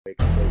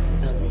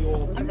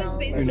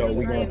You know,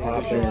 we're gonna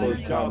hop in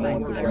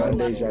Monday.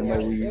 Mondays, y'all know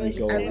we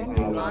go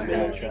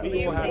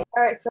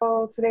All right,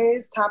 so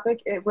today's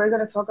topic, we're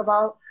going to talk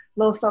about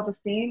low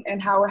self-esteem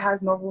and how it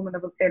has no room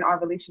in our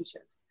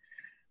relationships.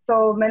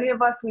 So many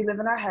of us, we live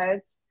in our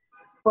heads,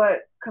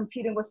 but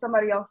competing with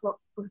someone's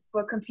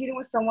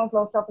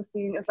low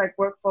self-esteem is like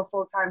work for a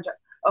full-time job,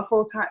 a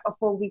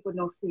full week with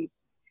no sleep.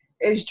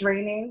 It's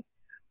draining.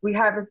 We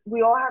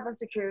all have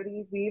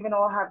insecurities. We even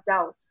all have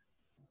doubts,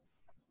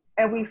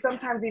 and we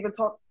sometimes even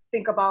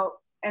think about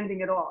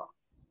ending it all.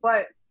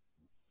 But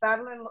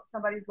battling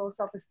somebody's low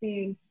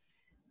self-esteem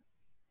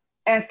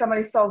and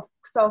somebody's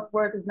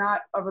self-worth is not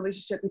a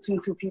relationship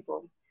between two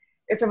people.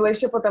 It's a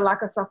relationship with a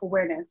lack of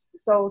self-awareness.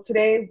 So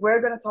today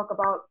we're going to talk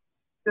about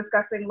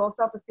discussing low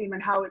self-esteem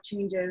and how it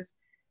changes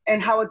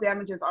and how it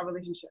damages our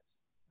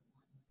relationships.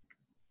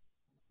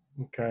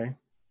 Okay.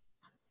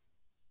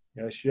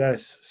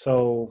 Yes.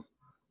 So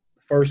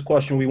first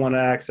question we want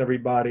to ask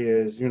everybody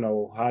is,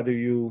 how do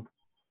you,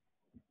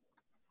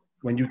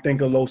 when you think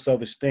of low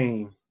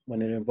self-esteem,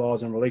 when it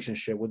involves in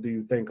relationship, what do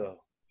you think of?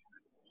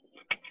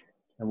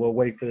 And we'll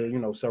wait for,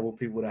 several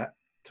people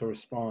to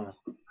respond.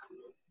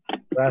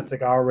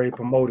 Drastic, I already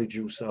promoted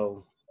you,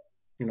 so,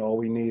 all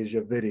we need is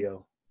your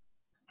video.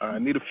 I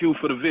need a few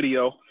for the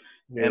video.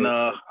 Yeah. And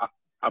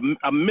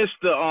I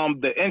missed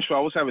the intro.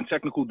 I was having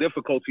technical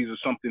difficulties or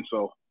something,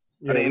 so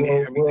yeah, I didn't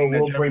hear everything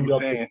we'll bring you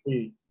up to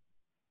speed.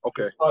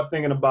 Okay. Start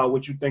thinking about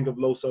what you think of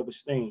low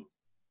self-esteem.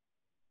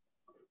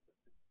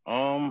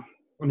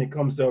 When it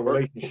comes to a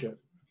relationship.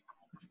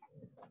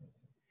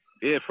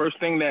 Yeah, first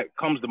thing that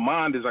comes to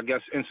mind is, I guess,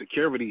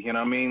 insecurity. You know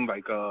what I mean?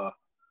 Like a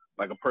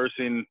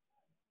person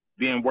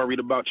being worried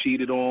about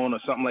cheated on or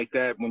something like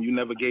that when you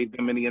never gave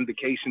them any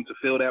indication to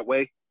feel that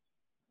way.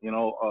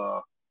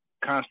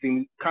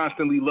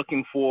 Constantly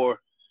looking for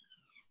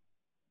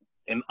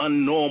an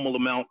unnormal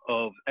amount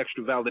of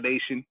extra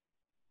validation.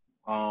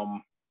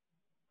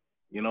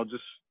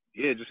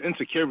 Just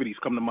insecurities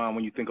come to mind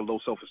when you think of low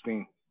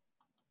self-esteem.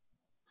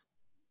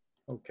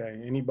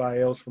 Okay. Anybody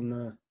else from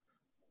the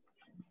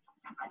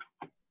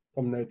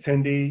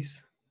attendees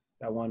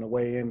that want to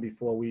weigh in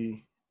before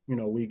we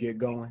get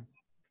going?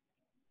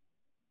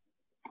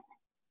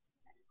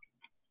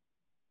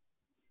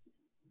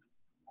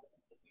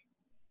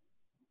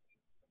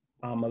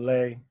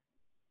 Malay,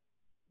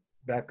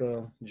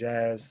 Becca,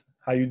 Jazz.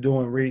 How you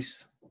doing,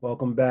 Reese?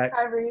 Welcome back.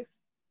 Hi, Reese.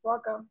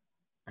 Welcome.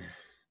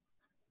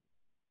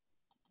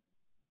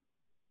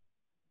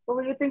 Well,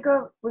 when you think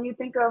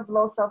of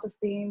low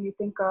self-esteem, you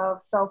think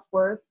of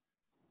self-worth.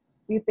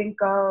 You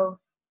think of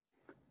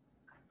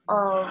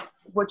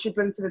what you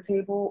bring to the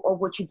table or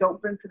what you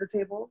don't bring to the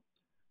table.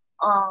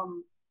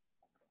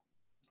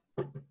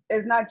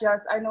 It's not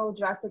just, I know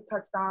Drastic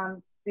touched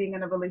on being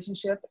in a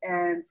relationship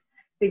and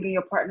thinking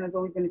your partner is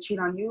always going to cheat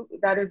on you.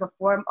 That is a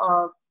form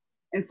of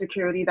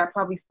insecurity that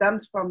probably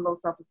stems from low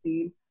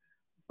self-esteem,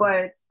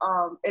 but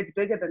it's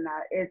bigger than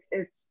that.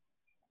 It's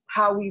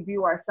how we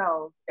view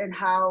ourselves and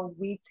how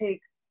we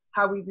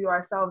view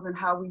ourselves and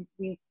how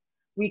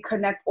we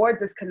connect or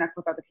disconnect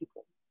with other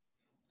people.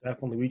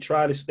 Definitely. We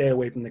try to stay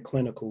away from the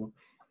clinical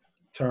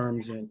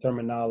terms and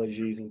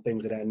terminologies and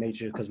things of that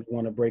nature because we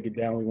want to break it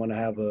down. We want to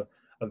have a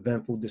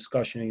eventful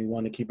discussion. We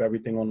want to keep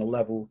everything on the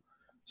level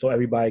so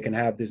everybody can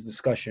have this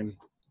discussion.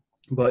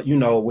 But,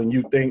 when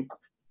you think,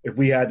 if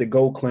we had to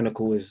go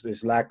clinical,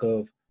 is lack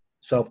of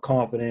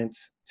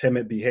self-confidence,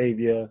 timid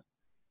behavior,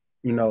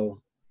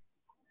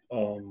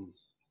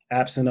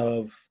 absent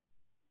of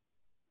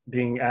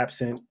being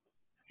absent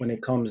when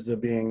it comes to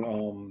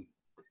being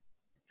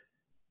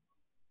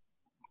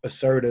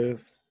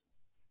assertive,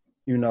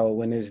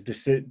 when there's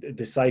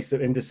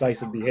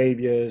indecisive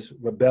behaviors,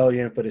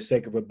 rebellion for the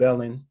sake of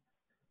rebelling,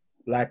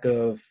 lack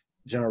of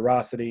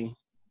generosity,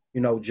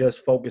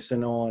 just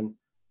focusing on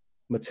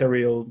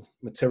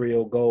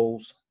material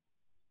goals,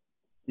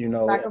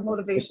 lack of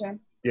motivation.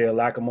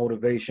 Lack of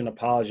motivation,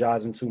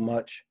 apologizing too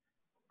much.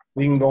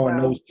 We can go in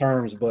those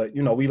terms, but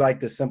we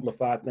like to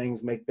simplify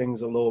things, make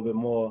things a little bit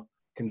more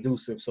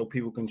conducive so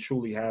people can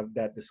truly have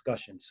that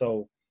discussion.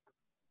 So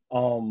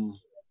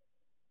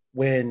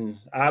when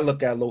I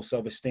look at low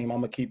self-esteem,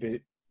 I'm gonna keep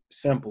it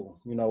simple.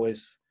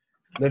 It's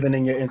living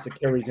in your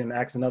insecurities and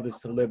asking others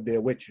to live there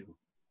with you,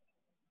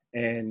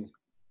 and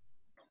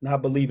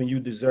not believing you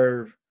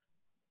deserve,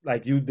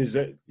 you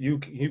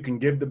can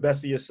give the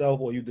best of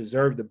yourself or you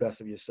deserve the best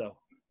of yourself.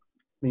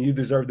 You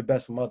deserve the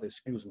best from others.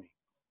 Excuse me.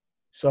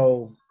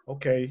 So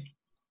okay,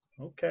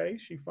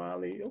 she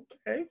finally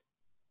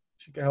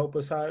She can help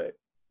us out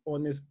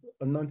on this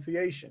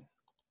enunciation.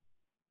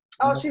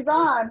 Oh, she's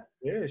on.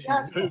 Yeah, she's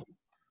on.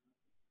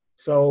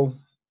 So,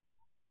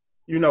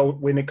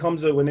 when it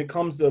comes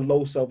to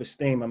low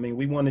self-esteem,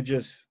 we want to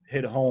just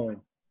hit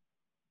home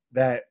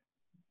that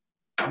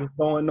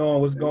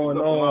what's going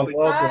on?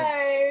 Welcome.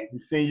 Hi.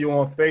 We've seen you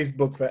on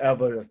Facebook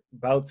forever.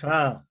 About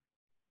time.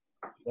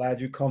 Glad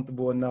you're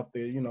comfortable enough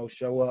to,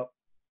 show up,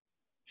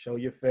 show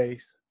your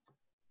face.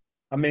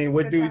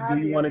 What do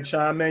you want to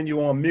chime in?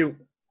 You on mute?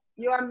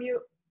 You on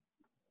mute.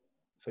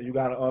 So you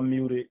gotta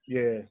unmute it.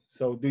 Yeah.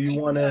 So do you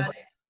want to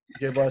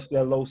give us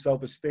their low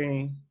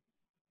self-esteem.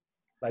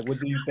 Like, what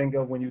do you think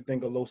of when you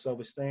think of low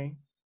self-esteem?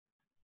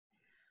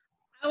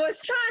 I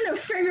was trying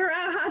to figure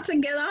out how to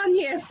get on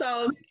here,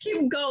 so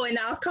keep going.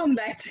 I'll come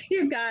back to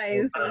you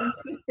guys.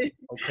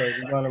 Okay,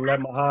 we're gonna let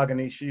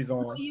Mahogany. She's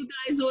on. What you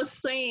guys were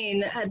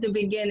saying at the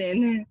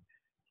beginning.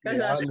 Yeah,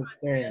 I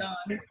understand.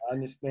 I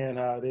understand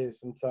how it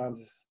is.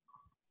 Sometimes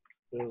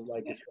it feels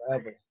like it's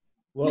forever.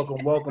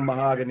 Welcome,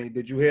 Mahogany.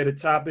 Did you hear the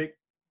topic?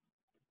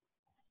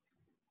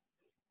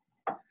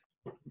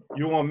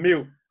 You on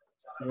mute.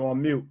 You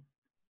on mute.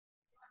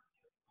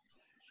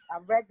 I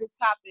read the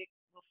topic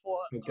before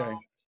Okay.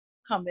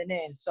 Coming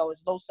in, so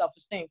it's low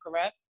self-esteem,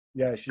 correct?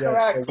 Yes.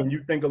 Correct. So when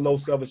you think of low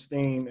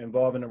self-esteem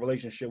involving a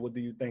relationship, what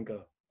do you think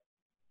of?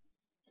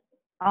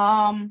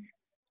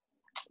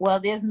 Well,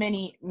 there's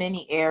many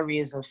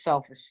areas of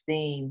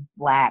self-esteem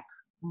lack,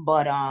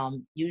 but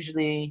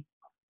usually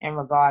in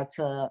regard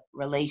to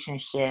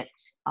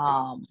relationships,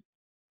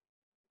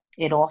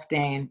 it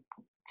often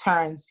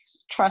turns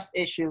trust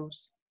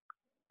issues,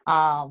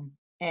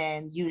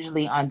 and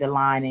usually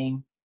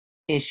underlining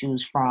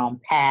issues from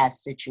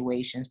past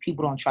situations.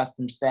 People don't trust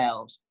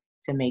themselves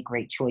to make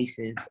great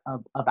choices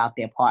about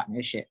their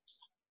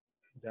partnerships.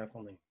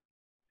 Definitely.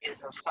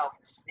 Is of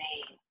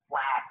self-esteem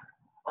lack.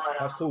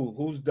 That's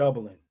who's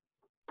doubling?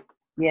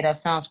 Yeah, that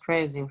sounds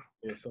crazy.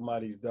 Yeah,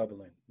 somebody's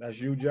doubling. That's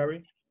you,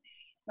 Jerry?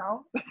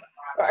 No.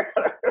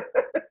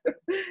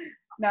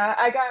 Nah,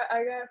 I got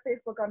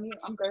Facebook on mute.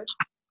 I'm good.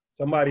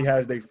 Somebody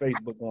has their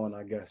Facebook on,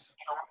 I guess,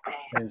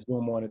 and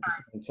Zoom on at the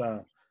same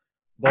time.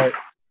 But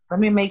let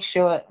me make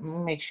sure in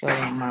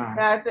mine.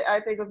 I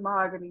think it was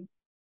Mahogany.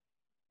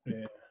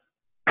 Yeah.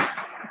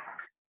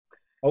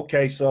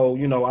 Okay, so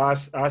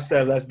I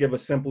said let's give a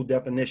simple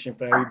definition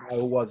for everybody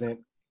who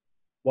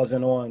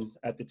wasn't on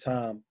at the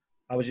time.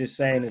 I was just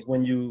saying is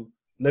when you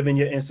live in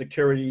your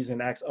insecurities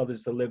and ask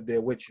others to live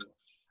there with you.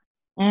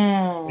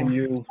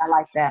 I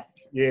like that.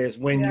 Yes,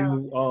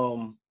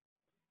 when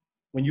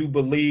you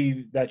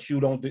believe that you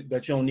don't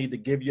need to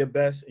give your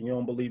best and you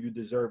don't believe you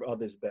deserve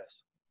others'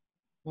 best.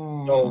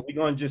 So we're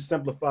gonna just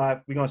simplify.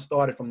 We're gonna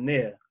start it from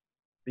there,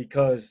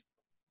 because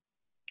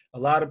a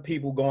lot of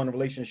people go into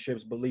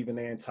relationships believing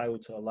they're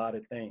entitled to a lot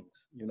of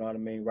things. You know what I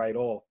mean? Right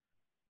off,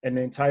 and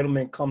the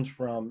entitlement comes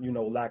from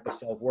lack of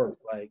self-worth.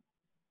 Like,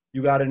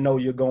 you got to know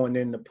you're going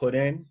in to put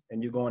in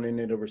and you're going in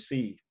there to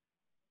receive,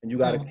 and you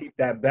got to keep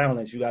that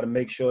balance. You got to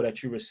make sure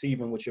that you're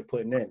receiving what you're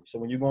putting in. So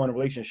when you go into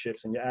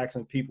relationships and you're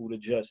asking people to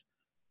just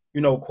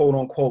quote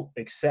unquote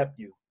accept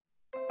you,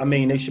 I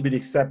mean, they should be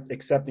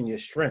accepting your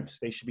strengths.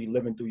 They should be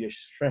living through your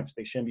strengths.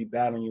 They shouldn't be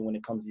battling you when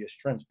it comes to your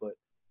strengths. But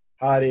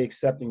how are they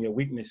accepting your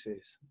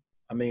weaknesses?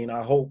 I mean,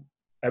 I hope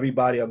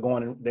everybody they're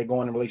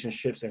going in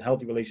relationships and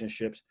healthy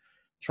relationships,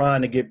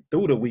 trying to get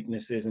through the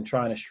weaknesses and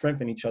trying to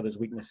strengthen each other's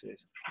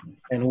weaknesses.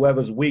 And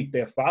whoever's weak,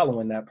 they're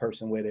following that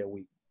person where they're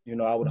weak.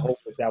 I would hope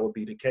that would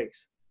be the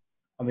case.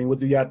 I mean, what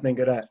do y'all think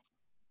of that?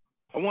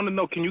 I want to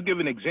know, can you give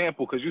an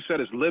example? Because you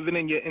said it's living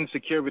in your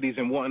insecurities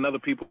and wanting other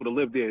people to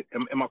live there.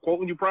 Am I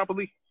quoting you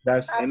properly?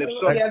 That's absolutely. And if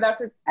so, yeah,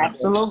 that's it.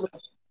 Absolutely.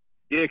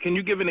 Yeah, can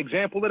you give an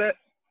example of that?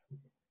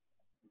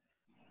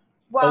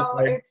 Well,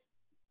 okay. It's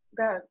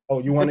go ahead. Oh,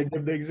 you want to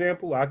give the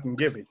example? I can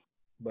give it,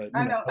 but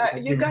I know.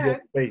 You give go you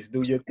ahead. Space,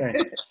 do your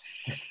thing.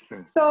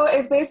 So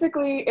it's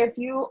basically, if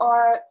you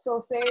are,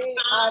 say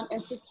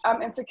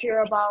I'm insecure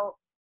about,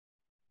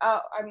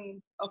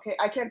 okay,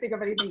 I can't think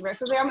of anything, right?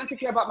 So say I'm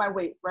insecure about my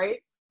weight, right?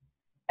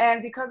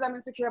 And because I'm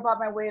insecure about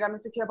my weight, I'm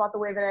insecure about the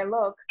way that I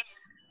look.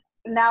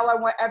 Now I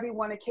want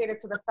everyone to cater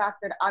to the fact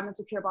that I'm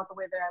insecure about the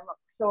way that I look.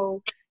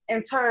 So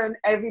in turn,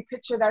 every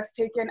picture that's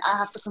taken, I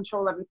have to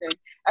control everything.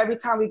 Every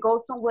time we go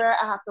somewhere,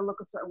 I have to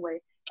look a certain way.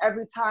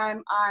 Every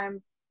time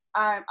I'm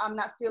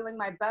not feeling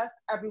my best,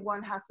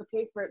 everyone has to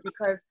pay for it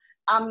because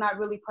I'm not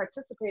really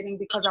participating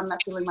because I'm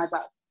not feeling my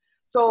best.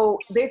 So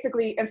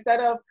basically,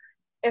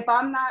 if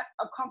I'm not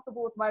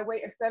comfortable with my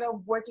weight, instead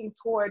of working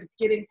toward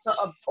getting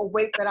to a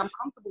weight that I'm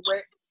comfortable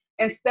with,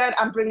 instead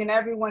I'm bringing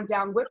everyone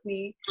down with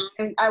me,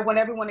 and I want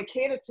everyone to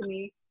cater to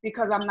me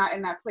because I'm not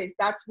in that place.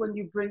 That's when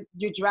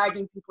you're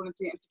dragging people into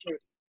your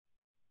insecurity.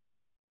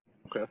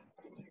 Okay.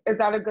 Is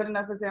that a good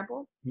enough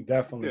example?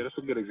 Definitely. Yeah, that's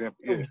a good example.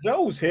 Yeah.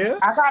 Joe's here.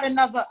 I got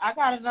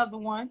another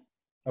one.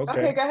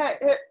 Okay, go ahead.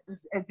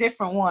 A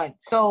different one.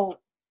 So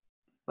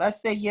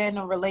let's say you're in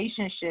a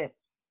relationship,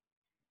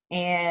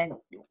 and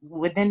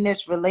within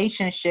this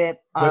relationship,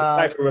 What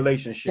type of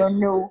relationship? Your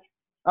new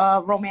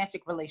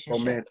romantic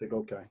relationship. Romantic,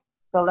 okay.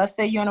 So let's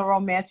say you're in a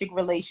romantic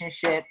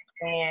relationship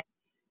and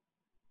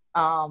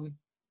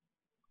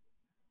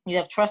you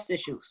have trust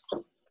issues.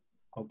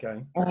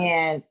 Okay.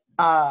 And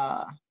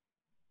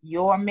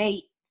your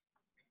mate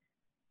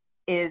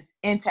is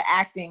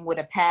interacting with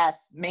a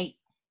past mate.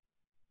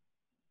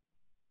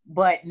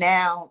 But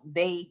now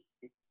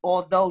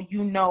although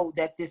you know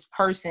that this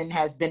person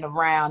has been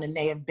around and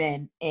they have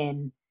been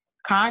in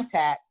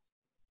contact,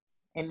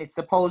 and it's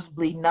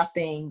supposedly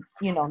nothing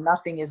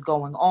is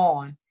going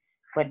on,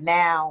 but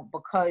now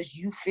because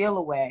you feel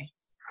away,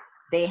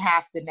 they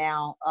have to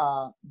now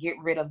get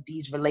rid of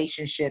these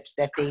relationships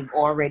that they've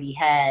already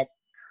had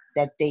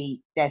that they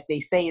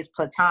say is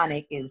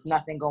platonic, is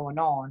nothing going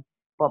on,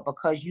 but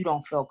because you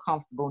don't feel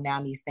comfortable,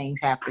 now these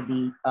things have to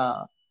be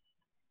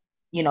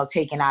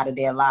taken out of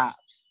their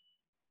lives.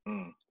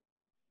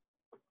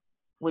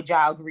 Would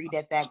y'all agree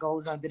that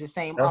goes under the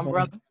same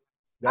umbrella?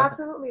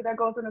 Absolutely, that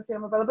goes in the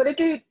same umbrella. But it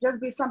could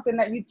just be something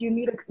that you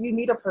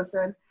meet a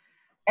person,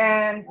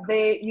 and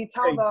you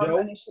tell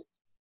them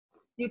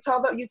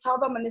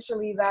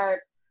initially that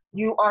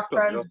you are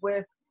friends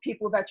with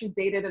people that you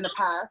dated in the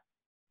past,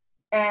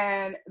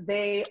 and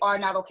they are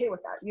not okay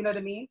with that. You know what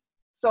I mean?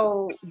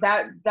 So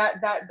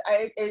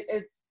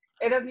it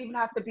doesn't even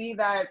have to be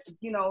that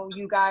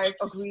you guys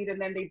agreed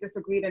and then they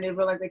disagreed and they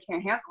realized they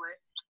can't handle it.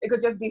 It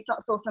could just be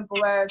so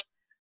simple as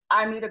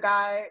I meet a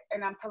guy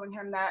and I'm telling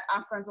him that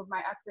I'm friends with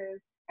my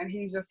exes, and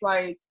he's just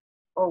like,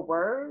 oh,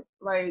 word?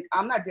 Like,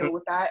 I'm not dealing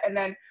with that. And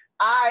then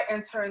I,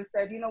 in turn,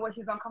 said, you know what,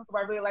 he's uncomfortable.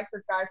 I really like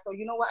this guy. So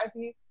you know what,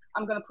 Aziz,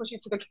 I'm going to push you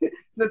to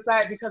the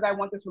side because I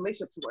want this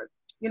relationship to work.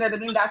 You know what I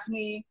mean? That's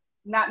me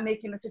not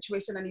making the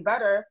situation any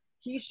better.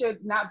 He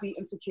should not be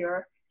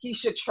insecure. He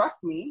should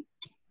trust me,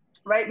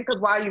 right? Because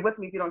why are you with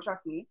me if you don't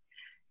trust me?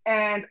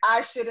 And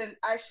I shouldn't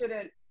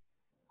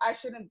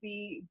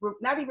be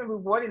not even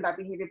rewarding that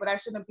behavior, but I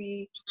shouldn't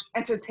be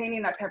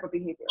entertaining that type of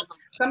behavior.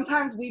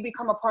 Sometimes we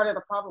become a part of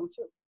the problem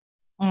too.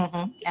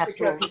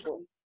 Absolutely.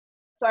 People.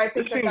 So I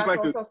think that's like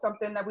also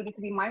something that we need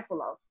to be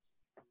mindful of.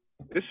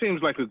 This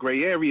seems like a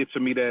gray area to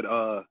me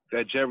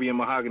that Jerry and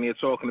Mahogany are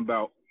talking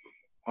about.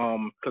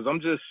 Because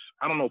I'm just,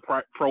 I don't know,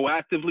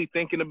 proactively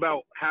thinking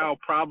about how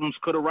problems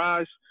could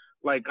arise.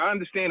 Like, I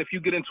understand if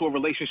you get into a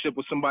relationship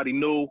with somebody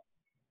new,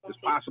 it's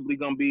possibly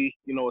going to be,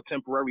 a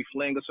temporary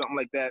fling or something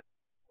like that.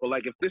 But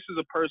like, if this is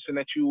a person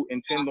that you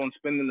intend on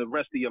spending the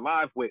rest of your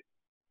life with,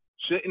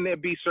 shouldn't there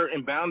be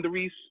certain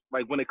boundaries?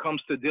 Like when it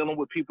comes to dealing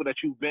with people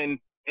that you've been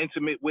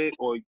intimate with,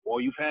 or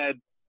you've had,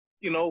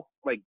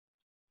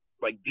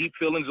 like deep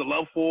feelings of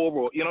love for,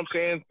 or you know what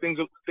I'm saying, things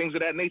of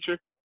that nature.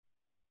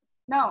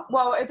 No,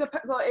 well, it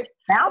depends. Well,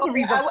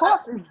 boundaries, of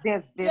course.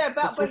 There's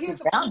but here's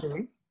the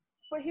boundaries.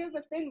 But here's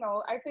the thing,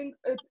 though. I think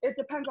it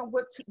depends on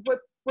what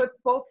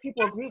both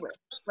people agree with,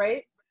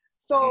 right?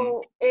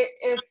 So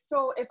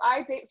if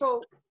I date,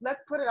 so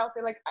let's put it out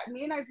there. Like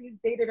me and Aziz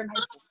dated in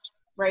high school,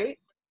 right?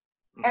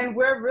 And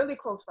we're really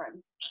close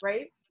friends,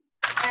 right?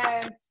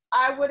 And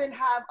I wouldn't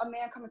have a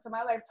man come into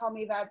my life tell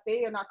me that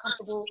they are not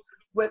comfortable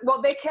with.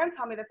 Well, they can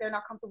tell me that they're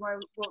not comfortable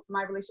with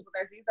my relationship with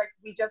Aziz. Like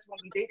we just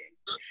won't be dating,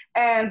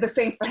 and the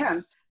same for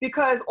him.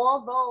 Because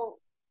although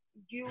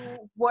you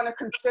want to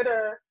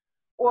consider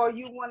or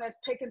you want to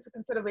take into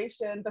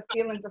consideration the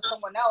feelings of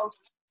someone else,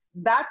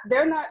 that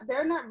they're not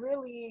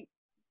really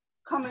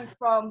coming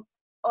from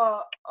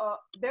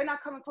they're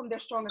not coming from their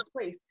strongest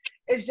place.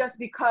 It's just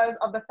because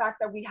of the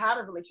fact that we had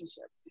a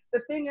relationship.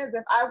 The thing is,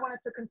 if I wanted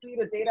to continue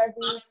to date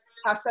Aziz,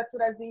 have sex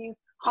with Aziz,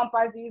 hump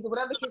Aziz, or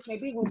whatever the case may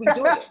be, we'll be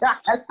doing it.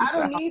 I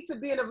don't need to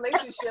be in a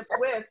relationship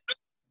with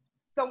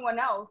someone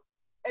else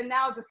and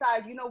now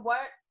decide, you know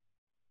what,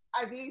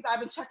 Aziz, I've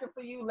been checking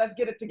for you. Let's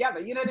get it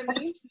together. You know what I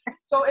mean?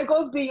 So it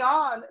goes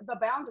beyond the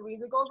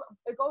boundaries. It goes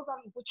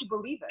on what you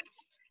believe in.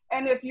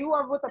 And if you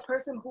are with a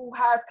person who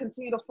has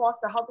continued to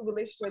foster healthy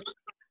relationships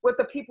with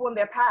the people in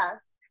their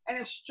past, and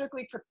it's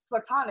strictly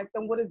platonic,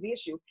 then what is the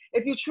issue?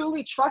 If you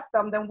truly trust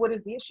them, then what is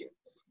the issue?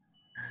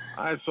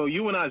 All right, so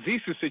you and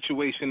Aziz's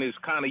situation is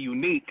kind of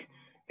unique,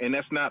 and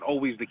that's not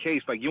always the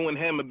case. Like you and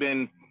him have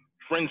been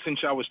friends since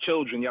y'all was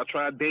children. Y'all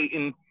tried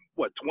dating,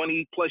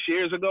 20 plus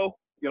years ago?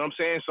 You know what I'm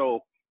saying?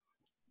 So,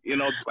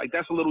 like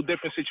that's a little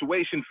different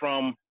situation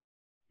from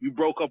you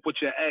broke up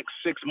with your ex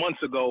 6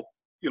 months ago,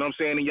 you know what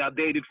I'm saying, and y'all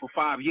dated for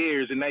 5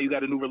 years, and now you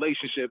got a new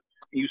relationship,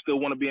 and you still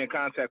want to be in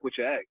contact with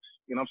your ex.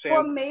 You know what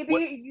I'm saying?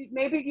 Well,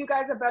 maybe you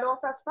guys are better off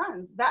as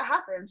friends. That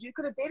happens. You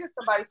could have dated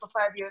somebody for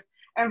 5 years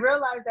and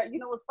realized that, it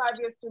was 5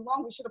 years too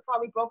long. We should have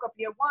probably broke up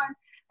year one,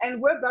 and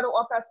we're better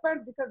off as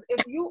friends because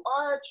if you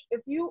are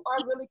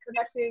really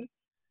connecting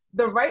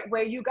the right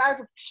way, you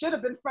guys should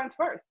have been friends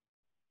first,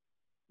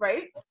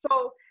 right?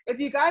 So if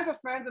you guys are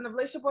friends and the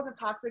relationship wasn't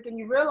toxic and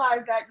you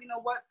realize that, you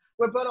know what,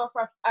 we're better off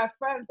as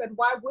friends, then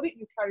why wouldn't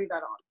you carry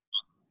that on?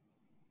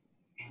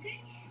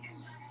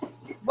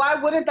 Why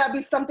wouldn't that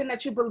be something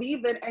that you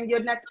believe in and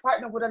your next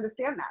partner would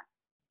understand that?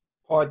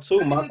 Part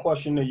two, my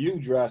question to you,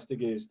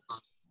 Drastic, is,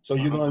 so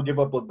you're going to give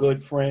up a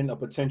good friend, a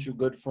potential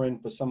good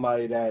friend for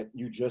somebody that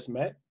you just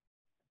met?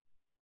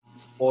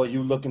 Or are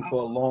you looking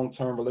for a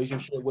long-term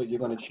relationship where you're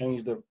going to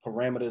change the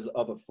parameters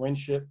of a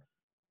friendship?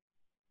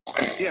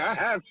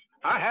 Yeah,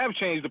 I have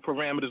changed the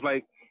parameters.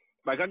 Like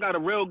I got a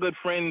real good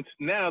friend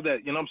now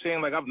that, you know what I'm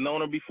saying? Like I've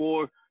known her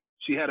before.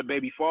 She had a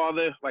baby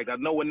father. Like I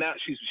know her now.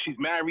 She's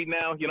married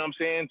now. You know what I'm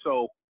saying?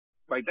 So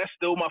like that's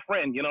still my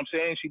friend. You know what I'm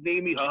saying? She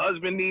need me. Her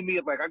husband need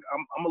me. Like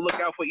I'm gonna look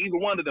out for either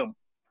one of them.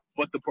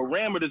 But the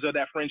parameters of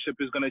that friendship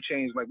is gonna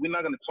change. Like we're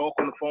not gonna talk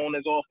on the phone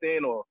as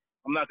often, or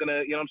I'm not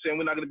gonna, you know what I'm saying?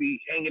 We're not gonna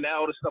be hanging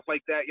out or stuff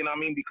like that. You know what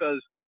I mean?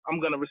 Because I'm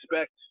gonna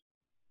respect,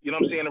 you know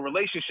what I'm saying, the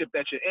relationship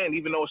that you're in.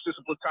 Even though it's just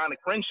a platonic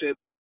friendship,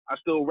 I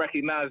still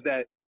recognize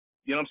that,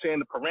 you know what I'm saying,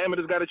 the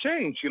parameters got to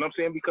change, you know what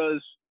I'm saying,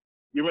 because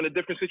you're in a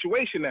different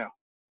situation now.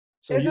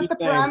 So is you it the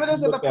saying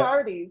parameters or the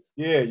priorities?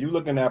 Yeah, you're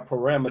looking at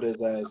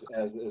parameters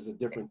as a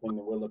different thing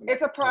than we're looking at.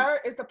 It's a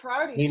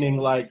priorities. Meaning,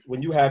 change. like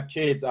when you have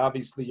kids,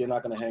 obviously you're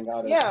not going to hang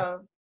out. Yeah.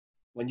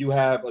 When you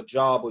have a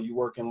job or you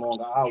work in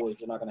longer hours,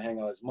 you're not going to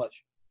hang out as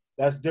much.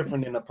 That's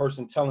different than a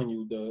person telling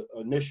you the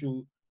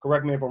initial.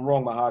 Correct me if I'm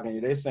wrong, Mahogany.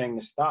 They're saying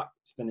to stop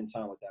spending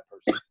time with that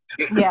person.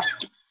 Yeah.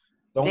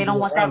 They don't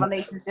want that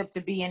relationship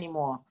to be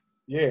anymore.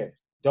 Yeah.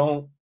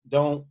 Don't.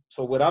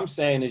 So what I'm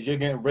saying is you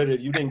didn't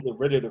get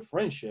rid of the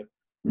friendship.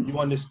 You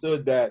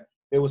understood that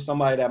there was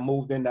somebody that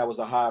moved in that was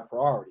a high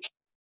priority.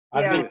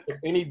 I think if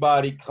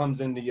anybody comes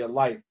into your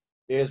life,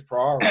 there's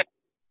priority.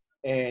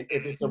 And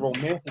if it's a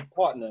romantic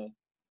partner,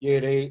 yeah,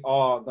 they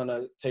are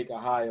gonna take a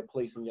higher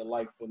place in your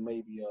life than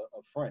maybe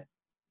a friend.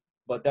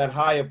 But that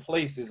higher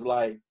place is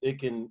like it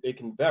can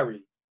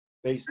vary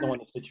based on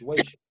the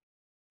situation.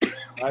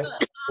 Right?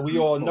 So we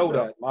all know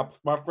that.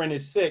 My friend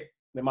is sick,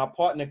 then my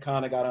partner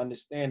kind of got to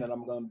understand that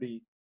I'm gonna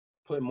be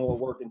putting more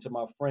work into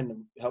my friend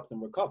to help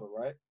them recover,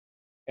 right?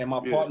 And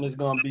my partner's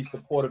gonna be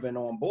supportive and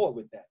on board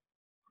with that.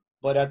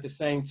 But at the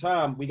same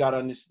time, we got to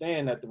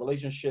understand that the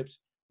relationships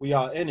we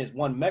are in is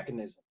one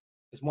mechanism.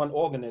 It's one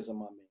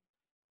organism, I mean.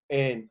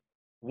 And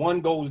one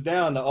goes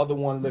down, the other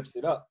one lifts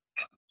it up.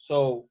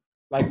 So,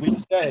 like we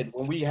said,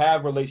 when we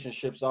have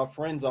relationships, our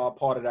friends are a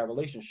part of that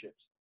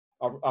relationships.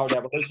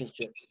 That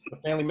relationship. The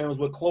family members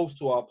we're close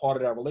to are a part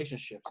of that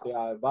relationships. They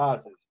are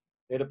advisors.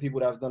 They're the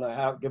people that's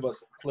gonna give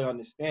us a clear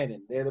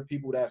understanding. They're the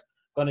people that's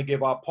gonna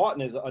give our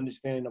partners an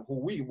understanding of who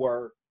we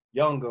were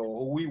younger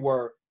or who we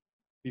were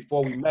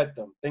before we met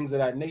them, things of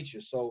that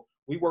nature. So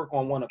we work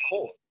on one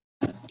accord.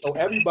 So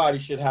everybody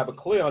should have a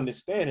clear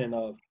understanding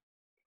of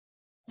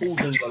who's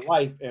in your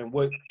life and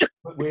what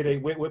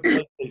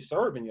place they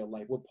serve in your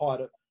life, what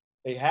part of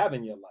they have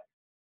in your life.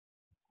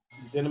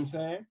 You see what I'm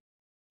saying?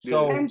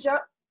 So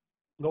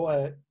go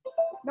ahead.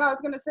 No, I was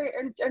gonna say,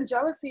 and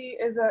jealousy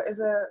is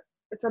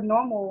a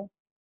normal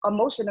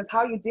emotion. It's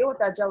how you deal with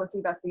that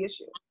jealousy that's the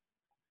issue.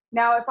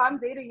 Now, if I'm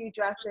dating you,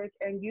 Drastic,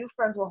 and you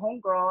friends with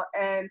homegirl,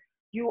 and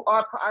you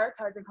are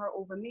prioritizing her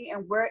over me,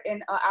 and we're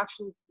in a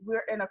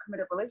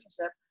committed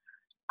relationship,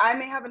 I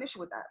may have an issue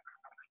with that.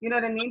 You know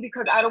what I mean?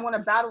 Because I don't want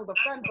to battle the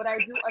friend, but I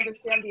do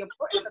understand the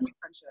importance of the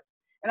friendship,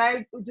 and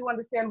I do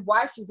understand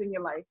why she's in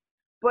your life.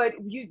 But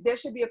there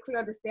should be a clear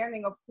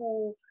understanding of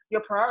who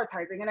you're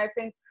prioritizing. And I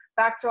think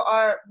back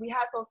to we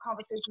had those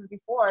conversations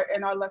before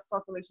in our Less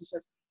Self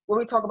relationships where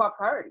we talk about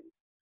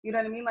priorities. You know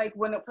what I mean? Like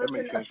when a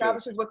person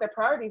establishes what their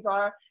priorities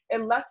are,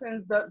 it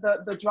lessens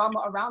the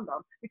drama around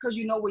them because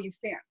you know where you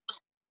stand.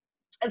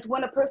 It's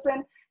when a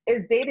person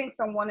is dating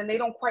someone and they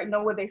don't quite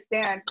know where they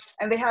stand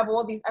and they have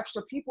all these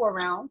extra people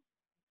around,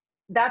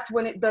 that's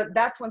when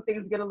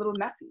things get a little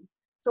messy.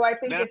 So I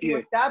think if you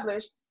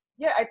establish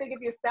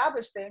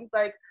things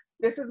like,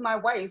 this is my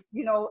wife,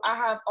 you know, I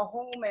have a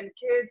home and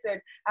kids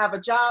and I have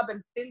a job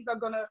and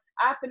I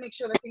have to make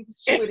sure that things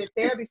are situated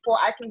there before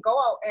I can go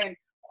out and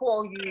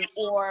call you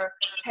or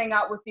hang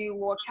out with you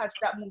or catch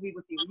that movie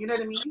with you. You know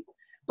what I mean?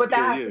 But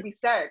that has to be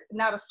said,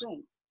 not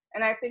assumed.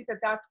 And I think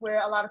that's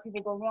where a lot of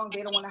people go wrong.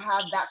 They don't want to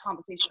have that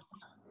conversation.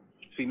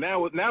 See,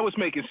 now it's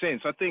making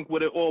sense. I think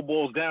what it all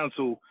boils down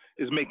to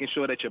is making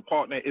sure that your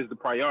partner is the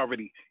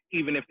priority,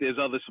 even if there's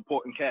other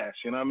supporting cast.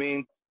 You know what I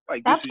mean?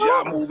 Like, this is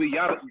y'all movie.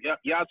 Y'all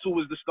two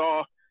is the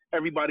star.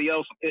 Everybody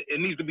else, it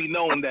needs to be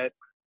known that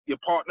your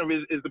partner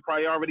is the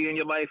priority in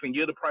your life and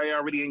you're the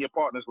priority in your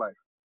partner's life.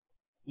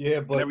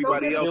 Yeah, but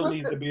everybody else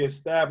needs to be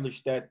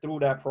established that through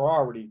that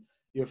priority,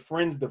 the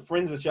friends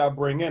that y'all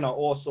bring in are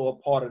also a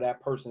part of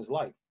that person's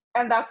life.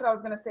 And that's what I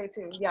was going to say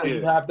too. Yeah. So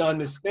you have to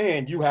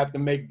understand, you have to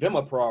make them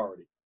a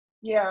priority.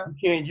 Yeah. You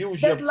can't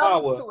use your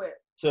power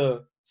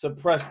to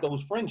suppress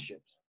those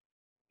friendships.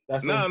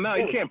 No,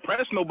 you can't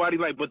press nobody,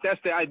 but that's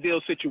the ideal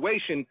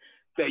situation,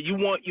 that you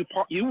want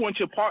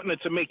your partner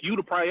to make you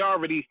the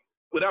priority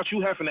without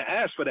you having to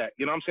ask for that.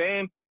 You know what I'm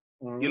saying?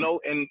 Mm-hmm. You know,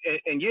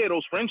 and yeah,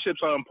 those friendships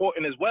are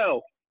important as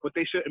well, but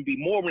they shouldn't be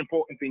more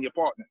important than your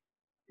partner.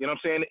 You know what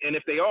I'm saying? And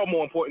if they are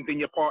more important than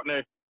your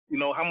partner, you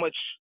know, how much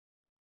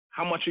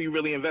are you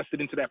really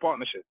invested into that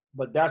partnership?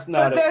 But that's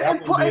not. But they're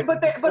important.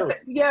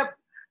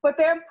 But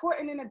they're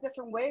important in a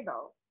different way,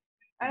 though.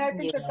 And I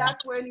think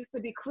that's where it needs to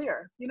be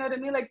clear. You know what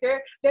I mean? Like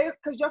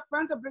because your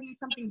friends are bringing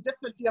something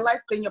different to your life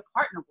than your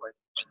partner would.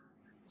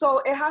 So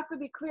it has to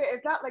be clear.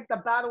 It's not like the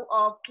battle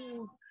of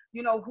who's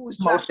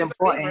most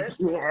important.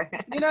 Yeah.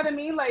 You know what I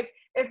mean? Like,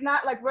 it's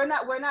not like we're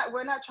not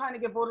trying to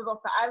get voted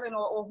off the island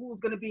or who's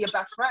going to be your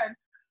best friend.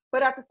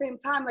 But at the same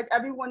time, like,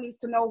 everyone needs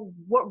to know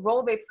what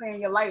role they play in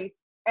your life,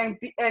 and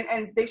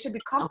they should be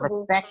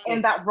comfortable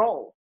in that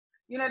role.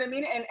 You know what I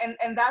mean?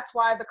 And that's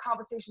why the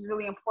conversation is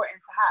really important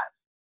to have.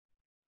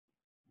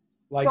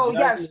 Like, so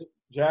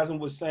Jasmine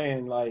was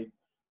saying, like,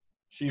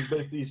 she's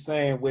basically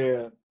saying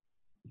where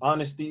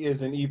honesty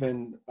isn't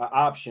even an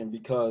option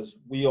because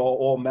we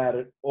all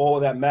matter. All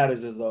that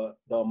matters is the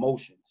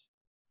emotions.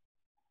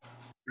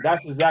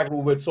 That's exactly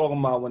what we're talking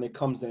about when it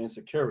comes to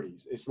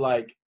insecurities. It's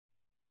like,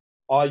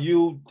 are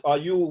you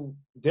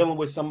dealing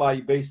with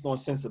somebody based on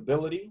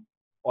sensibility?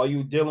 Or are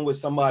you dealing with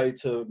somebody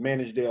to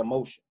manage their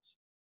emotions?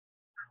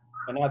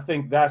 And I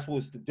think that's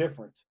what's the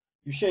difference.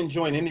 You shouldn't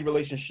join any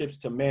relationships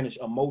to manage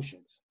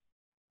emotions.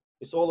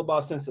 It's all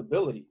about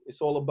sensibility.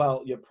 It's all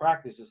about your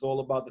practice. It's all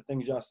about the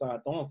things y'all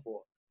signed on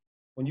for.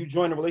 When you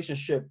join a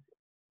relationship,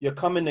 you're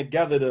coming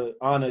together to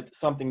honor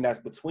something that's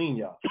between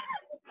y'all.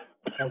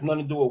 It has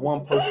nothing to do with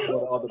one person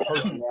or the other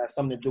person. It has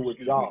something to do with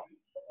y'all.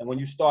 And when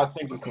you start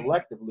thinking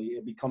collectively,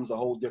 it becomes a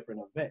whole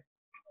different event.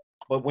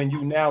 But when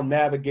you now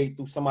navigate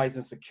through somebody's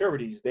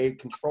insecurities, they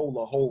control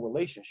the whole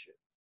relationship.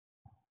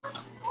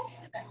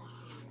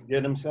 You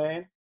get what I'm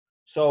saying?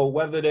 So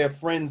whether they're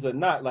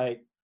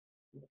piggybacking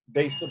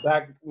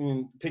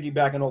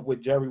off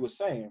what Jerry was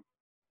saying,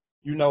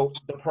 you know,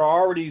 the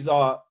priorities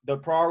are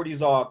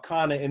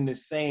kind of in the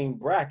same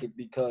bracket,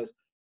 because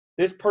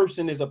this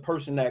person is a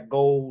person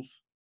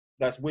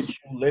that's with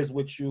you, lives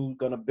with you,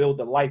 gonna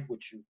build a life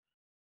with you,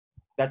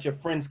 that your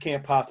friends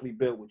can't possibly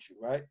build with you,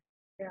 right?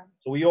 Yeah.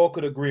 So we all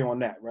could agree on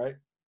that, right?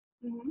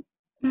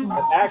 Mm-hmm.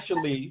 But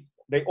actually,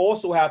 they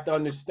also have to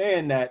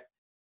understand that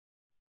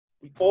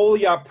all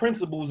of y'all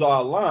principles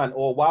are aligned,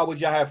 or why would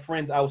y'all have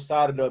friends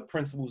outside of the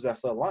principles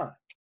that's aligned?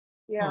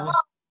 Yeah.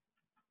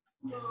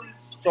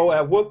 So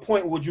at what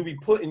point would you be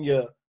putting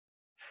your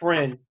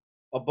friend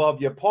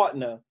above your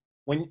partner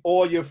when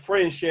all your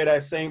friends share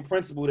that same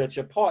principle that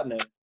your partner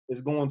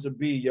is going to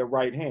be your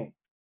right hand?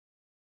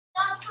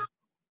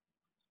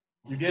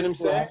 You get what I'm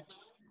saying?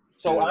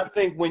 So I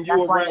think when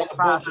you're around a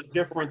bunch of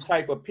different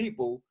type of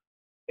people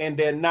and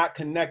they're not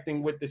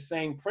connecting with the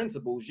same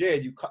principles, yeah,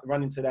 you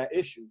run into that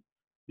issue,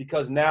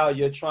 because now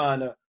you're trying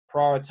to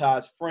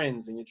prioritize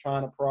friends and you're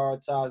trying to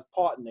prioritize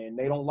partner, and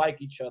they don't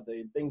like each other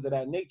and things of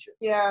that nature.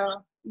 Yeah.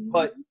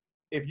 But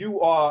if you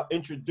are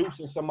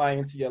introducing somebody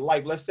into your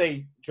life, let's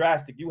say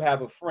drastic, you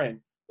have a friend,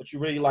 but you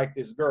really like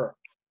this girl.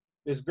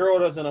 This girl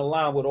doesn't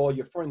align with all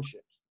your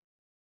friendships.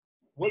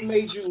 What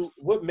made you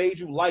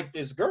like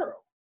this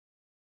girl?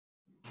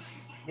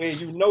 Where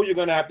you know you're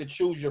gonna have to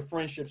choose your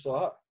friendships or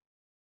her.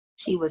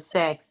 She was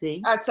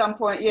sexy. At some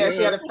point, yeah.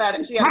 She had a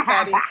fatty.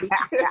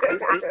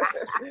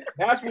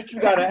 That's what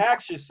you gotta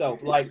ask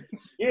yourself. Like,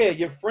 yeah,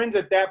 your friends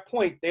at that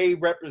point, they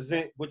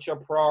represent what your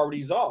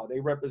priorities are.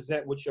 They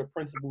represent what your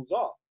principles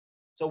are.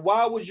 So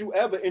why would you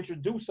ever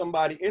introduce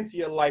somebody into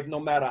your life, no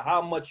matter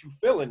how much you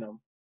feel in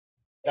them,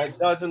 that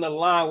doesn't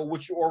align with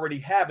what you already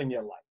have in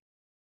your life?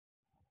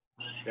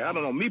 Yeah, I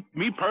don't know. Me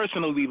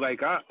personally,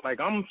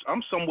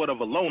 I'm somewhat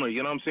of a loner,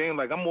 you know what I'm saying?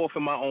 Like, I'm off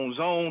in my own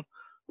zone.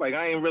 Like,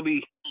 I ain't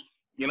really,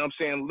 you know what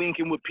I'm saying,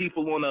 linking with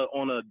people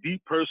on a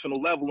deep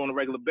personal level on a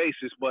regular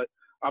basis, but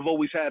I've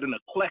always had an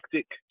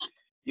eclectic,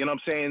 you know what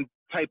I'm saying,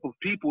 type of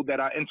people that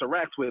I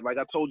interact with. Like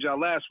I told y'all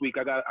last week,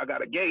 I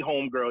got a gay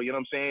homegirl, you know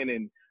what I'm saying,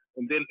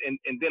 and then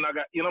I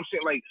got, you know what I'm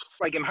saying,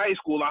 like in high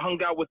school, I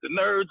hung out with the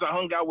nerds, I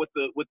hung out with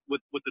the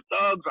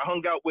thugs, I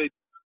hung out with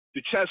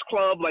the chess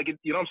club,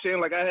 you know what I'm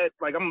saying,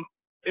 I'm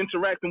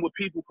interacting with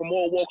people from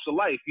all walks of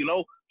life, you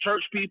know,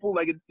 church people,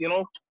 you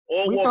know,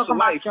 all walks of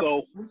life.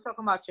 So we're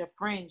talking about your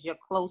friends, your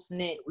close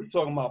knit. We're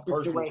talking about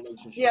personal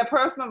relationships. Yeah,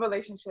 personal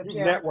relationships.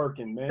 Yeah.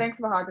 Networking, man. Thanks,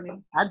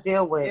 Mahogany. I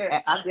deal with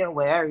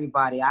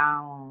everybody.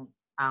 I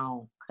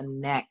don't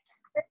connect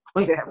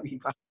with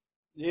everybody.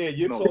 Yeah,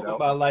 you're talking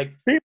about like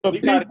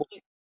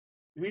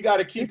we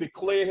gotta keep it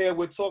clear here.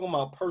 We're talking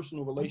about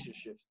personal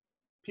relationships.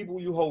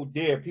 People you hold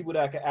dear, people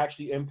that can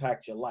actually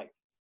impact your life,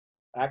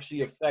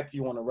 actually affect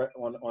you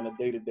on a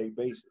day-to-day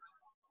basis.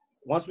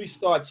 Once we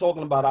start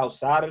talking about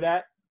outside of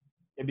that,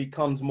 it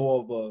becomes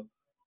more of a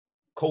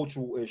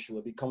cultural issue.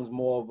 It becomes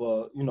more of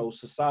a, you know,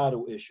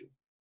 societal issue.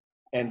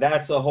 And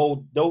that's a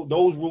whole,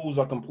 those rules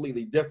are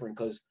completely different,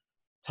 because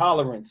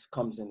tolerance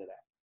comes into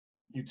that.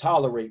 You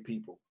tolerate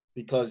people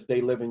because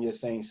they live in your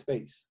same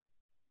space.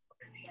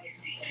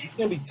 You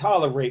can't be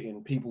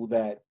tolerating people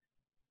that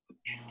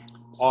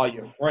are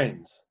your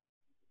friends.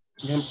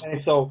 You know what I'm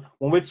saying? So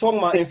when we're talking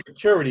about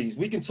insecurities,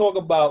 we can talk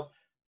about,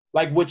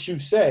 like what you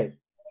said.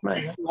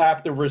 Right. You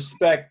have to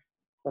respect.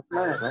 That's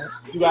right.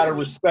 You got to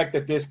respect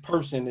that this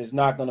person is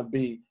not going to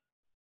be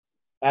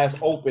as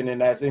open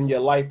and as in your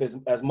life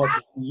as much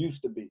as you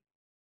used to be.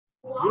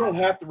 You don't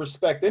have to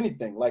respect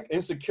anything. Like the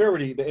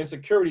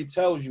insecurity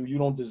tells you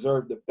don't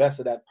deserve the best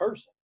of that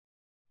person.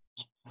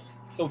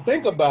 So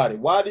think about it.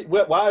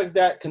 Why is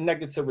that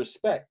connected to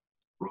respect?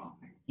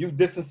 You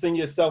distancing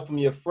yourself from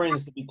your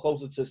friends to be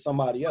closer to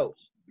somebody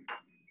else.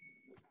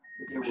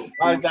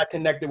 Why is that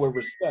connected with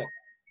respect?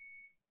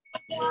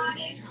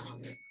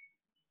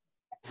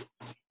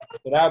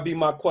 So that would be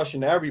my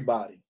question to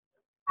everybody.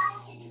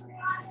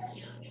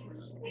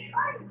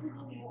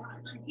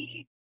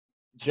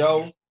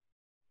 Joe,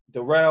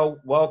 Darrell,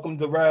 welcome,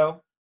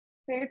 Darrell.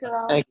 Hey,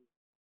 Darrell.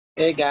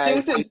 Hey,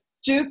 guys.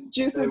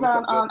 Juice is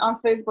on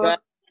Facebook.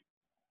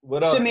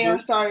 What up?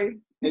 Shamir, sorry.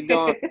 How you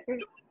doing?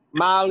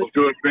 Molly. What's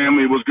good,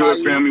 family? What's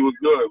good, family? What's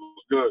good?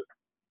 What's good?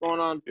 What's going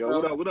on?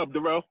 Yo, what up,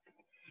 Darrell?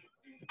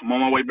 I'm on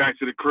my way back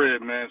to the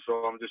crib, man, so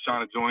I'm just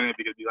trying to join in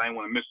because I ain't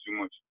want to miss too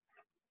much.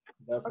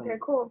 Definitely. Okay,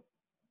 cool.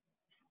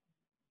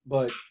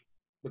 But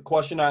the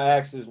question I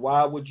asked is,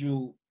 why would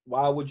you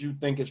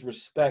think it's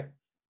respect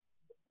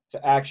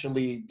to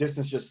actually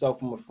distance yourself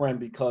from a friend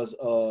because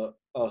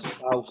a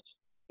spouse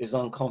is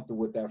uncomfortable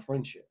with that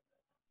friendship?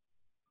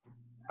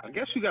 I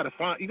guess you gotta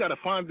find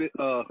it.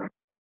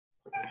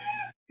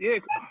 Yeah,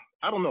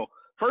 I don't know.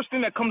 First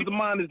thing that comes to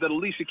mind is that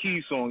Alicia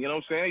Keys song. You know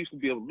what I'm saying? I used to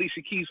be a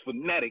Alicia Keys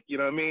fanatic. You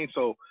know what I mean?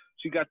 So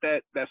she got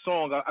that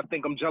song. I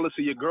think I'm jealous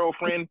of your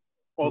girlfriend,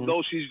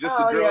 although she's just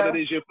a girl that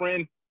is your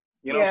friend.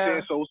 You know what I'm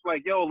saying? So it's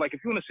like, yo, like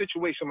if you're in a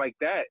situation like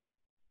that,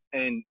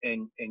 and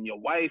your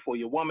wife or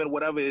your woman,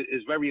 whatever,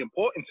 is very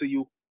important to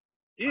you,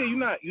 yeah,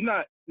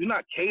 you're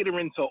not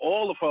catering to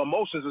all of her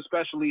emotions,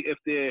 especially if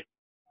they're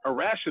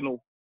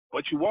irrational.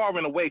 But you are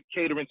in a way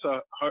catering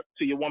to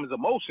your woman's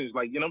emotions.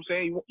 Like, you know what I'm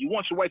saying? You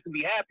want your wife to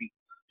be happy.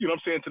 You know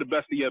what I'm saying? To the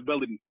best of your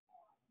ability.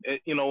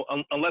 You know,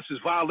 unless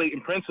it's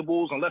violating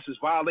principles, unless it's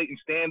violating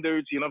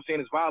standards. You know what I'm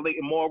saying? It's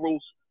violating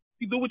morals.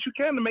 You do what you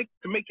can to make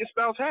your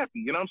spouse happy.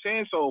 You know what I'm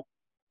saying? So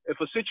if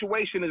a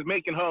situation is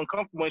making her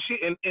uncomfortable,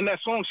 and in that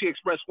song she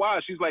expressed why,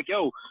 she's like,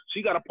 yo,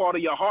 she got a part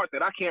of your heart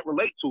that I can't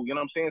relate to. You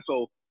know what I'm saying?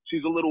 So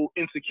she's a little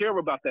insecure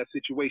about that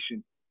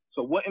situation.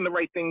 So wouldn't the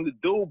right thing to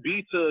do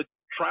be to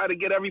try to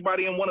get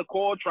everybody in one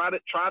accord, try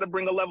to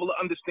bring a level of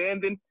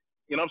understanding?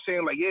 You know what I'm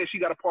saying? Like, yeah, she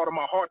got a part of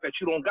my heart that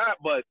you don't got,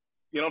 but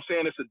you know what I'm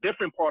saying? It's a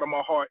different part of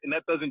my heart, and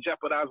that doesn't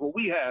jeopardize what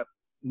we have.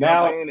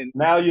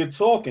 Now you're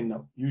talking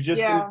though. You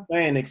just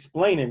been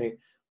explaining it,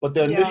 but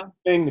the initial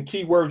thing, the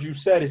key word you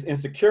said is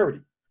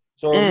insecurity.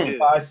 So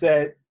I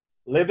said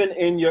living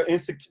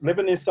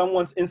in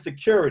someone's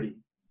insecurity,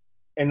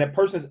 and the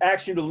person's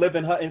asking you to live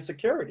in her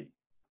insecurity.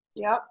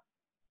 Yep.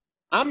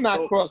 I'm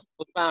not crossing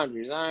those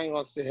boundaries. I ain't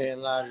gonna sit here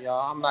and lie to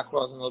y'all. I'm not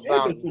crossing those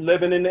boundaries. But you're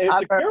living in the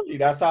insecurity.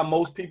 That's how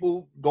most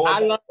people go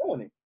about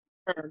doing it.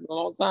 I learned a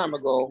long time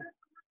ago,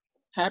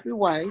 happy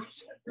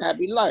wife,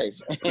 happy life.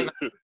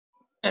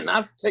 And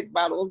I stick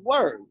by those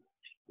words.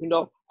 You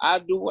know, I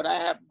do what I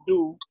have to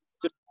do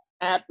to be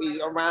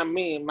happy around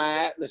me and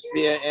my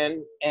atmosphere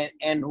and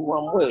who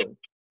I'm with.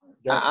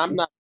 I'm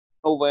not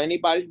over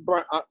anybody's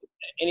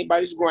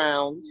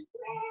grounds.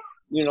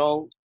 You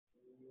know,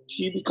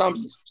 she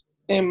becomes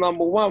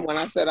number one when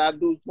I said I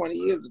do 20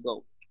 years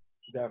ago.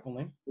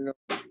 Definitely. You know,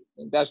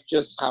 and that's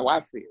just how I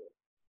feel.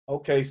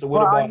 Okay, so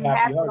what about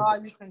happy husband? Are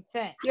you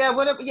content? Yeah,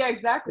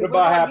 exactly. What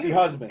about happy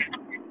husband?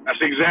 That's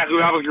exactly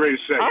what I was going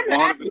to say.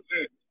 100%.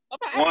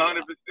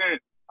 100%.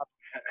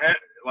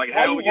 Like,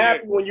 how you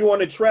happy when you on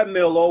the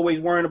treadmill always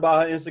worrying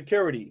about her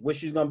insecurity, what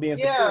she's going to be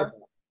insecure about?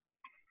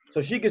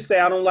 So she could say,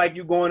 I don't like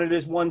you going to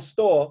this one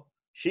store.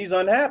 She's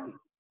unhappy.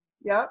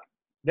 Yep.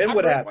 Then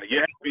what happens? Like,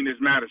 your happiness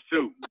matters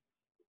too.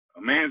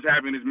 A man's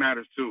happiness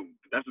matters too.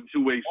 That's a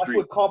two-way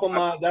street.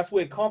 That's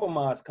where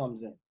compromise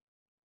comes in.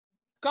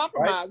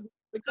 Compromise.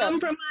 Right?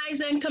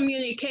 Compromise and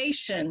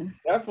communication.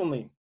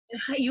 Definitely.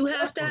 You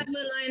have to have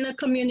a line of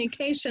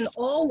communication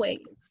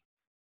always.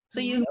 So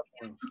you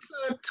have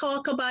to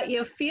talk about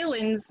your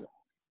feelings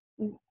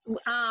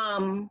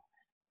with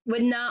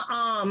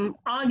not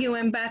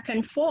arguing back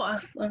and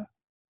forth.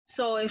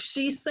 So if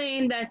she's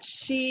saying that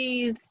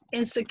she's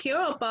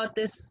insecure about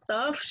this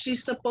stuff,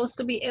 she's supposed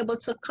to be able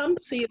to come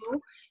to you,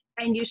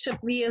 and you should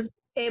be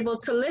able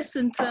to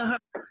listen to her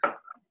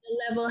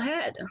level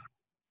head.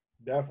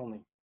 Definitely.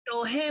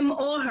 Or him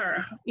or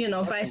her, you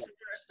know, vice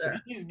versa.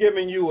 If she's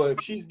giving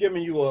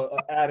you a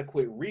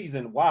adequate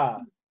reason why,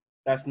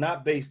 that's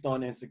not based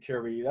on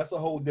insecurity. That's a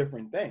whole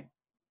different thing.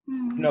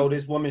 You know,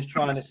 this woman's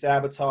trying to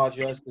sabotage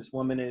us. This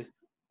woman is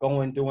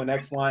doing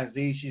X, Y, and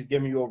Z. She's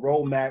giving you a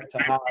roadmap to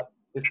how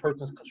this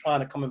person's trying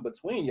to come in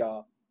between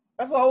y'all.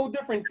 That's a whole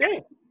different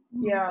thing.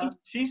 Yeah.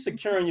 She's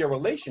securing your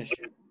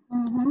relationship.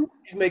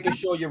 She's making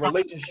sure your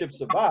relationship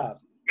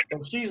survives.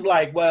 If she's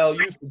like, well,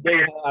 you used to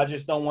date her, I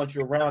just don't want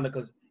you around her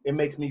because it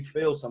makes me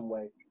feel some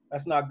way.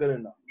 That's not good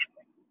enough.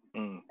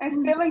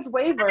 And feelings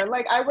waver.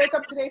 Like, I wake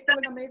up today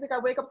feeling amazing. I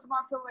wake up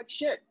tomorrow feeling like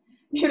shit.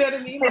 You know what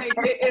I mean? Like,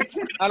 it's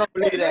I don't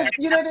believe that.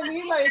 You know what I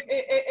mean? Like,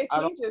 it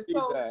changes.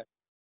 That.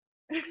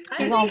 I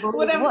think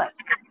what?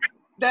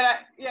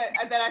 That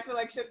I feel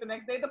like shit the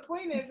next day. The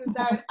point is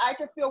that I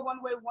can feel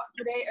one way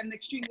today and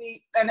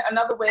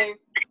another way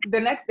the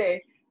next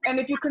day. And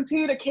if you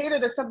continue to cater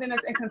to something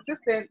that's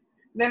inconsistent,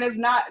 then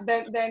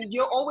then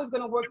you're always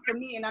gonna work for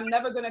me, and I'm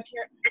never gonna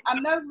care.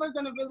 I'm never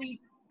gonna really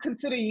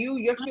consider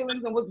your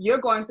feelings and what you're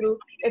going through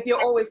if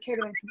you're always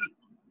catering to me.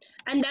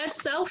 And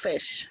that's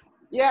selfish.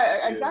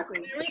 Yeah,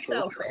 exactly. Very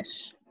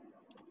selfish.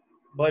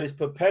 But it's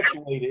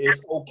perpetuated.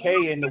 It's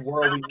okay in the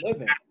world we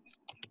live in.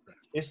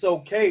 It's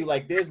okay.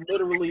 Like, there's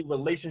literally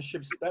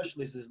relationship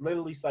specialists, there's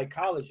literally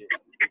psychologists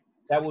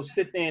that will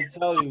sit there and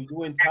tell you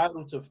you're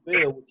entitled to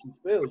feel what you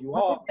feel.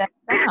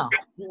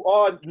 You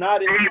are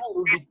not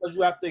entitled because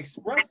you have to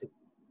express it.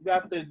 You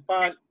have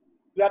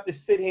to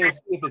sit here and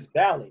see if it's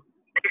valid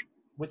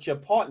with your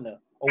partner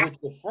or with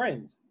your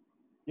friends.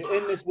 You're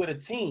in this with a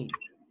team.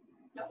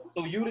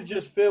 So you to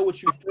just feel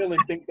what you feel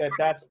and think that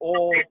that's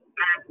all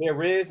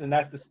there is and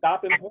that's the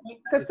stopping point.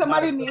 Because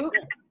somebody mute.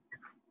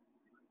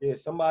 Yeah,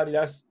 somebody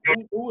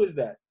who is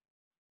that?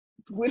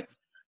 I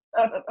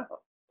don't know.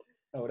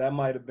 Oh, that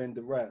might have been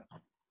direct.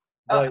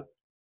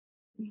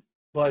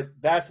 But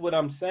that's what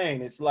I'm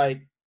saying. It's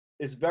like,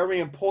 it's very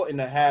important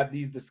to have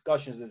these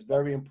discussions. It's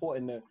very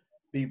important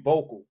be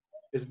vocal.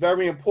 It's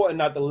very important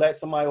not to let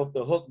somebody off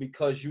the hook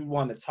because you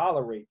want to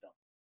tolerate them.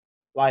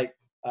 Like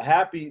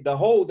the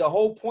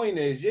whole point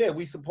is, yeah,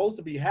 we supposed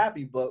to be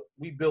happy, but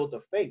we build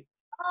a faith.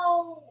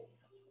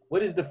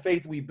 What is the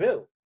faith we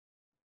build?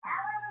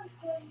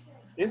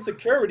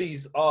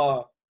 Insecurities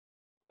are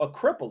a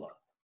crippler.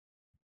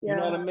 You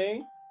know what I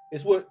mean?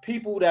 It's what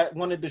people that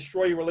want to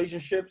destroy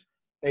relationships,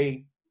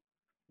 they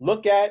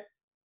look at,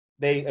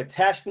 they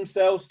attach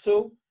themselves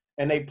to,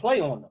 and they play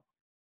on them.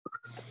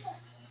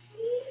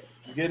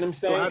 You get what I'm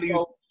saying?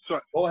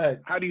 Go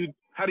ahead. How do you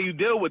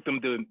deal with them?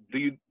 Do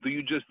you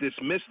just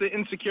dismiss the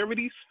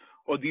insecurities,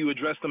 or do you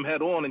address them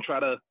head on and try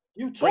to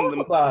talk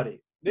them about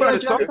it?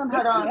 Address them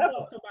head on.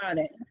 Talk about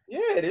it.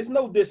 Yeah, there's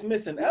no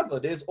dismissing ever.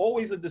 There's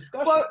always a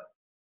discussion. Well,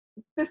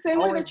 the same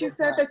way that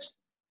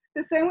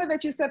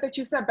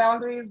you set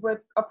boundaries with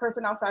a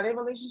person outside a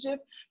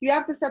relationship, you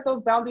have to set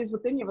those boundaries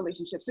within your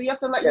relationship. So you have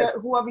to let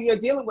whoever you're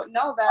dealing with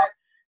know that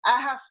I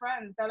have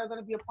friends that are going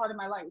to be a part of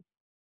my life,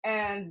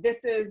 and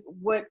this is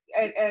what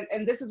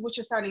and this is what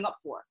you're signing up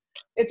for.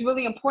 It's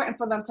really important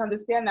for them to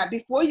understand that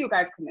before you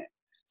guys commit,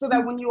 so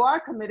that when you are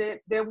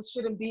committed, there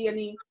shouldn't be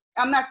any.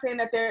 I'm not saying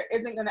that there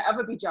isn't going to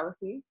ever be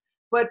jealousy,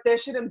 but there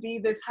shouldn't be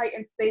this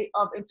heightened state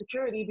of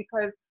insecurity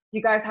because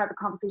you guys had the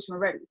conversation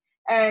already.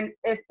 And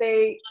if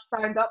they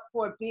signed up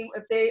for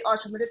if they are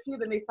committed to you,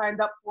 then they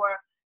signed up for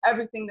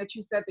everything that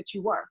you said that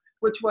you were,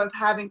 which was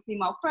having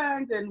female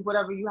friends and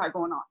whatever you had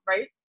going on,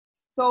 right?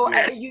 So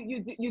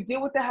you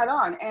deal with it head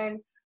on,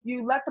 and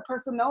you let the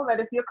person know that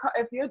if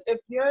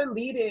you're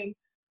leading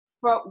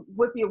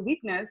with your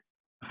weakness,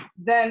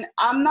 then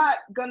I'm not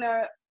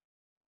gonna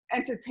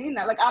entertain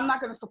that. Like, I'm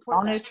not gonna support.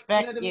 Don't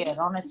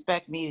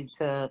expect me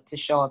to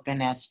show up in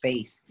that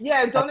space.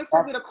 Yeah, don't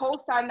expect me to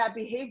co-sign that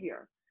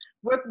behavior.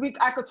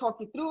 I could talk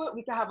you through it.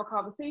 We could have a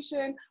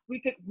conversation. We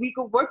could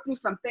work through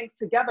some things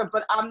together.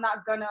 But I'm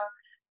not gonna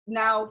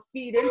now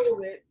feed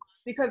into it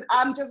because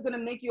I'm just gonna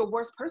make you a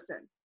worse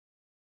person.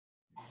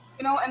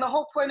 You know, and the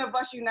whole point of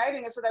us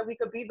uniting is so that we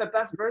could be the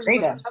best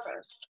version of each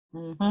other.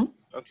 Mm-hmm.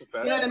 That's a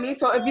fact. You know what I mean?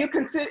 So if you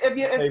consider,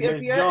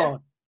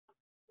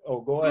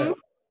 go ahead.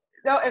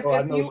 No,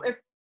 if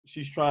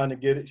she's trying to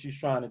get it, she's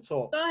trying to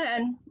talk. Go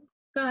ahead.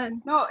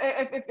 No,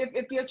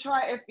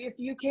 if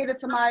you cater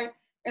to my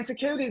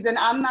insecurities, then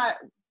I'm not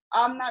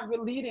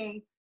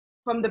leading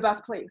from the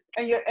best place,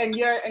 and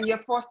you're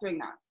fostering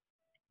that.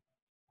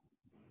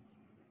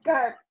 Go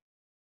ahead.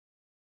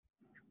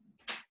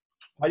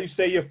 How you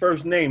say your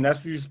first name? That's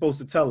what you're supposed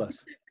to tell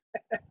us.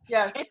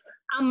 Yeah. It's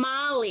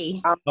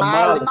Amali.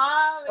 Amali.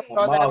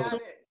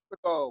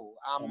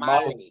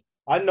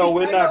 I know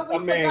we're not. I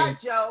mean,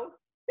 Joe.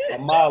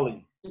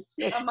 Amali.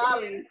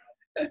 Amali.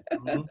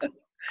 Mm-hmm.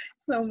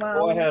 So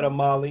go ahead,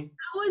 Amali.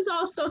 I was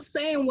also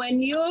saying, when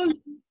you're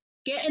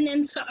getting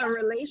into a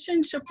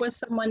relationship with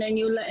someone and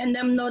you letting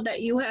them know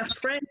that you have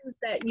friends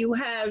that you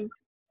have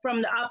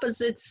from the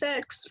opposite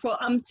sex for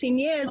umpteen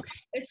years,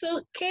 it's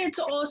okay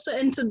to also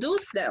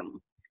introduce them.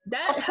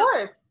 That of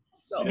course.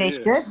 So they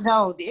should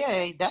know. Yeah,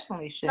 they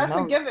definitely should know. That's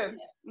a given.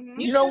 Mm-hmm.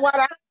 You know what?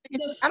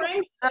 The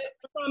friendship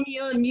from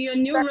your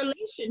new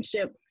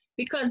relationship,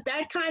 because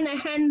that kind of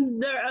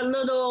hinder a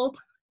little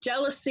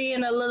jealousy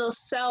and a little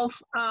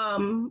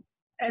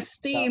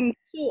self-esteem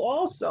too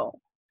also.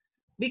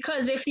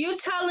 Because if you're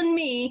telling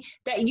me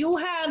that you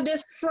have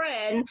this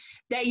friend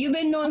that you've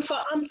been knowing for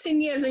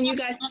umpteen years and you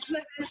guys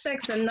never had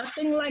sex and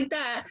nothing like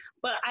that,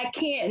 but I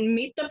can't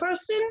meet the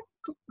person,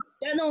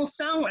 that don't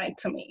sound right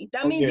to me.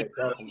 That means you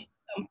need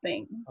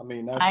something. I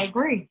mean, I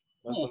agree.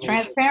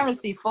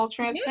 Transparency, full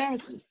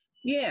transparency.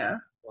 Yeah.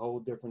 A whole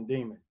different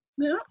demon.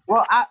 Yeah.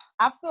 Well, I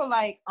feel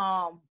like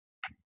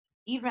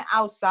even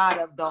outside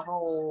of the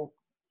whole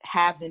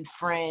having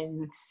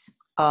friends,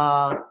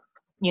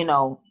 you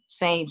know,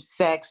 same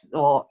sex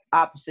or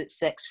opposite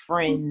sex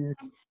friends,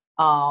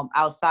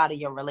 outside of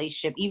your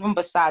relationship, even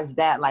besides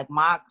that, like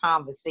my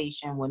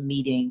conversation when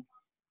meeting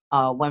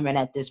women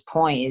at this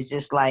point is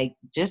just like,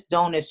 just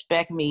don't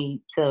expect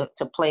me to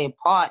play a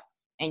part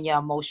in your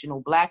emotional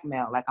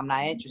blackmail. Like, I'm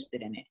not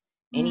interested in it.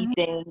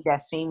 Anything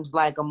that seems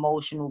like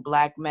emotional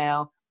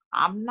blackmail,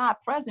 I'm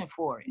not present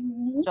for it.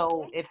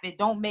 So if it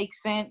don't make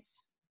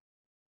sense,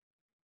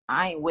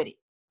 I ain't with it.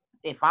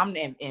 If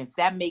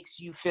that makes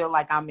you feel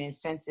like I'm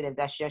insensitive,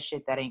 that's your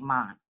shit. That ain't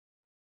mine.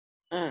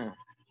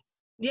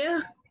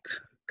 Yeah,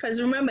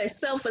 because remember, it's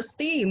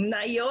self-esteem,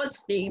 not your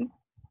esteem.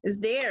 It's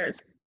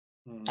theirs.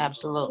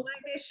 Absolutely. Why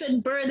they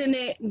should burden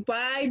it?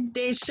 Why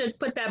they should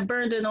put that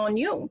burden on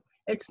you?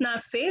 It's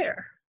not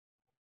fair.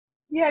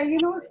 Yeah, you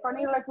know, it's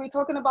funny. Like we're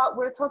talking about,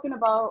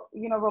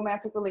 you know,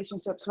 romantic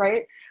relationships,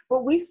 right?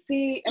 But we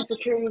see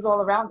insecurities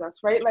all around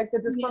us, right? Like the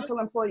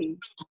disgruntled employee,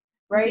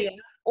 right? Yeah.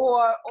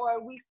 Or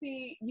we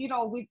see, you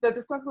know, the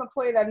disgruntled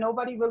employee that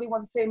nobody really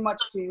wants to say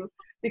much to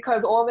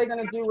because all they're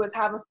gonna do is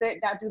have a fit,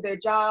 not do their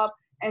job,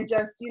 and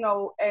just, you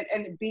know,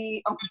 and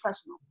be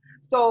unprofessional.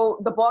 So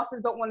the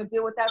bosses don't want to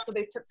deal with that, so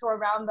they tiptoe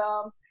around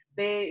them.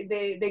 They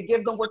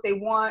give them what they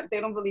want.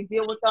 They don't really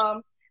deal with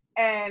them,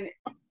 and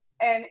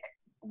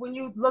when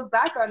you look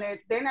back on it,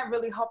 they're not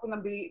really helping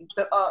them be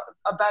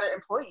a better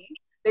employee.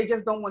 They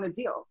just don't want to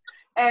deal.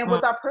 And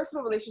with our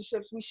personal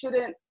relationships, we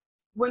shouldn't,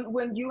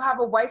 when you have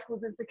a wife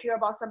who's insecure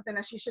about something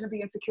that she shouldn't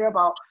be insecure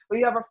about, or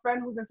you have a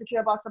friend who's insecure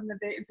about something that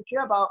they're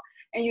insecure about,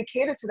 and you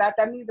cater to that,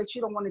 that means that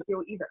you don't want to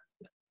deal either.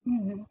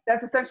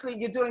 That's essentially,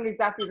 you're doing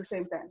exactly the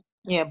same thing.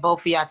 Yeah, both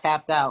of y'all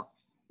tapped out.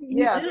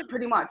 Yeah,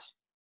 pretty much.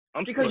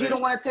 Because you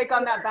don't want to take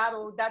on that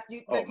battle that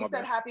you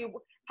said, happy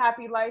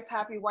life,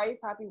 happy wife,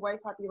 happy wife,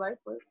 happy life.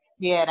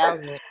 Yeah, that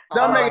was it.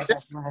 Don't make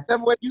it.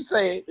 That's what you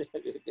say.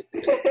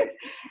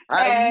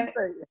 And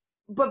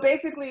but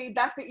basically,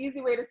 that's the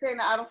easy way to say,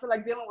 "No, I don't feel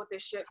like dealing with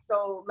this shit,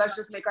 so let's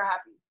just make her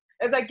happy."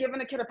 It's like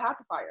giving a kid a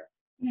pacifier.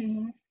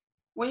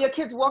 When your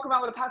kids walk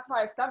around with a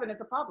pacifier at 7,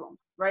 it's a problem,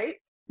 right?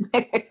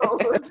 So,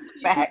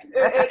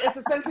 it's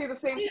essentially the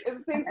same.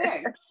 It's the same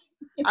thing.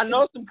 I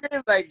know some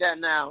kids like that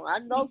now. I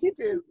know some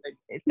kids like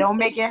that. It don't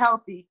make it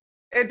healthy.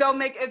 It don't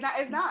make it.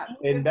 It's not.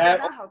 And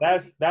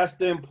that's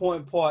the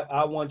important part.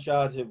 I want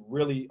y'all to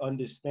really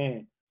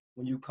understand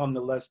when you come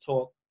to Let's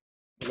Talk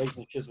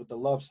Relationships with the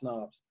Love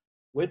Snobs.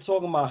 We're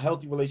talking about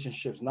healthy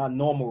relationships, not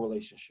normal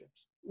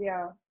relationships.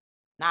 Yeah.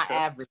 Not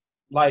average.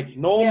 Like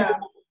normal. Yeah.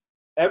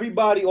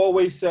 Everybody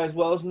always says,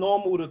 well, it's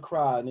normal to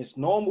cry, and it's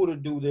normal to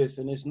do this,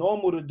 and it's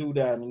normal to do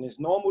that, and it's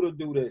normal to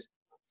do this.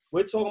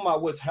 We're talking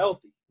about what's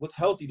healthy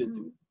to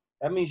do.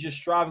 That means you're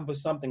striving for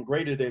something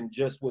greater than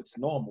just what's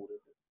normal to do.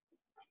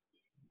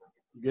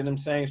 You get what I'm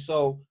saying?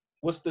 So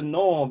what's the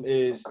norm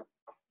is,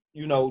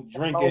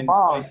 drinking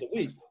twice a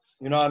week.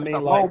 You know what I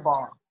mean?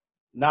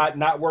 Like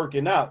not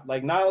working out.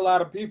 Like not a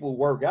lot of people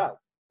work out.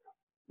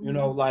 You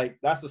know, like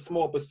that's a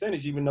small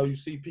percentage, even though you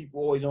see people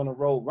always on the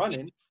road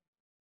running.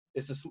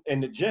 In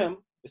the gym,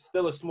 it's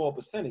still a small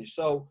percentage.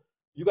 So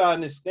you gotta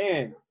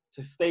understand,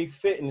 to stay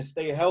fit and to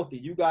stay healthy,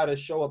 you gotta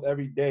show up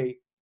every day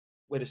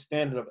with a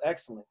standard of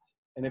excellence.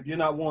 And if you're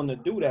not willing to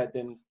do that,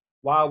 then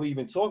why are we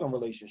even talking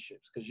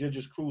relationships? Because you're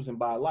just cruising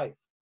by life.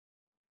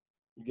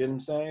 You get what I'm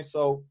saying?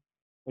 So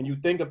when you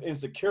think of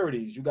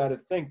insecurities, you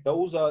gotta think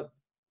those are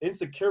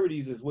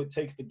insecurities is what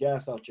takes the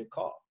gas out your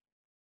car.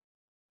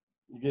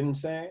 You get what I'm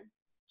saying?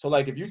 So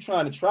like if you're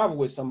trying to travel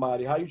with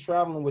somebody, how you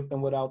traveling with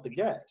them without the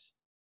gas?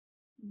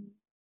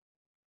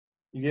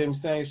 You get what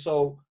I'm saying?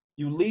 So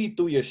you lead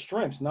through your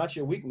strengths, not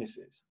your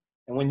weaknesses.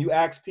 And when you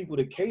ask people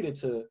to cater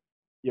to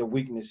your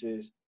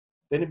weaknesses,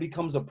 then it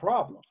becomes a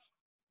problem.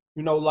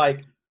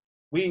 Like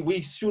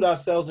we shoot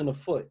ourselves in the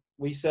foot.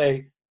 We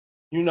say,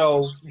 you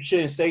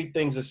shouldn't say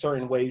things a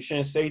certain way. You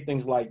shouldn't say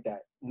things like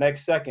that.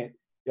 Next second,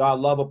 I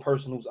love a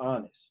person who's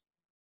honest.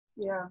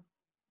 Yeah.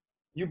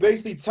 You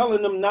basically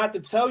telling them not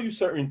to tell you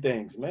certain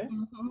things,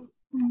 man.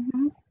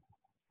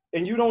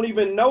 And you don't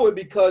even know it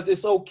because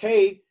it's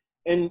okay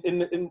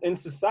in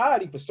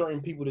society for certain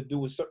people to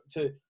do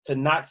to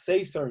not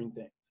say certain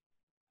things.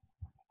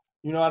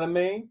 You know what I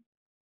mean?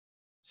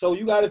 So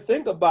you got to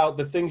think about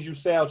the things you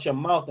say out your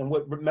mouth and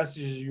what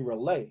messages you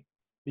relay,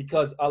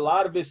 because a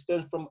lot of it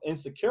stems from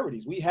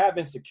insecurities. We have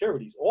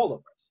insecurities, all of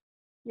us.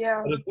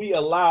 Yeah. But if we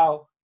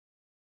allow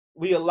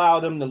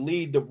them to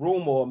lead the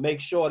room or make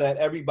sure that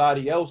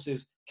everybody else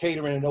is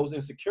catering to those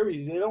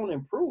insecurities, they don't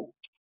improve.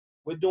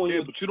 We're doing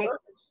you a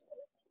service.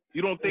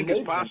 You don't think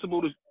it's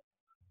possible to,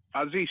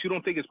 Aziz, you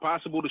don't think it's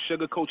possible to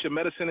sugarcoat your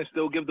medicine and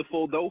still give the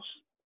full dose?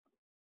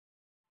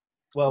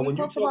 Well, when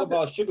you talk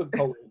about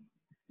sugarcoating,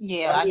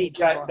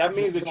 that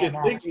means that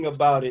you're thinking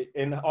about it,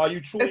 and are you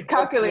truly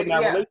calculated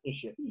in that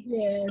relationship?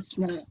 Yeah, it's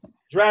not.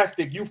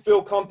 Drastic, you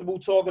feel comfortable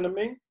talking to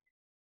me?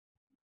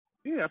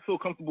 Yeah, I feel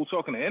comfortable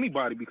talking to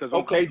anybody because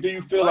okay, do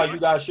you feel like you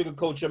gotta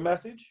sugarcoat your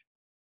message?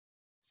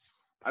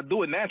 I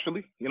do it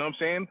naturally, you know what I'm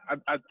saying?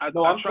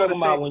 I'm talking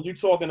about when you're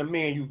talking to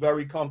me and you're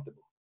very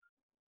comfortable.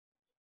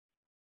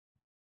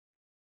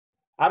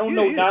 I don't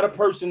know not a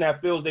person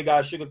that feels they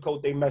gotta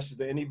sugarcoat their message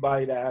to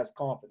anybody that has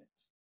confidence.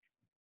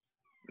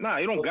 Nah,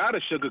 you don't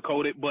gotta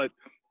sugarcoat it, but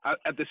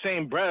at the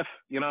same breath,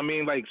 you know what I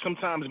mean? Like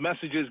sometimes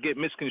messages get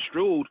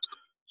misconstrued.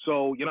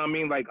 So, you know what I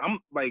mean? Like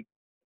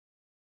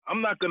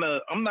I'm not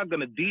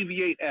gonna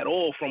deviate at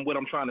all from what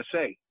I'm trying to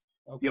say.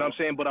 Okay. You know what I'm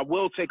saying? But I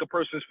will take a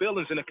person's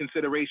feelings into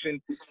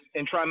consideration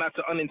and try not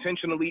to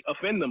unintentionally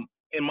offend them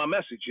in my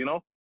message, you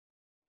know?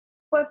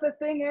 But the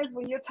thing is,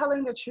 when you're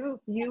telling the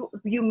truth, you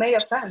may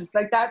offend.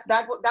 Like that's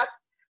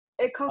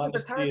it comes with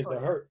the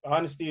territory.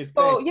 Honesty is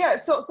so pain. Yeah.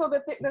 So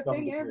the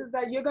thing is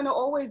that you're gonna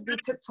always be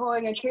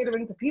tiptoeing and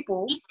catering to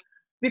people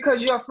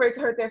because you're afraid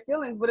to hurt their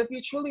feelings. But if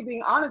you're truly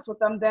being honest with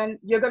them, then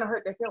you're gonna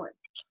hurt their feelings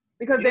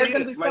because there's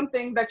gonna be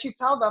something that you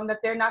tell them that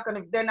they're not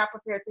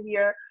prepared to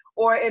hear,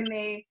 or it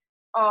may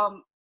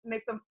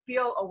make them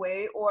feel a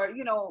way, or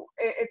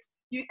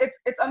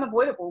it's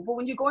unavoidable. But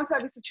when you go into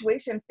every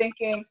situation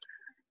thinking,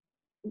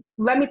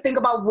 let me think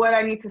about what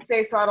I need to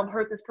say so I don't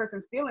hurt this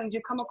person's feelings, you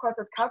come across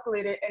as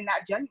calculated and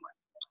not genuine.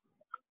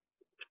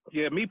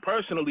 Yeah, me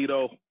personally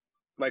though,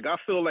 like I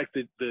feel like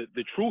the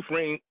truth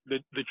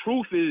the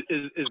truth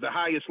is the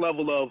highest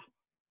level of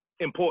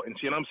importance,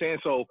 you know what I'm saying?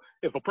 So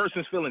if a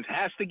person's feelings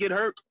has to get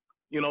hurt,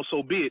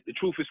 so be it. The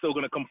truth is still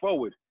gonna come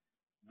forward.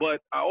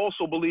 But I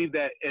also believe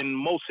that in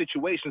most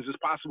situations it's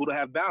possible to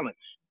have balance.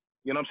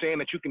 You know what I'm saying?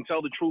 That you can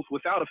tell the truth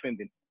without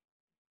offending.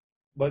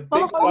 But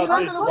think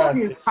about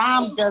this drastic.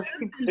 Times does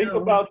Think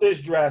about this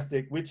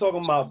drastic. We're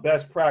talking about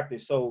best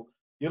practice. So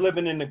you're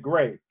living in the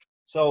gray.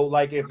 So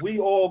like if we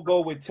all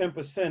go with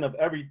 10% of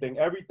everything,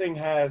 everything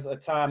has a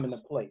time and a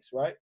place,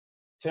 right?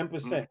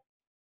 10%.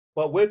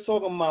 But we're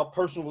talking about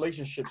personal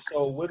relationships.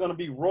 So we're going to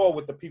be raw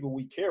with the people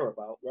we care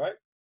about, right?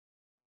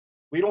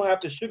 We don't have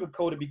to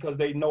sugarcoat it because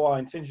they know our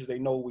intentions. They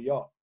know who we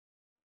are.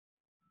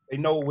 They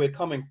know where we're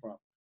coming from.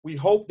 We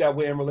hope that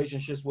we're in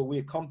relationships where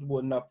we're comfortable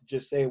enough to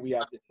just say what we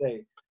have to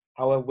say,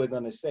 however we're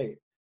going to say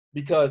it.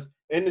 Because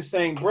in the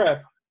same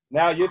breath,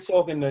 now you're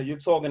talking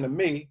to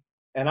me,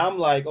 and I'm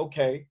like,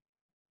 okay,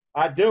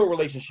 I deal with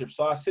relationships.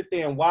 So I sit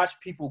there and watch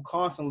people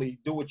constantly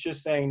do what you're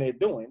saying they're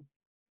doing.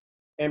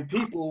 And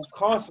people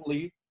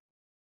constantly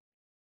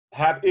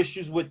have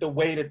issues with the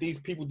way that these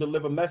people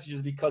deliver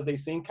messages because they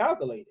seem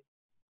calculated.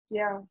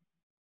 Yeah.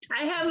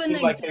 I have an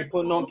example. Like they're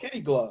putting on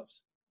kitty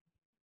gloves.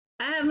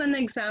 I have an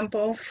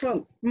example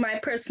from my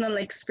personal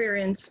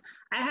experience.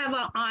 I have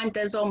an aunt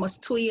that's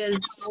almost 2 years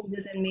older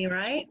than me,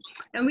 right?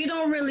 And we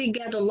don't really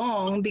get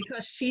along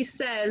because she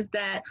says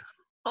that,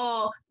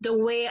 oh, the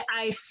way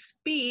I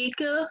speak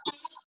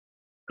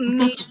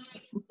makes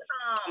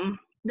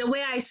the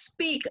way I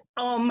speak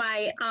or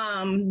my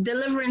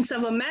deliverance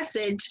of a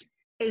message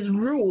is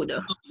rude.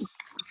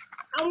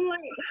 I'm like,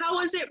 how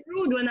is it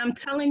rude when I'm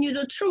telling you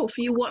the truth?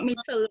 You want me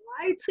to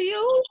lie to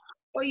you,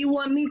 or you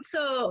want me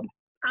to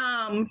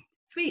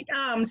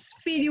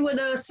feed you with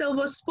a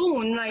silver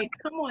spoon? Like,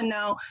 come on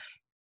now.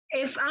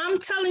 If I'm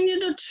telling you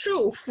the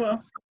truth,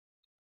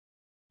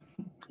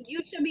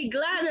 you should be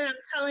glad that I'm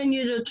telling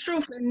you the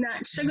truth and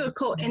not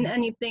sugarcoating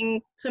anything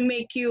to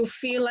make you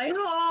feel like,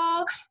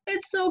 oh,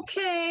 it's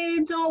okay,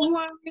 don't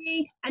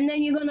worry. And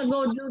then you're going to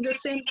go do the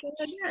same thing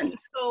again.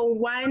 So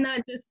why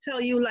not just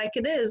tell you like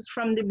it is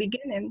from the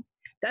beginning?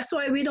 That's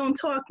why we don't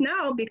talk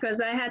now,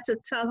 because I had to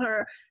tell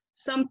her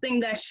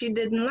something that she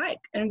didn't like,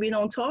 and we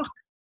don't talk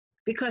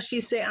because she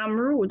said I'm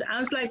rude. I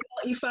was like,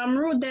 well, if I'm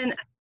rude, then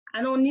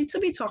I don't need to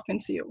be talking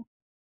to you.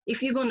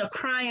 If you're gonna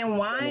cry and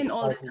whine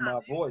all the time, my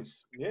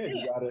voice, yeah,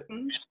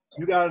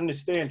 you gotta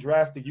understand,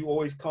 drastic. You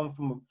always come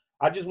from.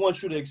 I just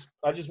want you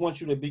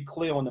to be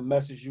clear on the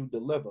message you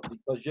deliver,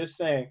 because you're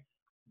saying,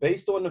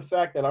 based on the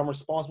fact that I'm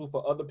responsible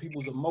for other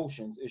people's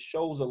emotions, it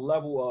shows a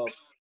level of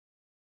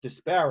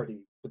disparity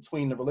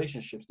between the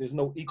relationships. There's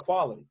no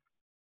equality.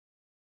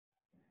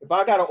 If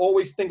I gotta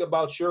always think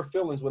about your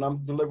feelings when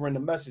I'm delivering the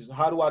message,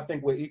 how do I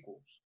think we're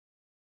equals?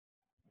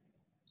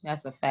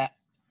 That's a fact.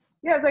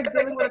 Yeah, it's like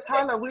dealing with a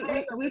toddler.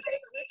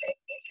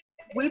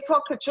 We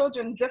talk to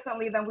children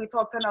differently than we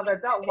talk to another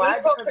adult. Why?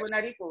 Because we're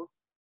not equals.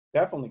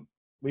 Definitely.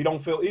 We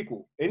don't feel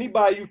equal.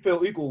 Anybody you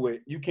feel equal with,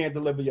 you can't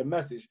deliver your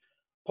message.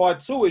 Part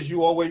two is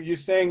you're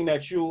saying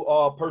that you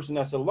are a person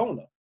that's a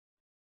loner.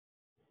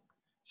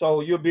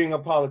 So you're being a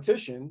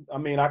politician. I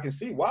mean, I can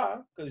see why,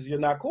 because you're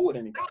not cool with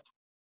anybody.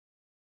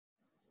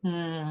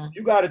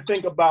 You got to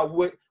think about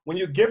when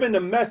you're giving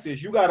the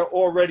message, you got to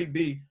already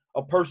be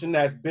a person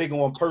that's big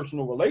on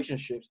personal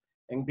relationships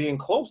and being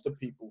close to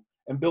people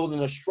and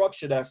building a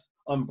structure that's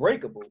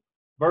unbreakable,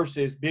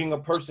 versus being a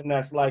person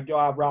that's like, yo,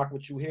 I rock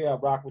with you here, I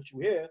rock with you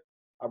here,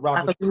 I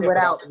rock with you here,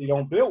 but I really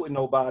don't build with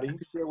nobody.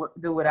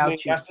 Do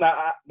without you.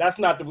 That's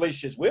not the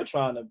relationships we're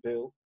trying to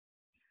build.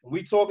 When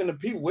we talking to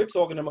people, we're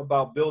talking to them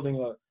about building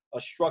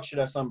a structure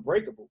that's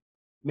unbreakable,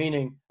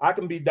 meaning I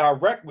can be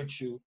direct with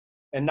you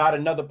and not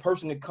another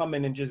person can come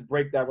in and just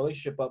break that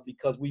relationship up,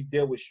 because we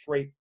deal with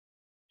straight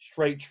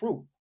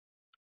truth.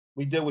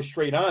 We deal with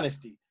straight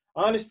honesty.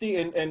 Honesty,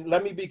 and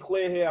let me be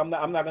clear here, I'm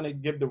not going to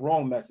give the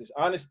wrong message.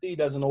 Honesty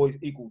doesn't always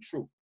equal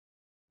truth.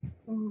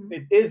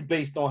 It is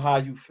based on how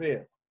you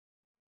feel,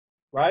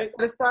 right?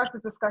 But it starts a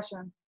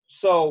discussion.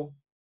 So,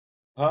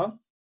 huh?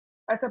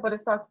 I said, but it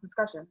starts a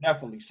discussion.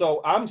 Definitely.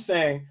 So I'm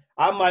saying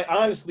I might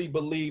honestly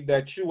believe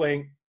that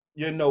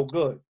you're no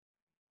good.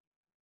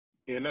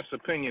 Yeah, and that's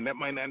opinion. That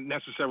might not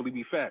necessarily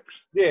be facts.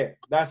 Yeah,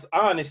 that's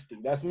honesty.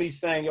 That's me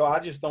saying, yo, I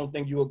just don't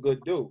think you're a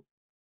good dude.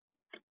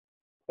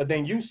 But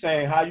then you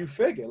saying how you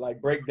figure, like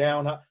break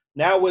down how.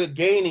 Now we're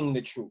gaining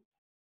the truth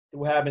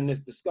through having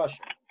this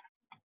discussion,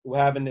 through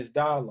having this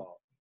dialogue.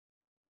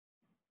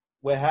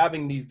 We're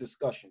having these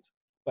discussions.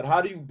 But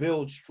how do you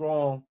build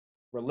strong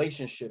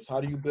relationships? How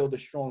do you build a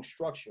strong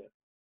structure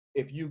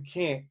if you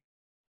can't,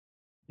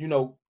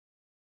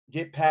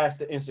 get past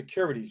the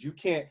insecurities? You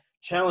can't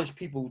challenge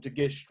people to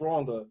get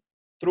stronger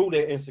through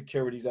their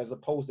insecurities as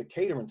opposed to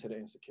catering to the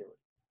insecurity.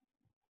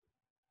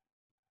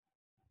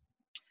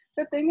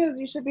 The thing is,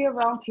 you should be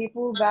around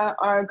people that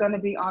are going to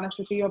be honest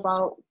with you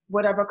about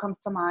whatever comes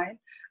to mind,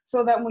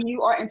 so that when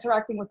you are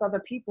interacting with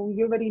other people,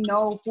 you already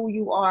know who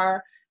you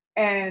are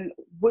and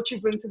what you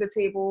bring to the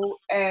table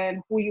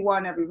and who you are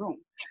in every room,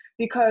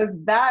 because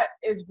that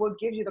is what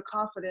gives you the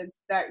confidence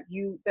that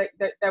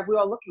we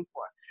are looking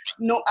for.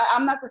 No,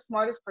 I'm not the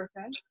smartest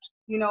person.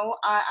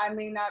 I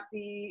may not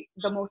be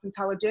the most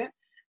intelligent.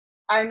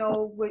 I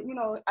know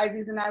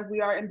Aziz and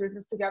we are in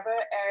business together,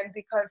 and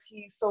because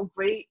he's so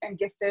great and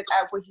gifted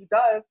at what he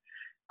does,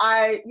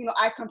 I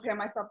compare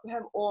myself to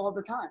him all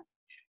the time.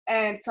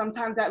 And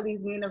sometimes that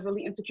leaves me in a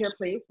really insecure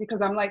place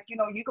because I'm like, you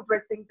know, you could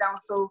break things down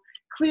so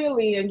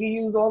clearly and you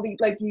use all these,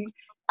 like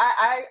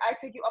I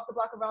take you up the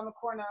block around the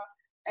corner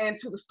and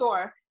to the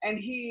store, and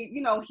he,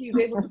 you know, he's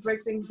able to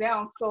break things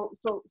down so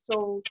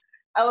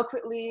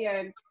eloquently,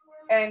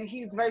 and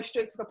he's very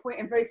straight to the point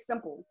and very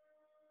simple.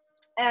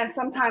 And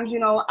sometimes, you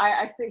know,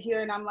 I sit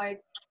here and I'm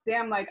like,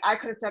 damn, like I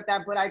could have said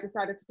that, but I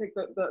decided to take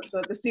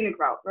the scenic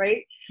route,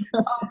 right?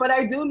 But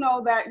I do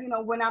know that, you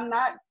know, when I'm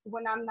not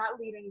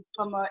leading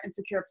from an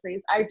insecure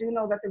place, I do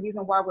know that the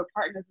reason why we're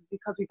partners is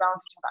because we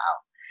balance each other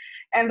out.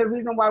 And the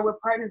reason why we're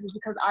partners is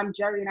because I'm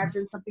Jerry and I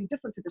bring something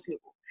different to the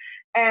table.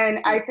 And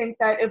I think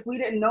that if we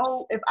didn't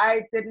have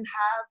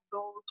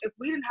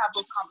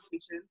those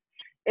conversations,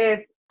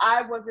 if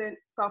I wasn't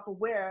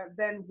self-aware,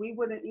 then we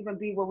wouldn't even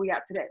be where we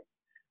are today.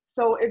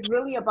 So it's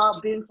really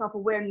about being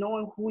self-aware,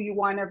 knowing who you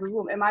are in every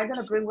room. Am I going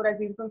to bring what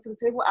Aziz brings to the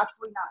table?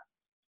 Absolutely not.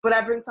 But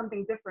I bring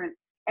something different,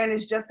 and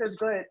it's just as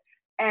good.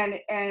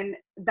 And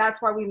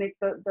that's why we make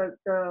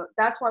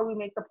that's why we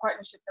make the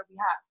partnership that we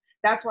have.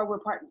 That's why we're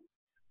partners.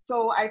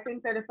 So I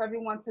think that if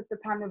everyone took the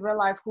time to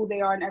realize who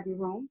they are in every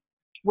room,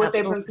 what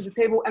Absolutely. They bring to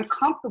the table, and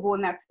comfortable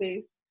in that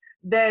space,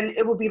 then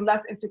it will be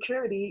less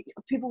insecurity.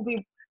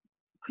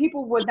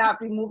 People would not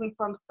be moving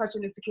from such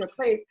an insecure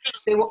place.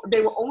 They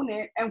will own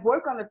it and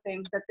work on the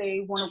things that they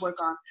want to work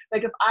on.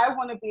 Like if I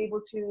want to be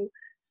able to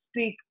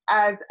speak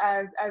as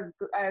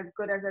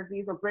good as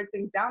Aziz or break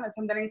things down as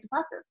him, then I need to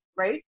practice,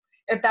 right?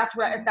 If that's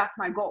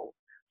my goal.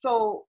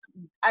 So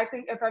I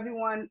think if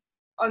everyone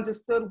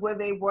understood where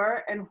they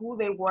were and who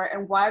they were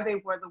and why they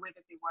were the way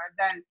that they were,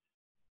 then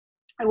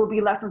it will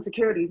be less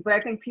insecurities. But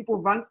I think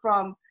people run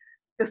from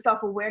the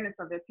self-awareness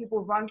of it.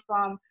 People run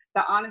from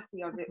the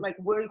honesty of it, like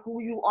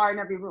who you are in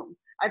every room.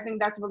 I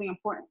think that's really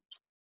important.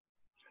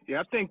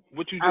 Yeah, I think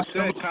what you just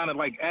said kind of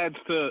like adds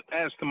to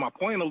my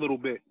point a little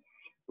bit.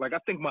 Like I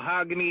think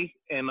Mahogany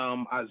and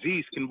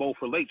Aziz can both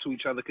relate to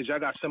each other because y'all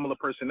got similar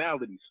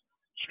personalities.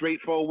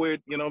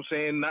 Straightforward, you know what I'm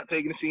saying? Not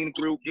taking the scenic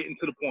route, getting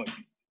to the point.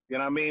 You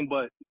know what I mean?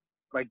 But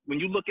like when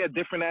you look at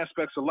different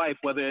aspects of life,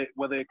 whether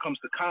it comes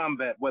to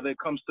combat, whether it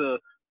comes to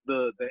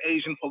the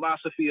Asian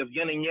philosophy of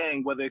yin and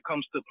yang, whether it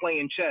comes to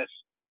playing chess,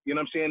 you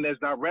know what I'm saying? There's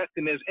direct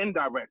and there's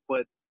indirect,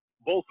 but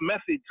both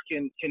methods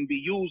can be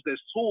used as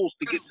tools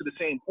to get to the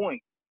same point.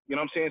 You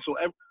know what I'm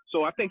saying?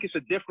 So I think it's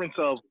a difference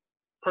of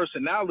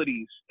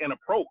personalities and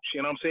approach,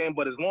 you know what I'm saying?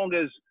 But as long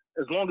as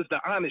the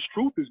honest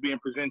truth is being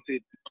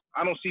presented,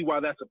 I don't see why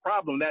that's a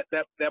problem.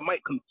 That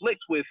might conflict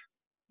with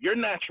your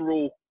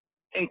natural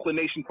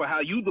inclination for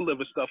how you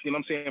deliver stuff, you know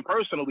what I'm saying,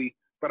 personally,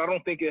 but I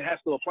don't think it has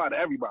to apply to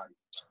everybody.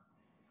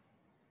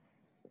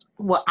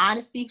 Well,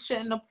 honesty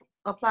shouldn't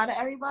apply to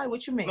everybody?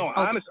 What you mean? No,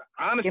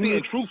 honesty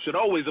and truth should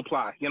always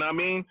apply, you know what I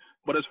mean?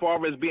 But as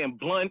far as being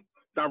blunt,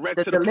 direct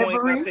to the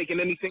point, not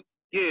taking anything,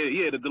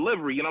 the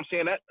delivery, you know what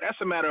I'm saying?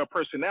 That's a matter of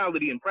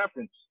personality and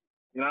preference,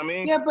 you know what I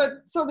mean? Yeah,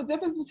 but so the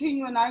difference between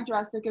you and I,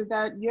 Drastic, is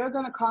that you're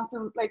going to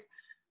constantly, like,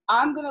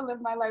 I'm going to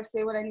live my life,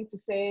 say what I need to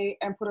say,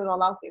 and put it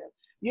all out there.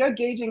 You're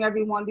gauging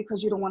everyone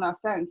because you don't want to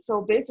offend.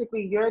 So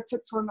basically, you're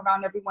tiptoeing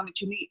around everyone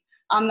that you meet.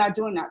 I'm not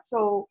doing that.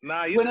 So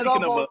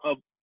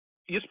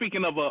you're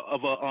speaking of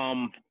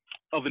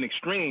an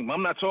extreme.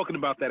 I'm not talking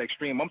about that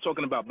extreme. I'm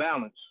talking about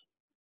balance.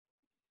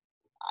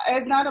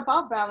 It's not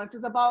about balance.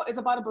 It's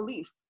about a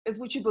belief. It's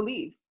what you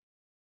believe.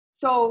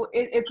 So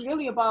it's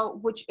really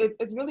about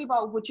it's really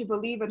about what you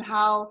believe and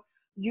how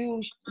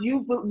you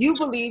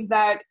believe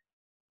that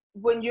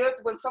when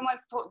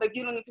someone's told, like,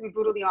 you don't need to be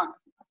brutally honest.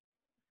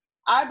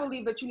 I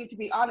believe that you need to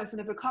be honest,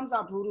 and if it comes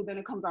out brutal, then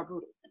it comes out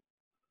brutal.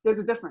 There's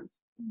a difference.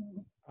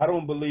 I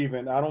don't believe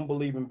in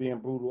being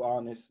brutally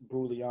honest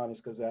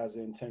because it has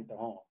the intent to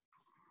harm.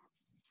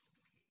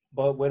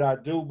 But what I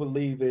do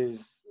believe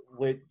is,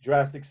 with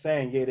Drastic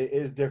saying, there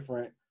is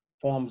different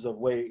forms of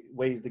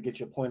ways to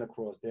get your point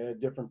across. There are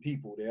different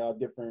people. There are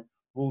different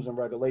rules and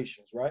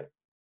regulations, right?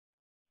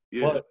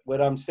 Yeah. But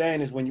what I'm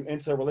saying is, when you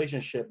enter a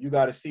relationship, you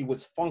got to see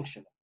what's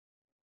functional.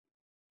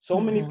 So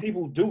many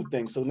people do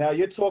things. So now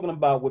you're talking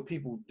about what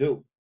people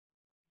do.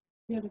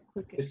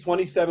 It's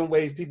 27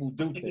 ways people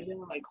do things.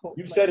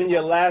 You said in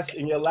your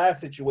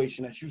last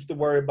situation that you used to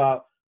worry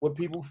about what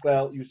people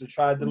felt, used to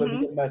try to deliver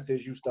your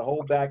message, used to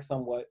hold back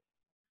somewhat,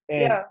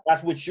 and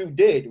that's what you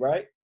did,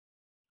 right?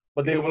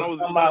 But then when I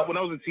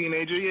was a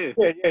teenager, yeah,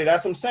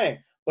 that's what I'm saying.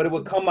 But it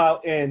would come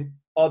out in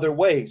other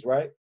ways,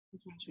 right?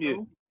 Yeah.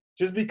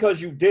 Just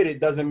because you did it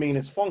doesn't mean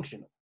it's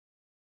functional.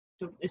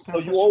 So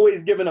you're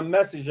always giving a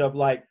message of,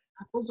 like,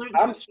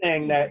 I'm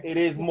saying that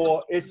it's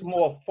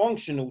more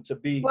functional to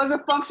be. Was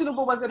it functional,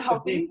 but was it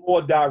healthy? To be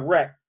more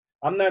direct.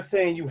 I'm not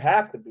saying you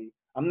have to be.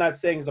 I'm not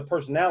saying it's a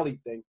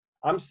personality thing.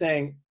 I'm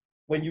saying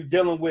when you're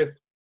dealing with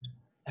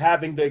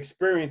having the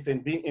experience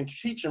and being in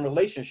teaching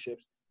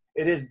relationships,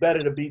 it is better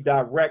to be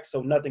direct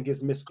so nothing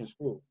gets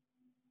misconstrued.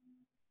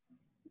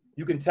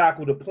 You can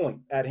tackle the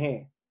point at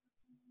hand.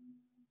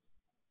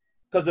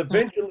 Because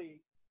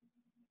eventually,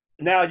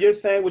 now you're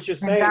saying what you're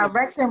saying. And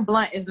direct and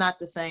blunt is not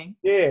the same.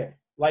 Yeah.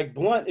 Like,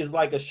 blunt is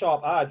like a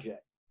sharp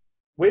object.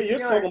 Where you're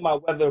talking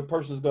about whether a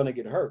person's going to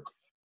get hurt.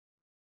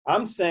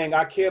 I'm saying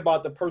I care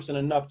about the person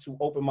enough to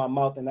open my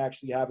mouth and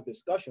actually have a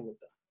discussion with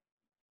them.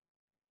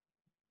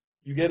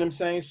 You get what I'm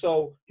saying?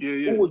 So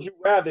who would you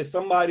rather?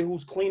 Somebody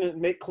who's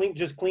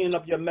just cleaning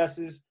up your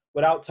messes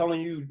without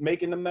telling you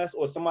making the mess,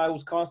 or somebody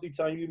who's constantly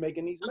telling you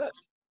making these mess?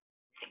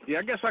 Yeah,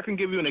 I guess I can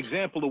give you an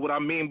example of what I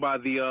mean by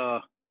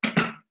the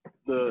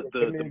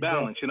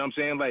balance. You know what I'm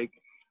saying? Like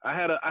I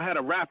had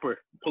a rapper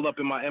pull up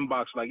in my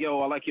inbox like,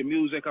 yo, I like your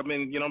music. I've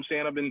been, you know what I'm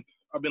saying?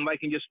 I've been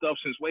liking your stuff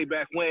since way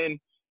back when.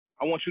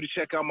 I want you to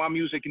check out my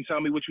music and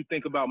tell me what you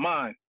think about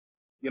mine.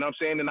 You know what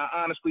I'm saying? And I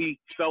honestly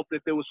felt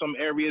that there were some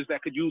areas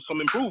that could use some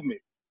improvement.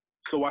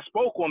 So I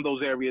spoke on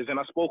those areas, and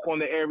I spoke on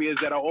the areas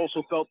that I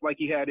also felt like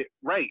he had it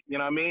right. You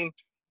know what I mean?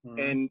 Mm-hmm.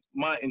 And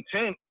my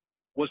intent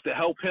was to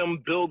help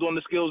him build on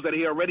the skills that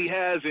he already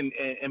has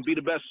and be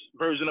the best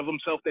version of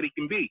himself that he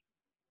can be.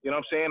 You know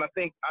what I'm saying? I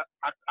think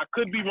I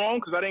could be wrong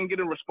because I didn't get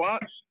a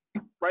response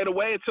right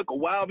away. It took a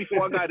while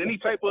before I got any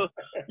type of,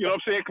 you know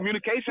what I'm saying,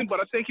 communication, but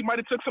I think he might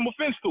have took some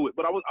offense to it.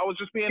 But I was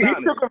just being honest.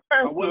 He took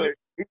offense to it.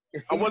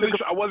 I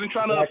wasn't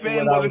trying to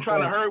offend, wasn't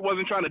trying to hurt,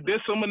 wasn't trying to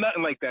diss him or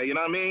nothing like that. You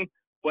know what I mean?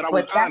 But I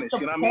was honest,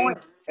 you know what I mean?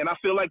 And I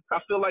feel like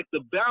the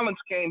balance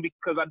came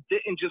because I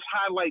didn't just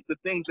highlight the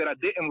things that I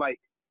didn't like.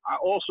 I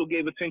also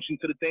gave attention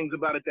to the things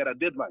about it that I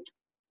did like.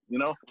 You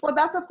know? Well,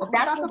 that's a full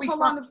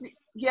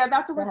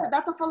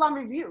on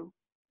review.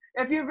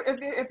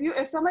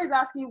 If somebody's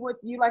asking you what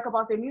you like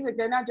about their music,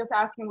 they're not just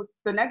asking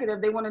the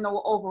negative. They want to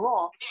know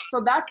overall.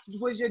 So that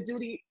was your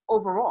duty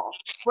overall,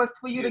 was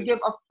for you to give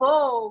a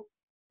full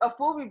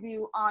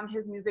review on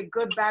his music,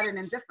 good, bad, and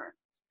indifferent.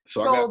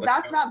 So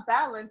that's not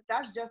balance.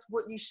 That's just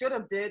what you should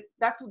have did.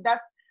 That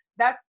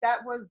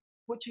was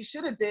what you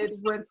should have did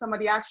when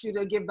somebody asked you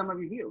to give them a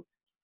review.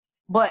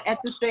 But at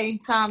the same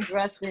time,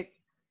 Dressic,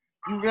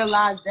 you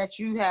realize that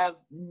you have,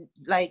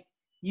 like,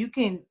 you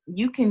can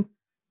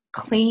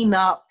clean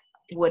up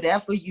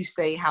whatever you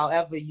say,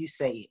 however you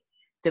say it,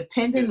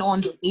 depending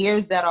on the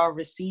ears that are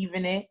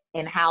receiving it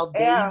and how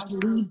they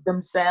believe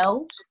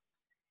themselves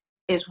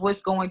is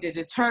what's going to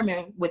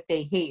determine what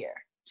they hear.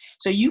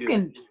 So you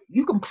can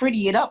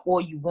pretty it up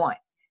all you want.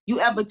 You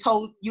ever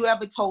told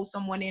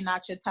someone they're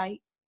not your type?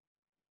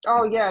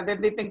 Oh yeah,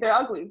 they think they're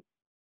ugly.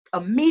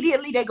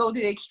 Immediately they go to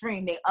the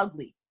extreme. They're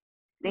ugly.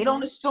 They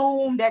don't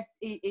assume that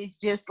it's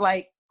just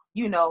like,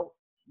 you know,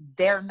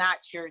 they're not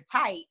your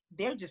type.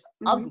 They're just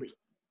ugly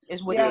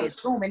is what they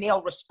assume, and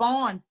they'll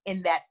respond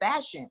in that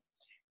fashion.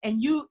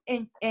 And you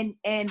and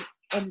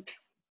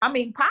I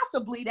mean,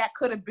 possibly that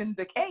could have been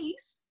the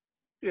case.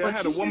 Yeah, I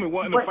had a woman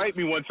wanting to fight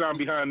me one time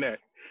behind that.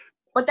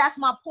 But that's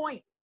my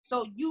point.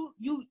 So you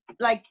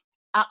like,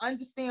 I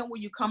understand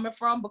where you're coming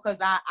from, because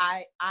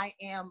I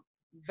am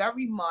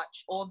very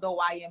much, although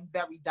I am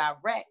very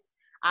direct,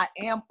 I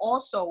am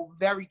also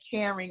very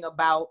caring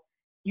about,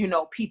 you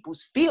know,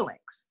 people's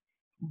feelings.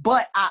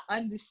 But I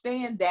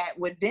understand that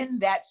within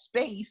that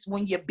space,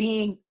 when you're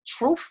being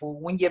truthful,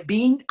 when you're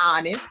being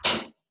honest,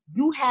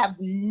 you have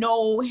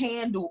no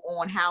handle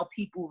on how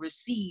people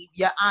receive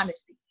your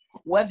honesty.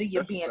 Whether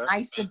you're being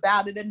nice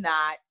about it or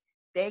not,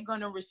 they're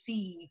going to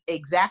receive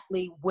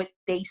exactly what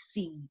they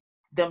see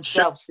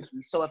themselves to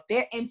be. So if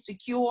they're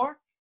insecure,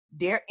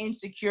 their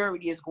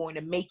insecurity is going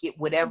to make it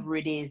whatever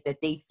it is that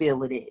they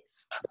feel it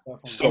is.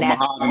 So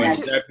Mahogany,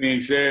 that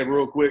being said,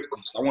 real quick,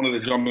 I wanted to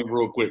jump in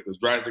real quick because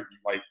Drastic,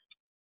 like,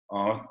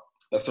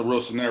 that's a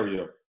real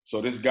scenario.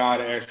 So this guy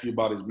asked you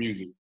about his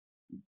music.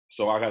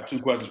 So I got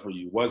two questions for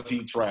you. Was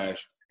he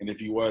trash? And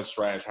if he was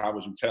trash, how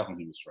would you tell him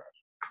he was trash?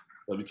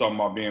 So we're talking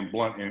about being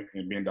blunt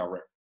and being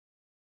direct.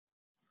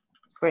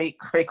 Great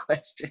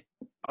question.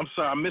 I'm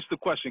sorry, I missed the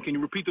question. Can you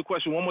repeat the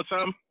question one more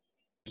time?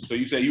 So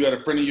you said you had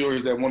a friend of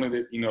yours that wanted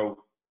to, you know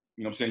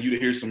what I'm saying, you to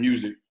hear some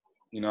music,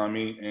 you know what I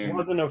mean? And it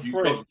wasn't a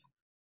friend.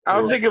 I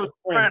don't think it was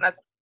a friend.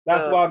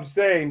 That's why I'm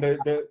saying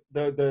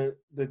the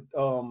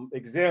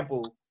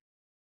example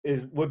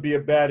would be a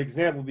bad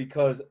example,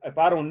 because if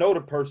I don't know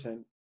the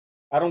person,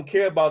 I don't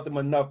care about them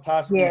enough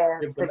possibly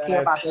to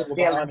care about their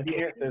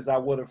feelings as I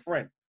would a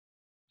friend.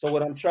 So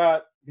what I'm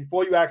trying,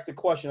 before you ask the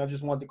question, I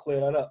just wanted to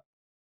clear that up.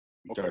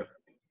 Okay.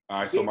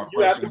 All right, so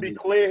you have to be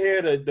clear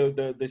here.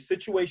 The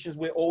situations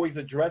we're always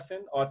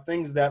addressing are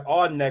things that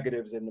are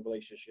negatives in the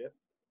relationship.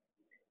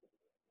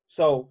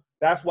 So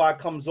that's why it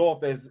comes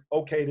off as,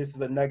 okay, this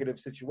is a negative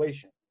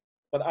situation.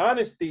 But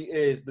honesty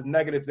is the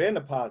negatives and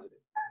the positive.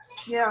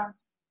 Yeah.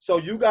 So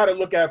you got to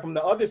look at it from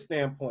the other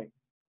standpoint.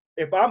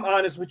 If I'm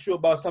honest with you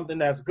about something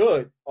that's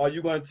good, are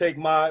you going to take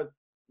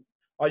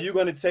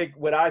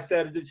what I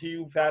said to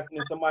you, passing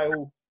to somebody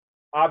who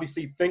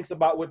obviously thinks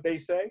about what they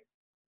say?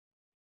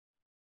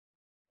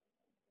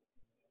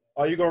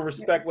 Are you going to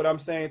respect what I'm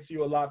saying to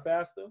you a lot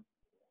faster?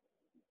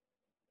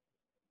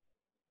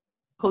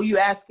 Who you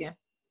asking?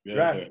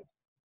 Yeah.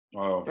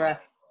 Oh.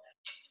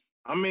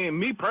 I mean,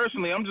 me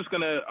personally, I'm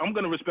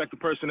gonna respect the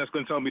person that's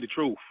gonna tell me the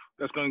truth.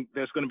 That's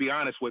gonna be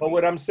honest with me. But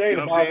what I'm saying,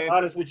 if I was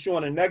honest with you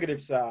on the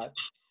negative side,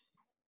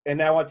 and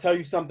now I tell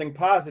you something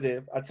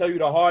positive, I tell you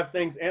the hard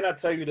things, and I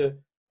tell you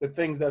the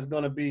things that's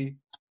gonna be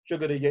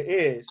sugar to your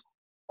ears,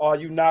 are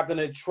you not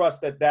gonna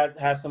trust that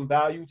has some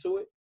value to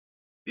it?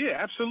 Yeah,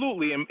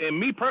 absolutely. And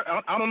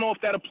I don't know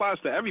if that applies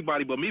to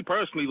everybody, but me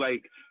personally,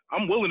 like,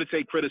 I'm willing to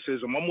take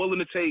criticism. I'm willing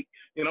to take,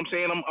 you know what I'm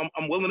saying?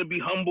 I'm willing to be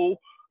humble.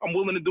 I'm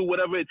willing to do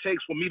whatever it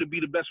takes for me to be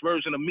the best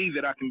version of me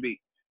that I can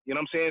be. You know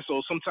what I'm saying?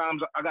 So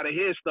sometimes I got to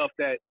hear stuff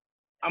that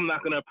I'm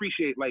not going to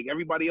appreciate. Like,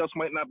 everybody else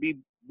might not be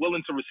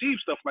willing to receive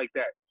stuff like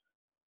that.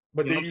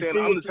 But you do know you what I'm see saying?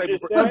 I'm what the you type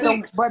just of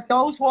said? But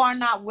those who are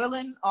not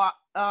willing are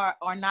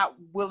not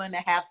willing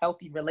to have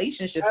healthy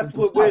relationships. That's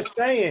what we're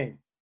saying.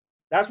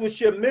 That's what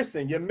you're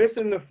missing. You're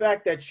missing the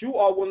fact that you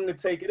are willing to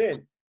take it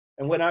in.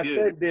 And when I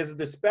said there's a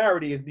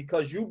disparity, is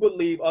because you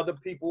believe other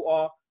people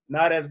are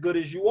not as good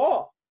as you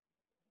are.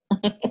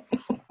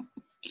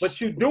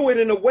 But you do it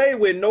in a way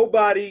where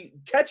nobody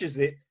catches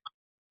it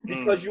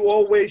because you're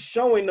always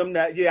showing them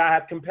that, yeah, I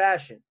have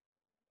compassion.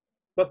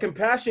 But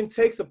compassion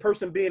takes a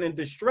person being in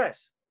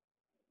distress.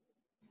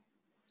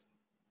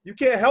 You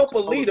can't help a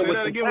leader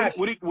with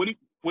compassion.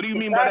 What do you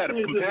mean by that?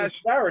 Compassion is a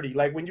disparity.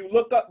 Like when you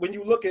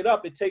look it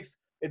up,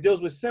 it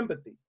deals with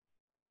sympathy.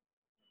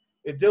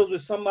 It deals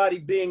with somebody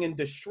being in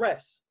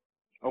distress.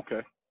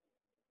 Okay.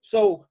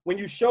 So when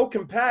you show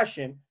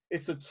compassion,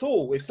 it's a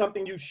tool. It's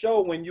something you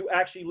show when you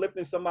actually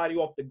lifting somebody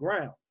off the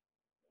ground.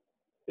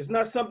 It's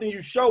not something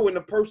you show when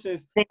the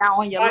person's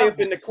high up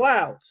in the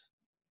clouds.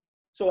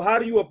 So how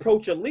do you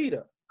approach a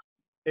leader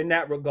in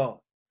that regard?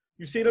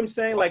 You see what I'm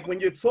saying? Like when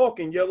you're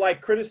talking, you're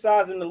like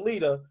criticizing the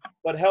leader,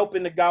 but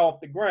helping the guy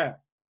off the ground.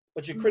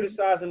 But you're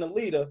criticizing the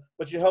leader,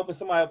 but you're helping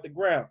somebody off the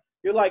ground.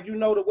 You're like, you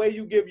know, the way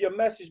you give your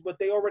message, but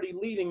they already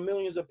leading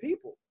millions of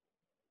people.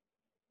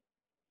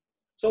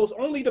 So it's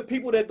only the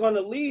people that are going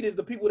to lead is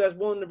the people that's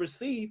willing to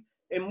receive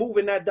and move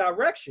in that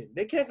direction.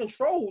 They can't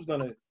control who's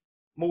going to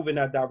move in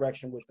that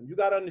direction with them. You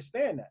got to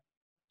understand that.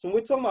 So when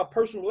we're talking about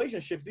personal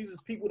relationships, these are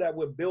people that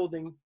we're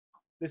building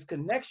this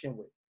connection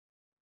with.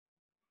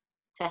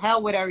 To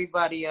hell with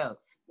everybody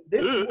else.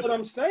 This is what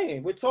I'm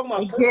saying. We're talking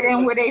about they get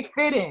in where they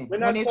fit in. We're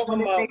not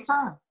talking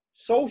about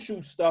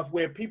social stuff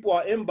where people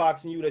are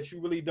inboxing you that you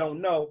really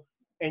don't know,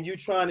 and you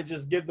trying to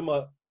just give them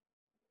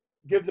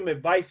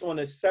advice on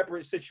a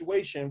separate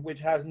situation which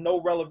has no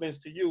relevance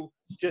to you,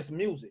 just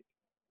music.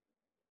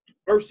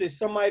 Versus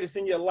somebody that's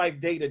in your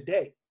life day to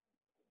day.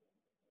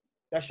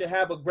 That should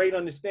have a great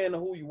understanding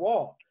of who you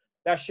are.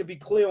 That should be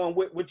clear on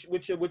what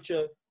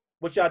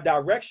your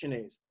direction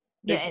is.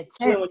 Yeah,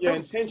 clear on your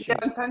intention.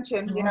 Your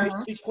intention, yeah.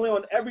 Be clear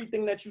on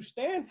everything that you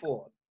stand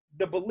for.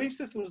 The belief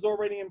system is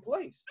already in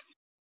place.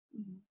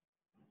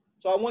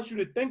 So I want you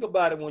to think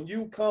about it when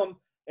you come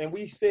and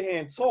we sit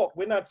here and talk.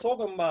 We're not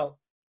talking about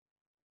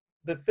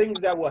the things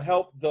that will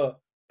help the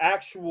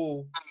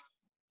actual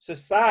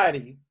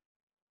society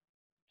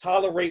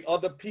tolerate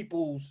other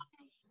people's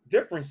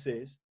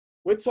differences.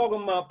 We're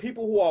talking about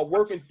people who are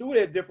working through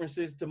their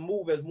differences to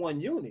move as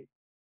one unit.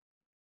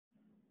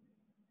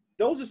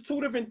 Those are two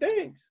different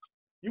things.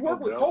 You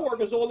work with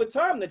coworkers all the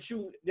time that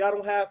y'all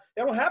don't have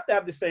to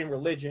have the same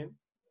religion.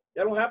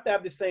 They don't have to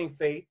have the same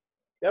faith.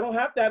 They don't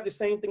have to have the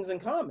same things in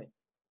common.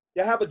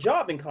 Y'all have a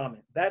job in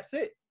common. That's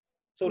it.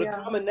 So the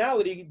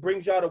commonality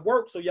brings y'all to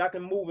work so y'all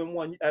can move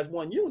as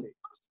one unit.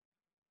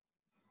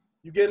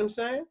 You get what I'm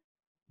saying?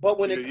 But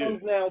when it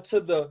comes now to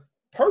the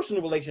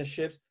personal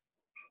relationships,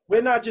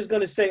 we're not just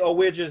going to say, oh,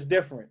 we're just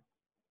different.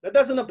 That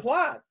doesn't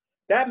apply.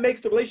 That makes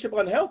the relationship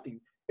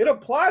unhealthy. It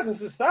applies in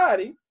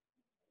society.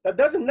 That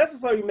doesn't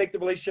necessarily make the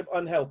relationship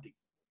unhealthy.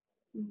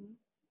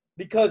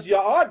 Because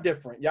y'all are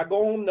different. Y'all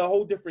go in a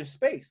whole different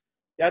space.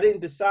 Y'all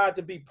didn't decide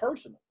to be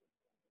personal.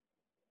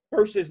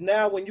 Versus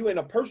now when you're in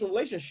a personal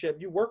relationship,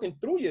 you're working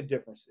through your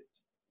differences.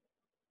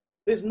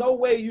 There's no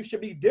way you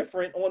should be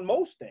different on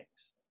most things.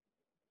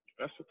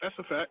 That's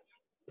a fact.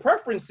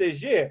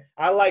 Preferences, yeah.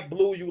 I like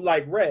blue, you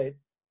like red.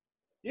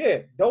 Yeah,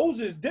 those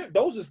is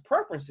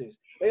preferences.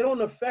 They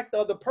don't affect the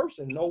other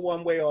person no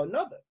one way or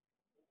another.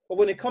 But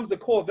when it comes to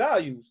core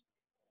values,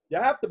 you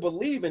have to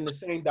believe in the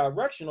same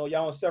direction or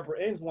y'all on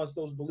separate ends once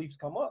those beliefs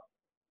come up.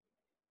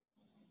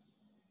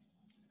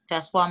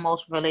 That's why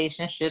most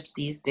relationships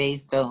these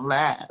days don't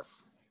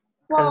last.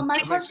 Well, my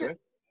question,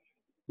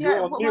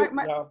 my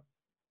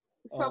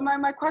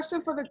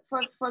question for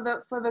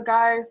the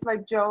guys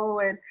like Joe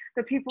and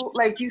the people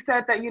like you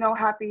said that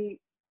happy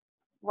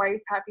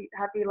wife, happy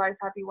life,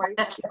 happy wife,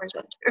 happy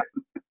relationship.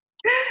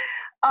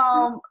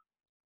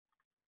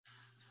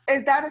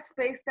 Is that a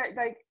space that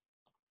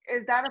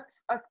is that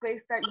a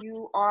space that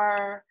you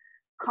are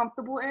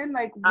comfortable in?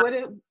 Like, would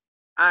it?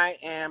 I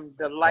am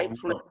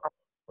delightfully comfortable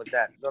with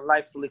that.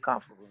 Delightfully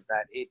comfortable with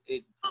that.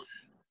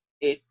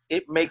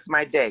 It makes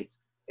my day.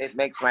 It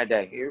makes my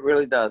day. It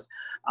really does.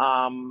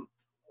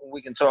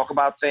 We can talk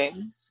about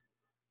things.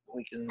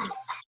 We can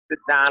sit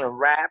down and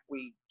rap.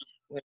 We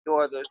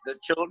enjoy the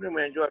children.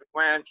 We enjoy the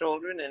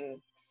grandchildren.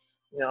 And,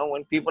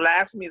 when people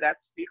ask me,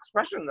 that's the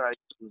expression that I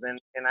use. And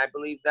I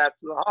believe that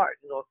to the heart.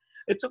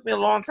 It took me a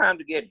long time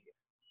to get here.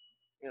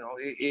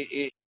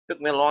 It took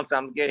me a long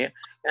time to get here.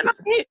 And I'm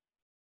here.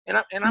 And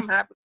I'm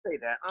happy to say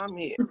that. I'm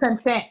here.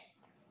 Content.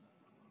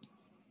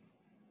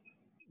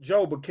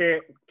 Joe, but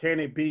can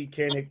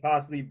it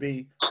possibly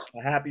be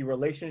a happy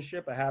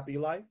relationship, a happy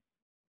life?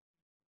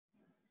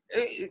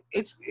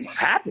 It's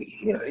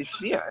happy.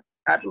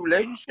 Happy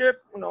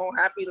relationship.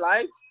 Happy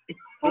life.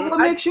 But what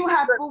makes you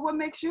happy? But what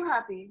makes you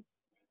happy?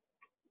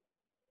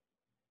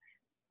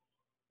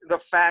 The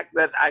fact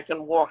that I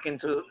can walk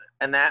into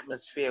an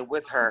atmosphere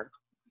with her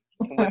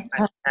and with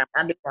my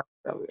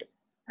family,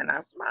 and I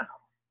smile.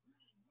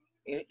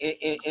 And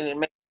it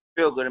makes me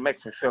feel good. It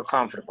makes me feel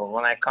comfortable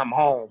when I come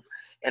home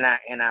and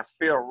I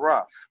feel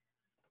rough.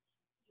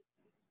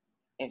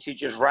 And she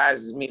just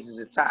rises me to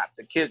the top.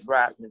 The kids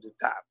rise me to the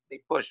top. They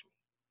push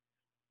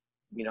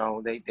me.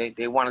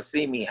 They want to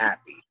see me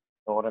happy.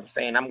 You know what I'm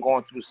saying? I'm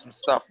going through some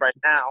stuff right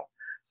now,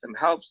 some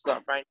health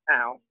stuff right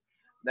now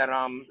that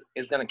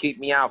is gonna keep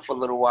me out for a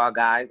little while,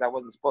 guys. I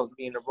wasn't supposed to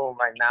be in the room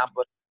right now,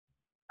 but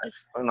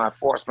I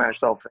forced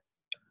myself.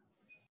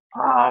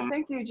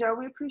 Thank you, Joe.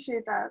 We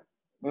appreciate that.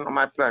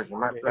 My pleasure.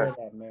 My pleasure.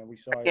 That, man. We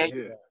sorry to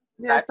hear that.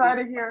 Yeah,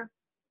 sorry to hear.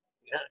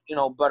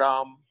 But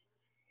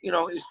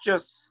it's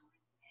just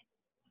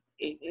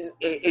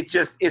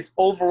it's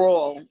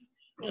overall.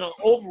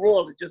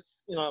 Overall, it's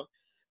just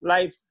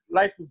life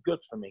is good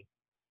for me.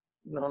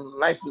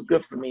 Life is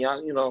good for me.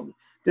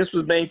 This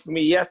was made for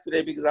me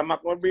yesterday because I'm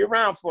not going to be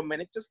around for a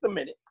minute, just a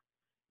minute,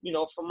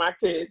 for my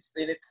kids.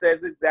 And it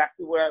says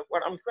exactly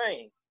what I'm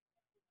saying.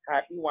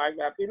 Happy wife,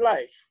 happy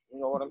life. You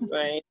know what I'm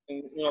saying?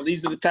 And,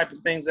 these are the type of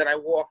things that I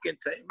walk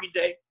into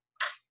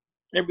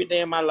every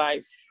day in my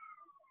life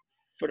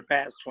for the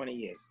past 20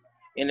 years.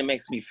 And it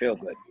makes me feel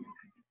good.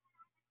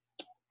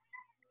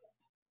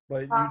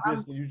 But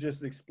you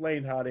just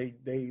explained how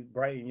they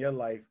brighten your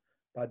life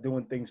by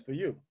doing things for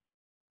you.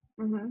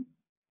 Mm-hmm.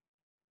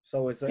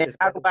 So it's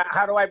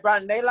how do I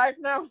brighten their life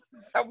now?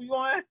 Is that what you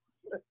want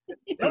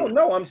to ask?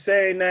 No, I'm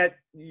saying that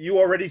you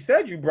already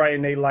said you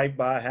brighten their life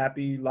by a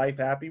happy life,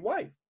 happy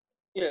wife.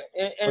 Yeah,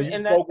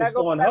 and that goes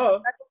on her.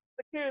 That goes to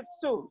the kids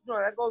too.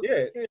 That goes to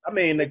the kids. I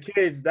mean, the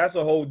kids, that's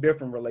a whole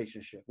different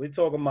relationship. We're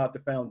talking about the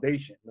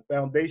foundation. The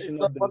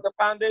foundation of the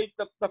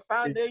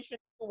foundation is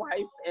the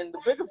wife, and the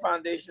bigger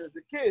foundation is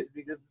the kids,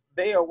 because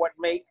they're what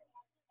make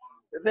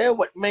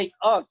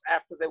us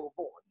after they were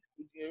born.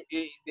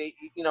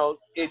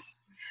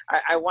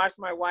 I watch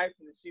my wife,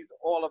 and she's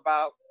all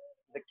about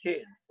the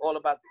kids, all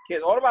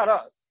about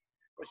us,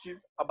 but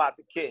she's about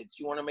the kids.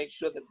 You want to make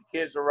sure that the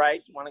kids are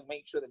right. You want to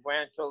make sure the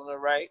grandchildren are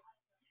right.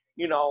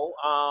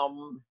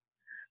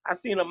 I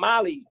seen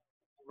Amali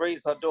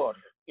raise her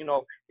daughter.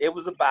 It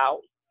was about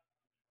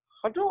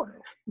her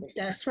daughter.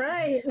 That's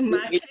right,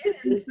 my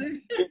kids.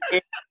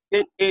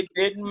 It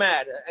didn't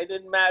matter. It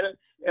didn't matter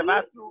if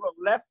I threw a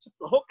left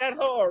hook at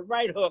her or a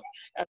right hook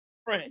at a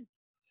friend.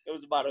 It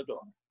was about her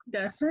daughter.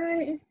 That's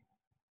right.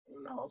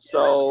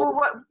 So.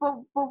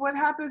 But what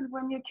happens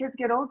when your kids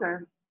get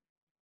older?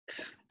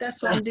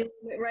 That's what I'm dealing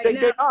with right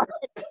now.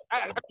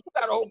 I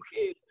got old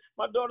kids.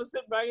 My daughter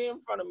sitting right here in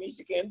front of me.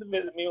 She came to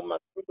visit me with my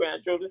three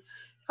grandchildren.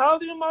 How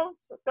old are you, Mom?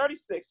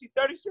 36. She's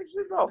 36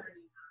 years old.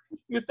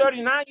 You're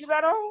 39? You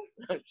that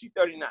old? She's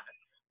 39.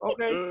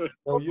 Okay.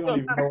 Oh, you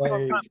don't even know her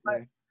age,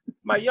 man.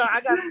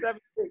 I got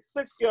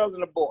six girls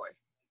and a boy.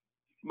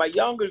 My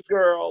youngest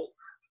girl,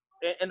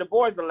 and the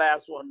boy's the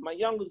last one. My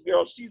youngest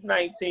girl, she's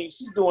 19.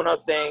 She's doing her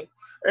thing.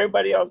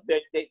 Everybody else,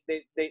 they're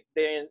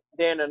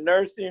in the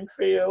nursing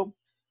field.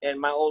 And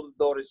my oldest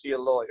daughter, she's a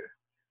lawyer.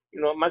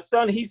 My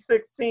son, he's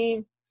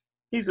 16.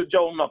 He's a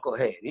Joe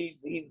Knucklehead.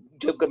 He's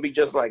just gonna be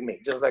just like me,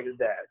 just like his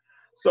dad.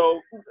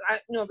 So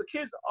the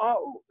kids are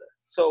older.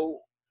 So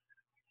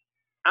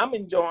I'm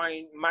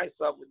enjoying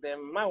myself with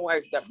them. My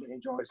wife definitely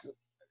enjoys,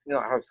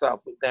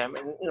 herself with them.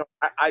 And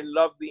I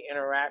love the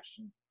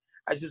interaction.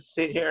 I just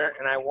sit here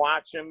and I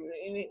watch them,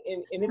 and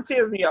it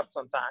tears me up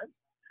sometimes.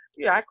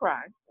 Yeah, I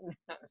cry.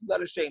 I'm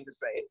not ashamed to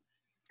say it.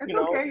 It's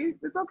okay.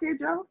 It's okay,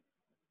 Joe.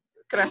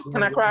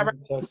 Can I cry?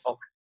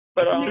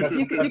 But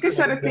you can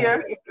shed a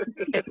tear.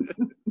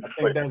 I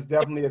think that's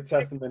definitely a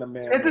testament of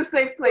man. It's a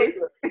safe place.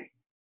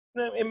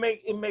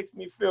 It makes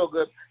me feel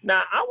good.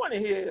 Now I want to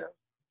hear,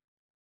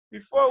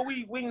 before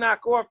we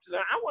knock off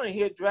tonight, I want to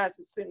hear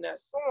Drastic sing that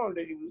song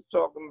that he was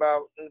talking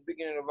about in the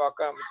beginning of our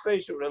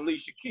conversation with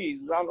Alicia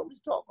Keys. I don't know what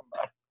he's talking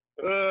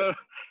about.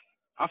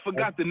 I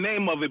forgot the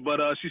name of it, but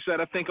she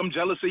said, "I think I'm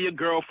jealous of your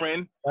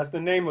girlfriend." That's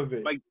the name of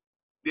it.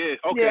 Yeah.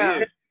 Okay.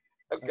 Yeah.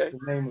 Okay. That's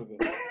the name of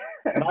it.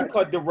 And I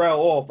cut Darrell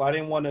off. I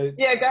didn't want to.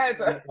 Yeah, go ahead.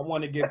 Sir. I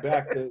want to get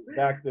back to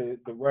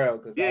Darrell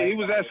because he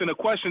was asking a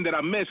question that I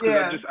missed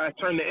because I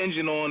turned the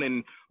engine on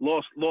and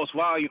lost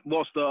volume,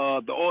 lost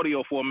the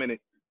audio for a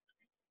minute.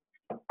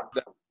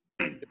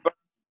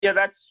 Yeah,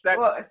 that's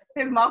well,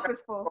 his mouth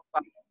is full.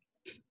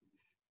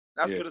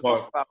 That's what it's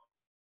all about.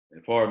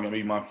 Pardon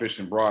me, my fish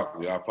and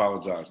broccoli. I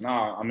apologize.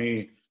 Nah, I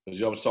mean, because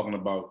y'all was talking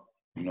about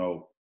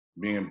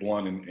being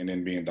blunt and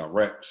then being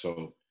direct.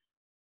 So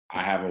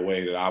I have a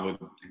way that I would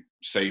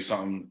say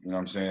something, you know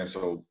what I'm saying?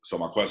 So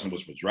my question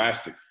was for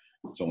Drastic.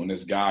 So when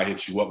this guy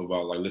hits you up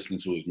about like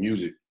listening to his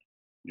music,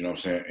 you know what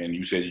I'm saying? And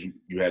you said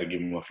you had to give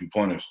him a few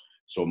pointers.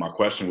 So my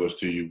question was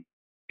to you,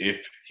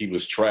 if he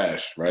was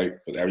trash, right?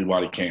 Because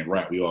everybody can't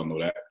rap. We all know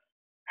that.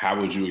 How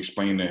would you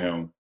explain to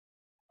him,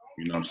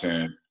 you know what I'm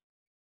saying,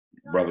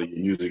 brother, your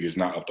music is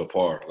not up to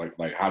par?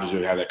 Like how did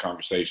you have that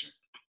conversation?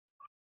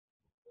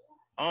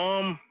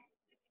 I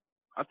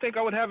think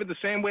I would have it the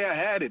same way I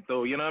had it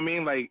though. You know what I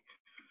mean? Like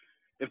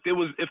if there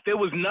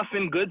was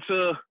nothing good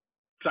to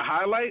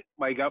highlight,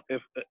 like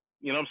if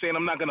you know what I'm saying,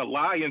 I'm not gonna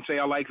lie and say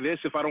I like this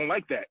if I don't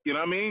like that. You know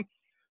what I mean?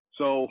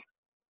 So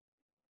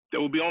there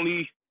will be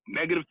only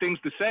negative things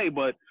to say,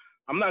 but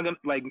I'm not gonna,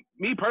 like,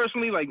 me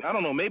personally, like, I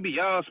don't know, maybe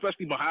y'all,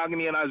 especially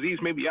Mahogany and Aziz,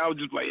 maybe y'all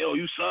just like, yo,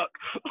 you suck.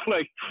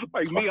 like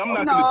me, I'm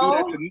not gonna do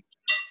that to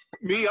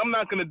me. I'm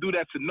not gonna do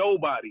that to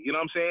nobody. You know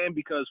what I'm saying?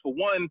 Because for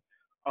one,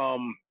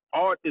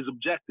 art is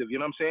objective. You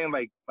know what I'm saying?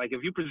 Like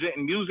if you're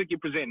presenting music, you're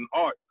presenting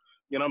art.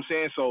 You know what I'm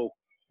saying? So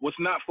what's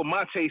not for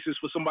my taste is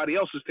for somebody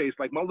else's taste.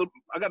 Like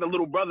I got a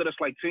little brother that's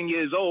like 10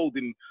 years old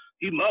and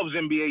he loves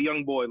NBA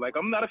Youngboy. Like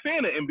I'm not a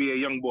fan of NBA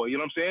Youngboy. You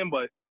know what I'm saying?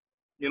 But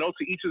you know,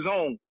 to each his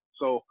own.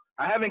 So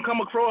I haven't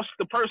come across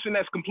the person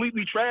that's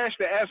completely trash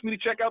that asked me to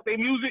check out their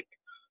music.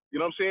 You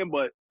know what I'm saying?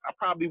 But I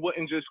probably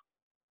wouldn't just,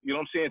 you know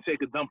what I'm saying,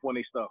 take a dump on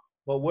their stuff.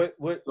 But what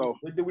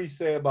do we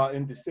say about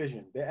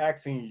indecision? They're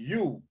asking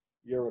you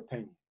your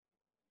opinion.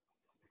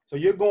 So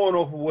you're going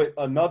over what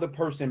another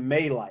person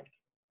may like.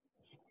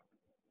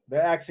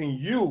 They're asking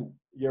you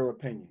your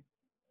opinion.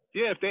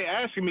 Yeah, if they're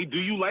asking me, do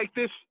you like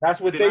this? That's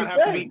what they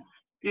say.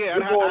 Yeah,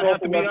 you're going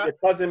over whether your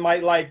cousin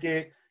might like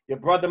it, your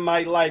brother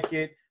might like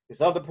it,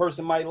 this other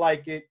person might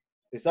like it,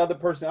 this other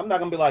person. I'm not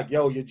gonna be like,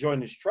 yo, your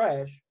joint is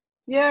trash.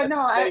 Yeah,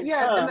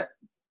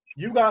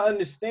 you gotta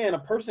understand, a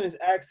person is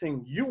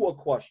asking you a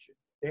question.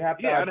 They have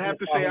to. Yeah, I'd have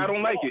to say I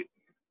don't like it.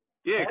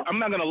 Yeah, I'm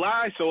not gonna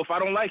lie. So if I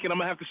don't like it, I'm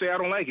gonna have to say I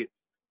don't like it.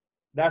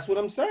 That's what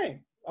I'm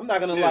saying. I'm not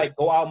gonna like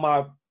go out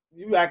my.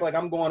 You act like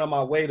I'm going on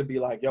my way to be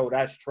like, yo,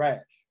 that's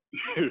trash.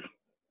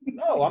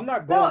 No, I'm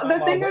not going on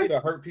my way to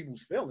hurt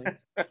people's feelings.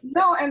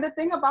 No, and the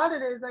thing about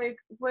it is like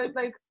with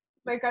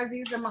like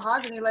Aziz and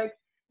Mahogany, like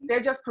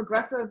they're just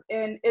progressive,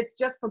 and it's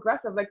just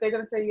progressive. Like they're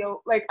gonna say,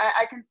 yo, like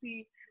I can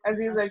see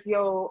Aziz like,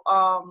 yo,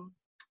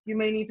 you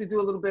may need to do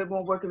a little bit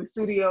more work in the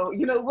studio,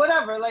 you know,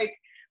 whatever. Like,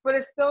 but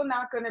it's still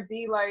not gonna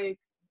be like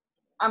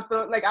I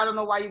don't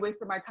know why you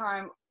wasted my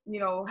time, you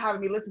know,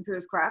 having me listen to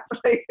this crap.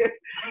 Like,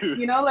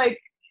 you know, like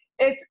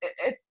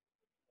it's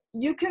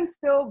you can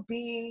still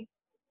be,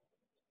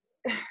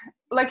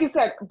 like you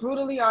said,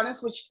 brutally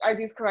honest, which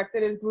Aziz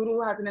corrected is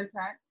brutal has an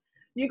intent.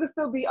 You can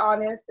still be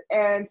honest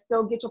and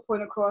still get your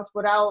point across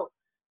without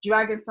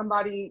dragging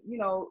somebody,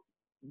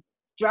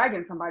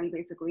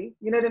 basically.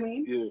 You know what I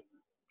mean? Yeah.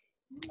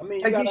 I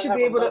mean, you should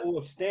be able to level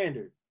of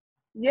standard.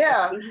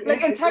 Yeah,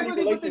 like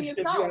integrity within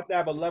yourself. You have to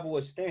have a level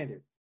of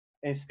standard.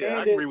 And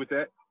standard, yeah, I agree with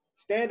that.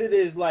 Standard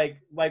is like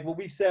what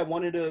we said.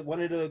 One of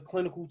the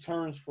clinical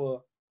terms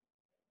for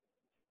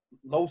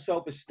low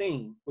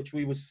self-esteem, which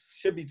we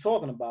should be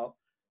talking about,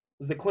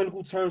 is the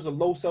clinical terms of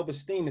low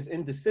self-esteem is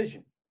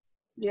indecision.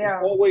 Yeah.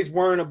 It's always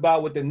worrying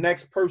about what the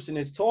next person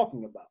is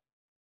talking about.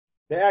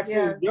 They're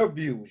asking your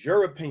views,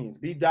 your opinions.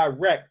 Be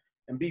direct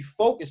and be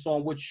focused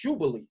on what you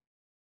believe.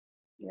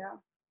 Yeah.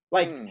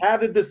 Like have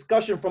the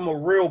discussion from a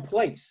real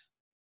place.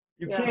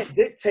 You can't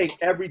dictate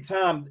every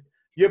time.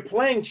 You're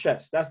playing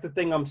chess. That's the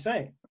thing I'm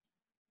saying.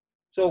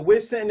 So we're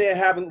sitting there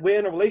we're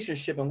in a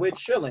relationship and we're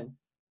chilling.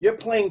 You're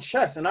playing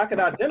chess, and I can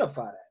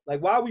identify that.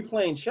 Like, why are we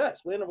playing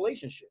chess? We're in a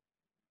relationship.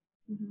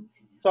 Mm-hmm.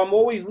 So I'm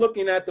always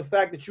looking at the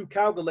fact that you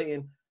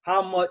calculating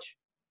how much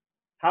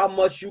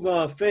you're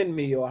gonna offend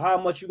me, or how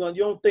much you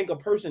don't think a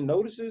person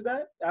notices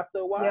that after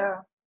a while?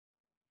 Yeah.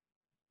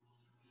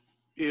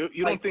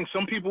 You don't think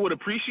some people would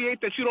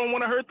appreciate that you don't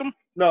want to hurt them?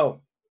 No.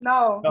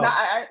 No.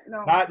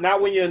 Not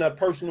when you're in a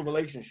personal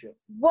relationship.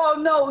 Well,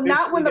 no,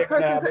 not when the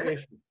person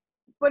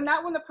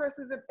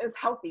is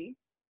healthy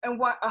and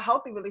want a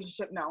healthy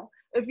relationship. No.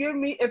 If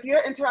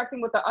you're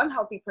interacting with an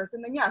unhealthy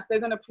person, then yes,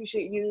 they're gonna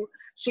appreciate you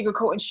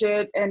sugarcoating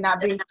shit and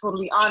not being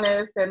totally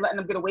honest and letting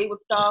them get away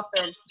with stuff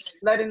and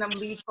letting them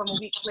lead from a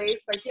weak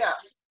place. Like, yeah.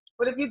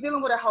 But if you're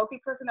dealing with a healthy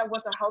person that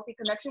wants a healthy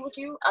connection with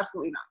you,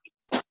 absolutely not.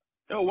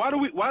 Yo, why do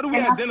we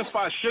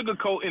identify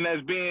sugarcoating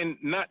as being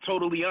not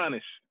totally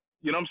honest?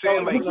 You know what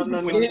I'm saying?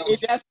 No.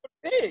 That's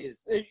what it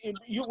is. When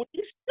you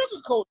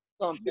sugarcoat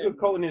something,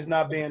 sugarcoating is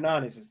not being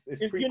honest.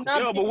 It's preaching.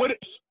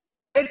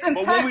 It's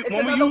intent.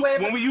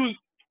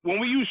 When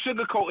we use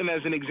sugarcoating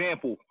as an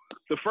example,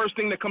 the first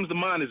thing that comes to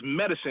mind is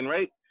medicine,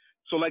 right?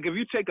 So like if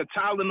you take a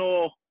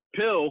Tylenol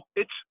pill,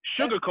 it's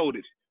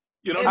sugar-coated.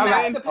 You know what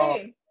I'm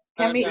saying?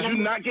 Did you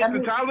not get the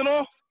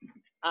Tylenol?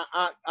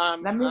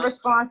 Let me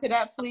respond to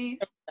that, please.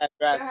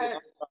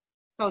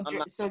 So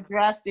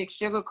drastic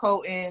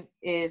sugarcoating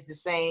is the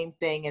same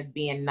thing as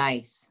being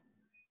nice.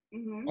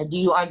 Mm-hmm. And do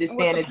you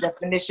understand the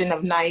definition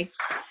of nice?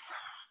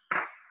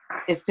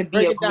 It's to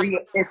be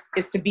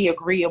it's to be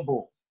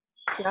agreeable.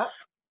 Yep.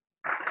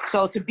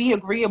 So to be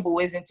agreeable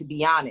isn't to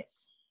be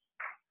honest.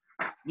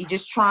 You're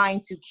just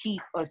trying to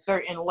keep a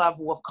certain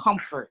level of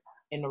comfort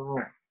in the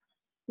room.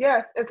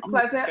 Yes, it's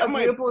pleasant,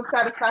 agreeable, and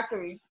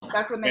satisfactory.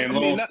 That's what they mean.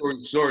 And long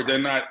story short, they're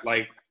not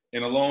like,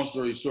 in a long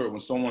story short, when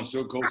someone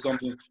sugarcoats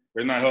something,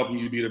 they're not helping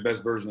you be the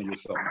best version of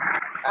yourself.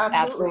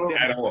 Absolutely.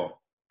 At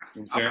all.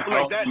 You know what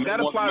I'm saying?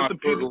 That applies to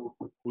people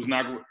who's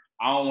not.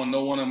 I don't want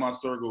no one in my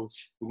circle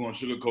who's going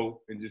to sugarcoat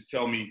and just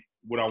tell me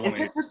what I want to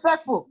hear. It's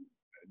disrespectful.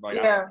 Like,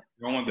 yeah.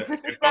 I don't want that. It's If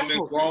something's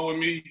disrespectful. wrong with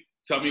me,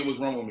 tell me what's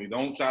wrong with me.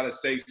 Don't try to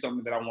say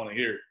something that I want to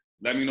hear.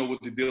 Let me know what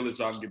the deal is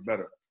so I can get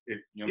better. You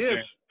know what I'm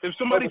saying? If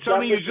somebody's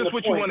telling you just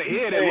what you want to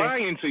hear, they're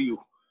lying to you.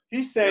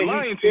 He's saying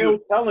he's still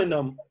telling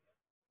them.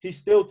 He's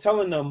still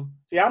telling them.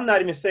 See, I'm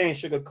not even saying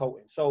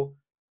sugarcoating. So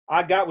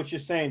I got what you're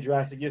saying,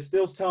 Jurassic. You're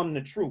still telling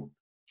the truth.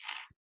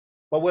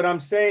 But what I'm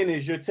saying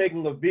is you're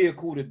taking a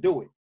vehicle to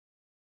do it.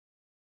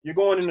 You're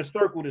going in a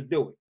circle to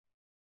do it.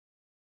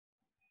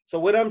 So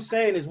what I'm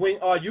saying is, when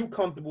are you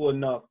comfortable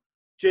enough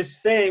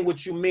just saying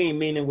what you mean,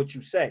 meaning what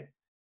you say?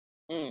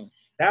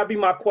 That'd be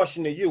my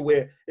question to you,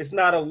 where it's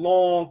not a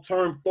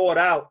long-term thought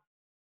out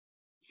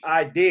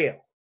idea.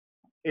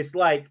 It's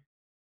like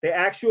they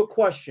ask you a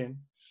question,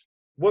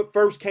 what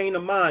first came to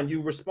mind,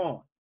 you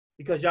respond,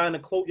 because y'all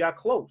y'all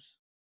close.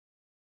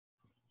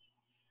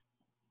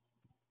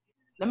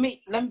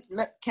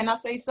 Can I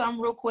say something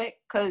real quick?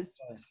 Because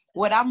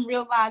what I'm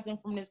realizing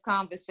from this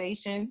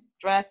conversation,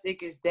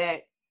 Drastic, is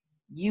that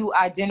you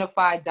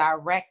identify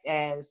direct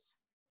as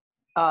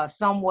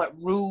somewhat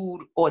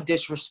rude or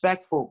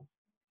disrespectful.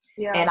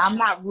 Yeah. And I'm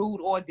not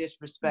rude or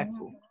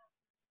disrespectful. Mm-hmm.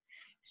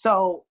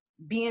 So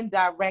being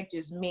direct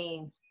just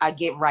means I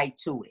get right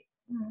to it.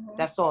 Mm-hmm.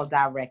 That's all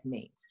direct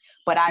means.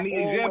 But I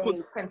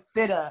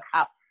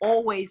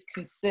always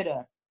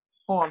consider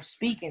who I'm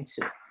speaking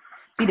to.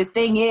 See, the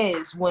thing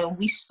is, when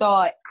we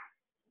start,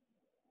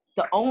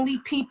 the only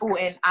people,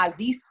 and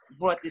Aziz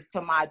brought this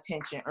to my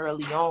attention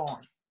early on,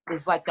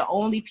 is like the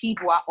only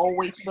people I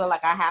always feel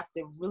like I have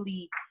to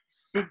really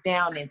sit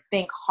down and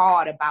think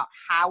hard about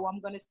how I'm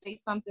going to say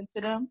something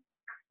to them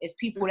is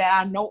people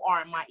that I know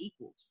aren't my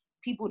equals.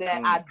 People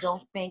that I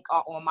don't think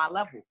are on my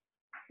level.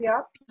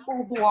 Yeah.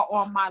 People who are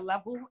on my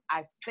level,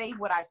 I say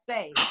what I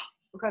say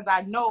because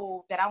I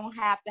know that I don't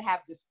have to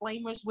have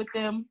disclaimers with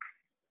them.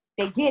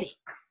 They get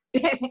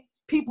it.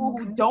 People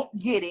who don't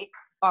get it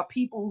are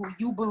people who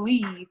you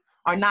believe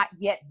are not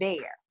yet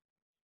there,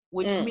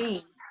 which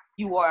means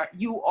you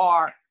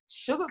are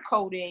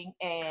sugarcoating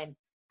and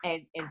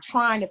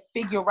trying to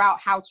figure out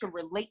how to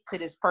relate to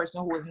this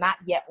person who is not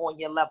yet on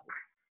your level.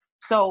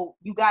 So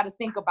you got to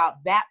think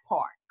about that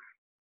part,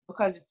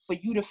 because for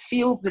you to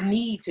feel the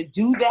need to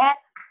do that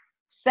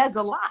says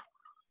a lot.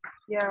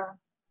 Yeah.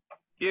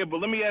 Yeah,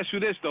 but let me ask you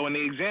this though. In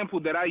the example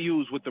that I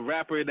use with the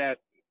rapper that,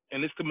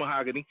 and it's the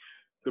Mahogany,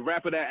 the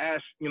rapper that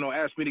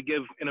asked me to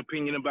give an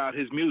opinion about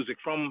his music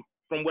from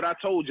what I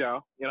told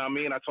y'all, you know what I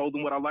mean? I told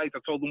him what I liked. I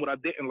told him what I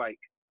didn't like.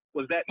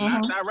 Was that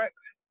not direct?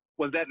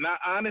 Was that not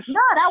honest?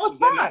 No, that was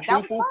fine.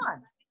 That was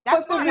fine.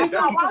 That's fine. That's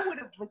how I would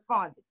have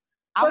responded.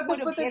 I would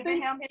have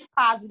given him his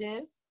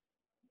positives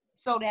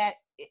so that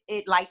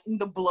it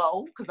lightened the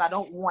blow, because I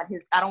don't want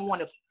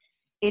to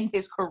end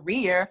his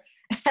career.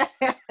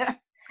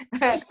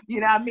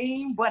 You know what I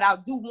mean? But I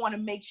do want to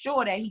make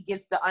sure that he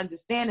gets the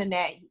understanding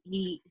that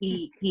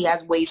he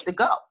has ways to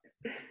go.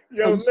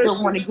 Yo, and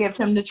still want to give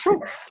him the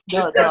truth.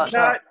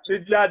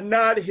 Did y'all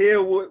not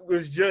hear what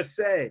was just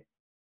said?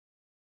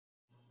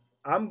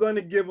 I'm going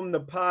to give him the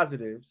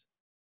positives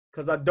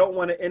because I don't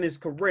want to end his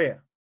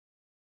career.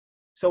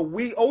 So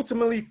we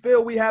ultimately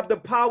feel we have the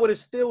power to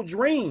steal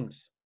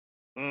dreams.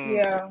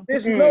 Yeah.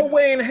 There's no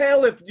way in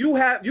hell if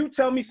you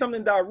tell me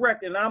something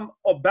direct and I'm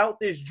about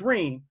this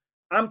dream,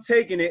 I'm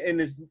taking it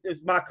and it's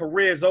my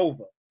career's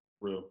over.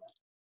 Real.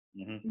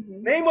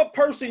 Name a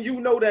person you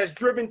know that's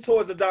driven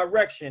towards a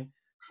direction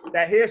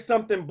that hears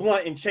something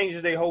blunt and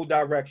changes their whole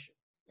direction.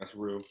 That's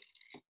real.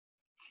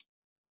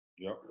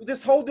 Yep.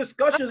 This whole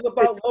discussion is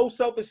about low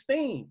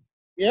self-esteem.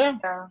 Yeah.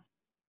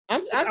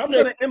 I'm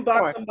gonna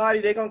inbox somebody,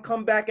 they're gonna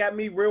come back at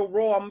me real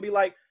raw. I'm gonna be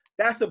like,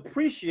 that's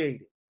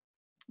appreciated.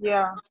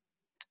 Yeah.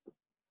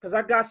 Because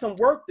I got some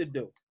work to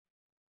do.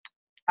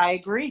 I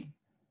agree.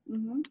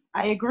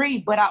 I agree,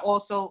 but I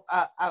also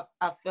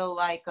I feel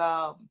like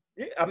I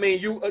mean,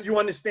 you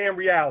understand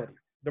reality.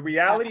 The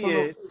reality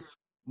is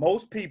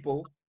most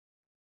people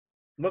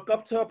look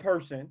up to a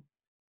person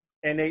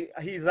and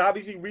he's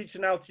obviously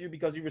reaching out to you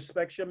because he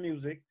respects your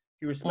music,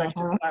 he respects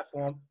your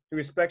platform, he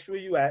respects where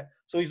you at.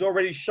 So he's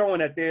already showing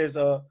that there's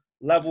a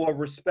level of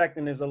respect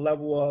and there's a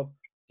level of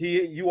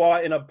you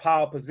are in a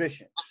power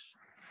position.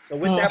 So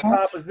with that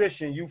power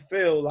position, you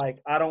feel like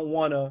I don't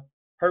want to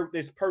hurt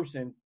this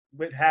person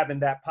with having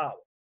that power.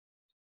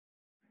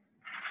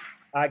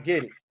 I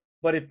get it.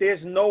 But if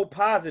there's no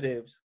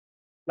positives,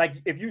 like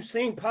if you've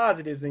seen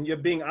positives and you're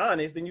being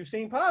honest, then you've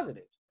seen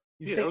positives.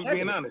 I was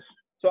being honest.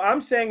 So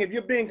I'm saying if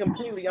you're being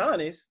completely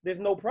honest, there's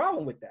no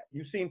problem with that.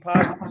 You've seen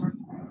positives.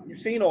 You've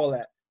seen all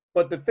that.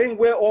 But the thing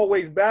we're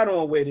always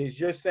battling with is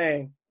you're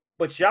saying,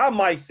 but y'all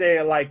might say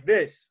it like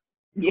this.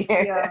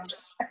 Yeah.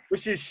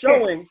 Which is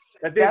showing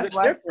that there's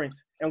a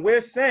difference. And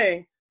we're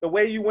saying the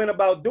way you went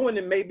about doing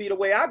it may be the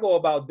way I go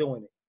about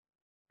doing it.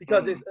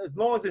 Because it's, as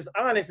long as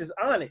it's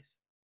honest.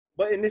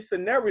 But in this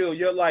scenario,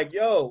 you're like,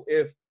 yo,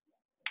 if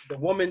the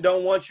woman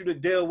don't want you to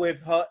deal with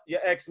your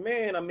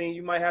ex-man, I mean,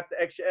 you might have to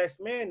ex your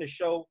ex-man to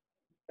show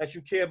that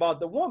you care about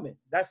the woman.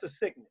 That's a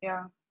sickness.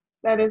 Yeah,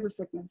 that is a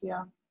sickness,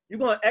 yeah. You're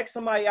going to X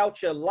somebody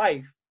out your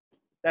life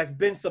that's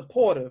been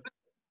supportive,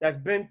 that's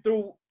been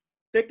through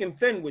thick and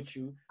thin with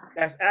you,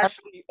 that's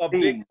actually a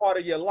big part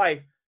of your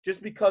life,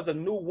 just because a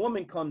new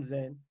woman comes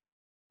in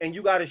and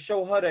you got to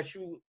show her that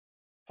you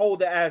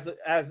hold it as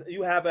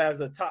you have it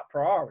as a top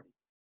priority.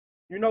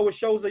 You know what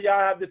shows that y'all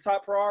have the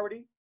top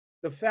priority?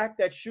 The fact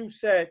that you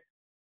said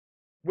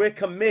we're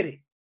committed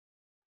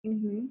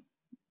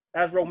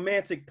as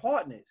romantic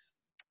partners.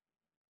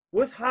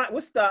 What's high?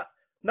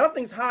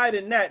 Nothing's higher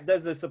than that.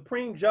 Does the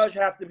Supreme Judge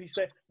have to be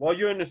said? Well,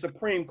 you're in the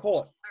Supreme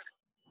Court.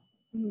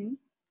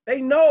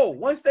 They know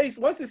once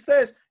it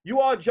says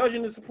you are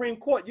judging the Supreme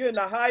Court, you're in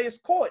the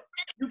highest court.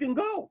 You can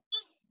go.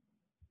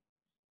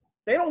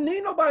 They don't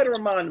need nobody to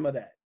remind them of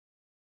that.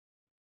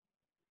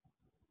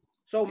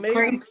 So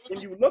maybe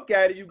when you look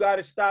at it, you got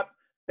to stop.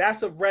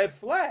 That's a red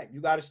flag. You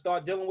got to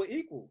start dealing with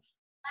equals.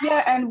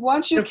 Yeah, and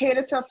once you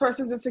cater to a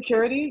person's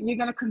insecurity, you're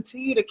gonna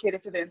continue to cater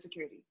to their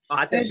insecurity.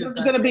 It's just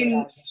gonna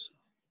be,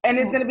 and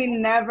it's gonna be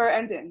never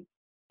ending.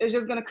 It's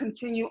just gonna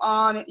continue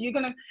on.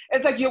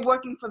 It's like you're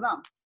working for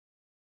them.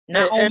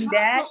 Not only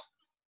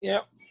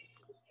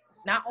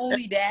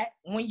that,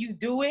 when you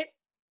do it,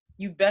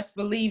 you best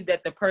believe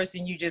that the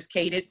person you just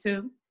catered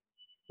to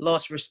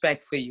lost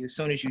respect for you as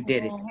soon as you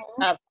did it.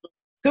 As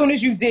soon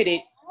as you did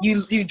it,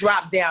 you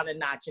drop down a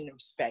notch in the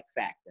respect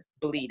factor.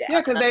 Believe that.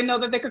 Yeah, because they know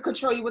that they could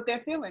control you with their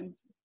feelings.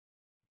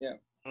 Yeah.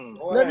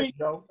 Let me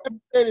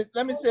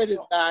say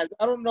this, guys.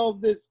 I don't know if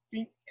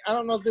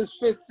this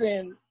fits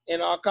in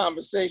our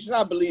conversation.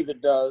 I believe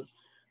it does,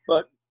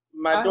 but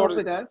my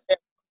daughter does.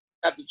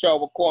 Not that y'all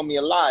will call me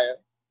a liar,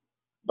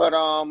 but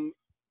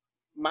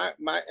my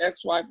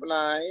ex-wife and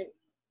I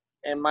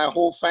and my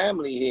whole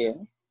family here,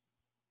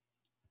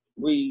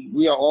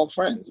 we are all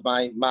friends.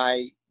 My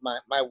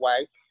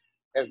wife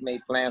has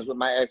made plans with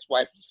my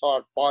ex-wife as far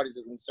as parties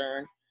are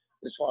concerned,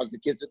 as far as the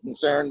kids are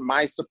concerned,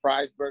 my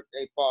surprise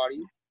birthday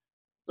parties.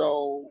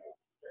 So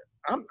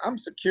I'm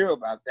secure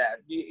about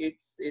that.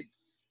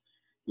 It's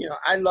you know,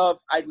 I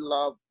love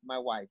my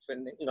wife,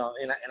 and you know,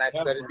 and I've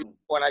said it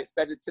before, and I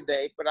said it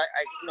today, but I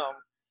you know,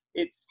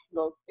 it's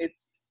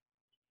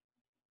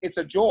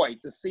a joy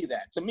to see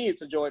that. To me,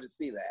 it's a joy to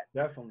see that.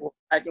 Definitely.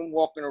 I can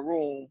walk in a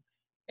room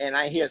and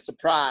I hear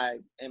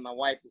surprise, and my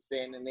wife is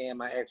standing there, and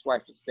my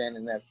ex-wife is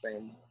standing that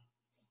same way.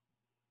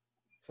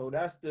 So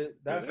that's the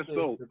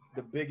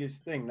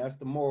biggest thing. That's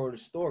the moral of the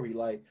story.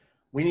 Like,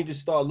 we need to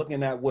start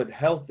looking at what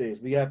health is.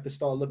 We have to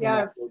start looking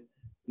at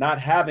not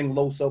having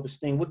low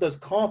self-esteem. What does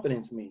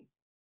confidence mean?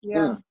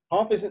 Yeah.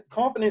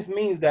 Confidence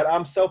means that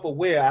I'm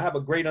self-aware. I have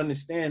a great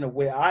understanding of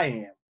where I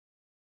am.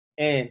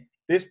 And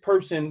this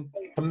person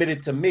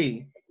committed to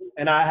me,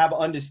 and I have an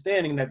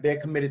understanding that they're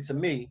committed to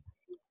me.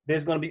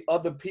 There's going to be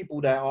other people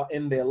that are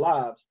in their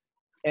lives,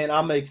 and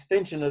I'm an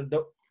extension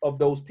of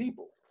those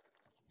people.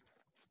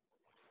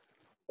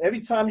 Every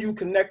time you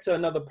connect to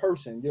another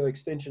person, you're an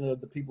extension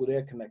of the people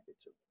they're connected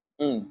to.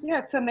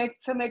 Yeah, to make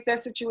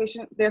that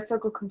situation, their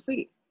circle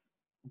complete.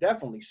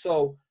 Definitely.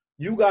 So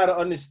you got to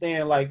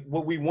understand, like,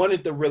 what we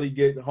wanted to really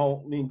get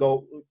home, we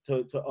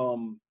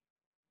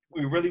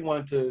really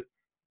wanted to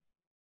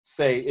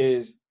say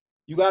is,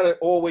 you got to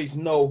always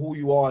know who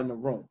you are in the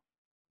room.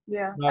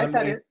 Yeah, you know I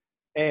said it.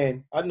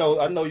 And I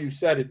know you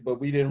said it, but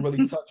we didn't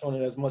really touch on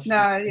it as much.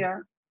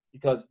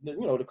 Because,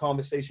 you know, the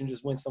conversation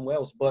just went somewhere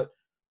else. But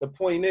the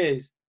point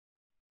is,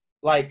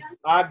 like,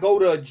 I go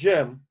to a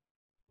gym,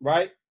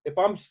 right? If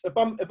I'm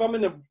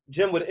in the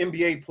gym with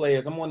NBA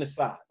players, I'm on the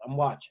side. I'm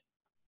watching.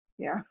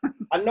 Yeah.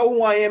 I know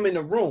who I am in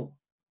the room.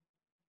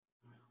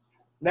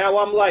 Now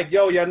I'm like,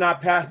 yo, y'all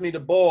not passed me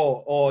the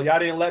ball, or y'all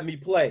didn't let me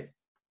play.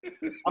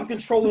 I'm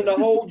controlling the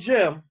whole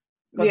gym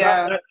because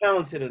I'm not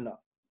talented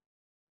enough.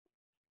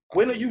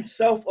 When are you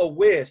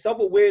self-aware?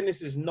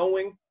 Self-awareness is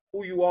knowing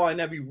who you are in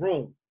every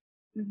room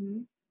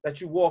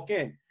that you walk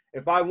in.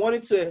 If I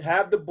wanted to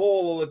have the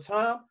ball all the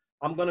time,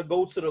 I'm gonna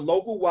go to the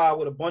local Y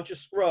with a bunch of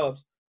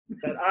scrubs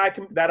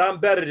that I'm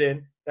better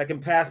than, that can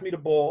pass me the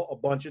ball a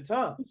bunch of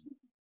times.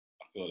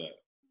 I feel that.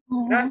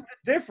 That's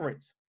the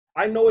difference.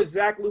 I know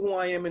exactly who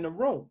I am in the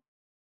room.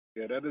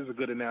 Yeah, that is a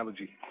good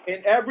analogy.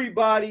 And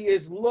everybody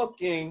is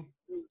looking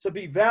to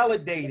be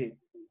validated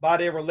by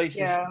their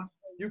relationship. Yeah.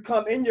 You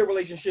come in your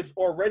relationships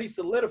already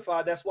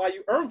solidified. That's why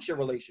you earned your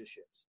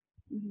relationships.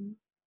 You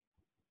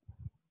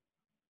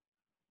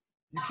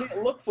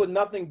can't look for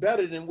nothing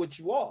better than what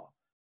you are.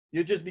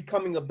 You're just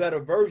becoming a better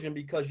version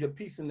because you're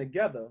piecing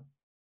together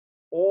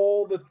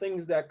all the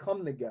things that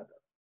come together.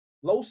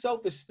 Low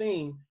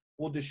self-esteem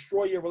will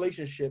destroy your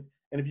relationship.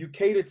 And if you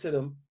cater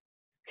to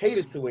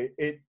it,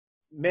 it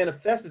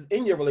manifests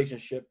in your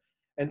relationship,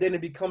 and then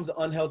it becomes an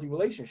unhealthy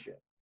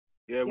relationship.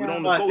 Yeah, we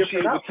don't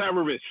negotiate with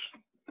terrorists.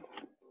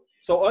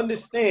 So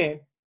understand,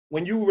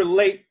 when you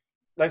relate,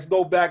 let's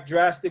go back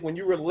drastic. When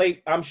you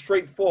relate, I'm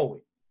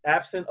straightforward,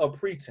 absent of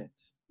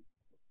pretense.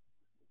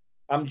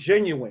 I'm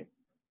genuine.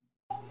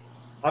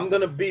 I'm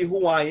going to be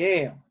who I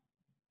am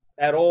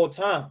at all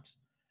times.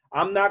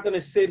 I'm not going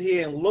to sit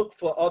here and look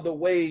for other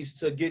ways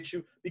to get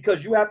you,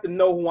 because you have to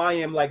know who I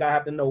am like I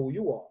have to know who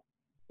you are.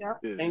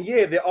 Yep. And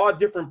yeah, there are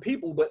different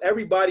people, but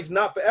everybody's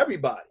not for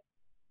everybody.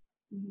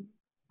 Mm-hmm.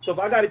 So if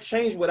I got to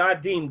change what I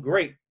deem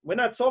great, we're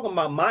not talking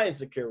about my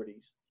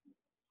insecurities.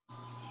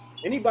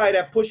 Anybody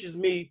that pushes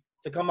me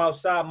to come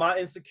outside my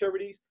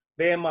insecurities,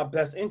 they're in my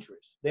best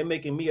interest. They're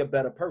making me a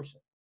better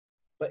person.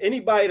 But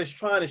anybody that's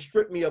trying to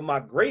strip me of my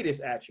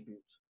greatest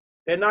attributes,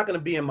 they're not going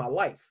to be in my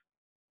life.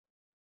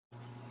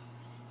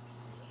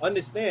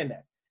 Understand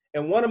that.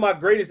 And one of my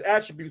greatest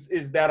attributes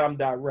is that I'm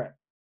direct.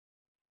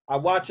 I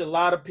watch a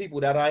lot of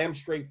people that I am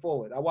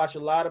straightforward. I watch a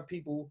lot of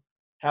people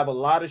have a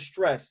lot of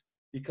stress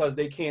because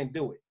they can't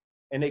do it.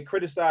 And they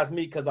criticize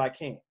me because I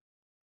can't.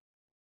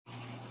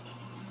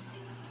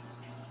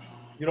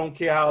 You don't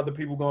care how other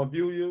people going to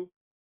view you?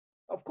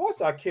 Of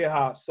course I care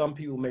how some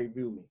people may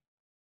view me.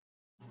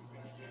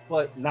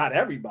 But not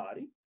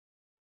everybody.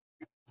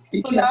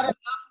 But not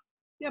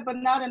enough, but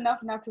not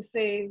enough not to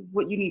say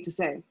what you need to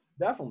say.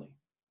 Definitely.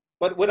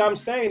 But what I'm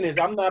saying is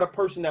I'm not a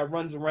person that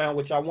runs around,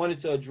 which I wanted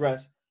to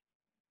address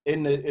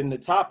in the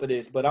top of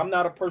this, but I'm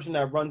not a person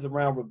that runs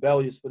around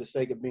rebellious for the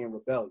sake of being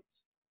rebellious.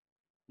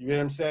 You know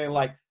what I'm saying?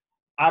 Like,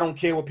 I don't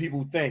care what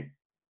people think.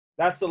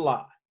 That's a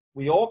lie.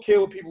 We all care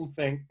what people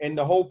think, and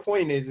the whole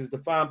point is to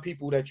find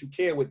people that you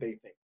care what they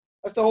think.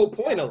 That's the whole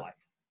point of life.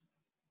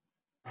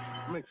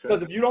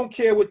 Because if you don't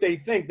care what they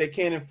think, they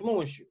can't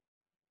influence you.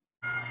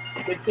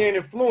 If they can't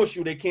influence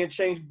you, they can't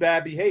change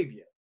bad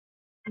behavior.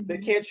 If they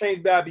can't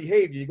change bad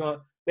behavior,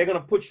 they're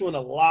gonna put you in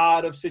a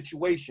lot of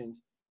situations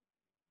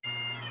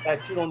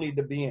that you don't need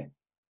to be in.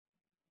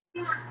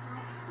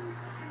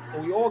 So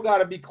we all got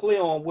to be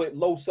clear on what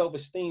low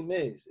self-esteem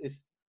is.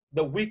 It's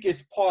the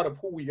weakest part of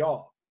who we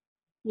are.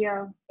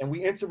 Yeah. And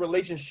we enter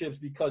relationships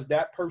because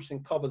that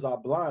person covers our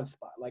blind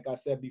spot. Like I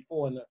said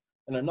before in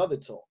another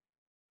talk.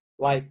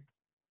 Like,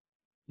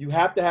 you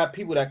have to have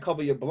people that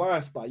cover your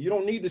blind spot. You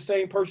don't need the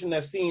same person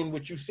that's seeing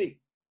what you see.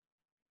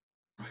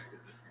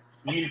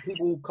 You need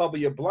people who cover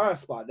your blind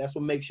spot. That's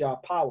what makes y'all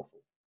powerful.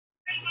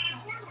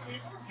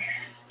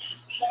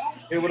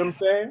 Hear what I'm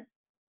saying?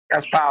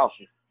 That's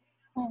powerful.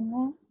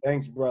 Mm-hmm.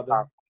 Thanks,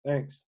 brother.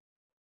 Thanks.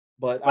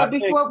 But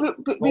before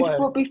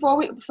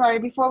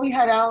we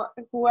head out,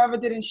 whoever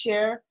didn't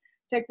share,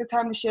 take the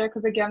time to share,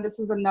 because again, this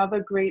was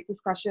another great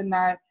discussion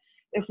that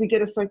if we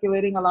get it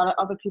circulating, a lot of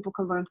other people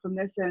could learn from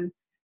this and,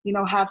 you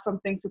know, have some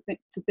things to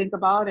think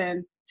about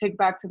and take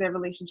back to their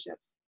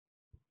relationships.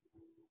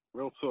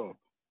 Real talk.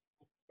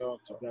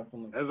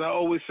 Definitely. As I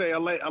always say, I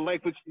like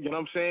what, you know what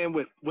I'm saying,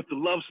 what the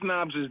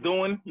LoveSnobs is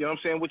doing, you know what I'm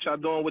saying, what y'all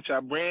doing with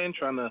y'all brand,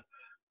 trying to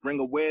bring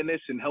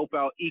awareness and help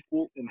out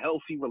equal and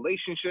healthy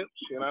relationships,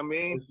 you know what I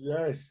mean?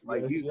 Yes.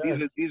 Like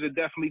yes, these are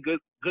definitely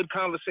good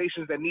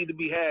conversations that need to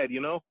be had, you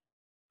know?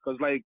 Because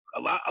like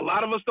a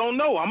lot of us don't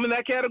know. I'm in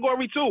that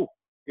category too.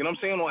 You know what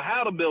I'm saying, on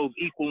how to build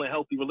equal and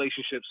healthy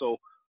relationships. So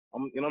you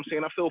know what I'm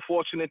saying, I feel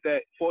fortunate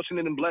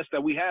and blessed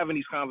that we having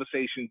these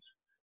conversations.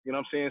 You know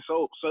what I'm saying?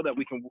 So that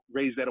we can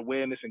raise that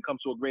awareness and come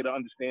to a greater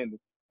understanding.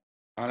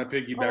 I'm gonna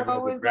piggyback. We're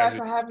always glad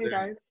to have you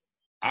guys.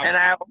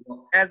 I've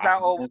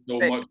always so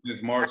much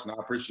since March, and I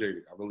appreciate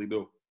it. I really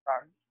do.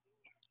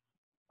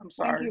 I'm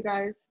sorry. Thank you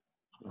guys.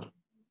 A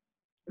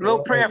little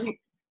prayer.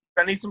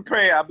 I need some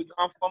prayer. I'll be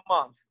gone for a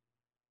month.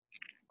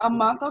 A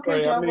month?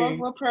 Okay, Joe.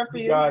 We'll pray for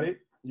you. Got it.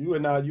 You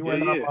and our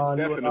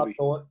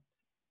thought.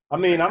 I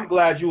mean, I'm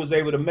glad you was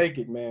able to make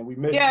it, man. We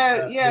missed you.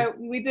 Yeah,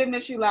 we did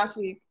miss you last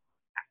week.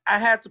 I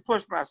had to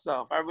push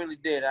myself. I really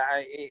did.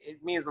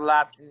 It means a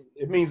lot.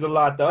 It means a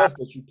lot to us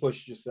that you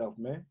pushed yourself,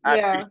 man.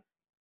 Yeah.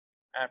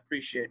 I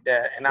appreciate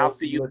that, and I'll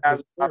see you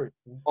guys in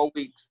 4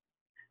 weeks.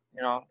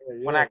 You know,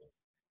 when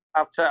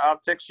I'll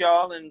text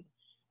y'all and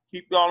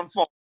keep y'all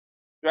informed.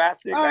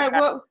 Drastic. All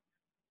right,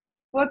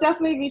 we'll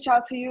definitely reach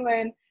out to you,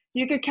 and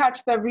you can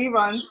catch the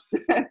reruns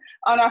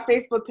on our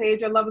Facebook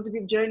page, at Lovers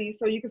Group Journey,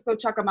 so you can still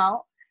check them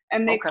out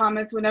and make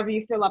comments whenever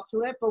you feel up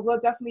to it. But we'll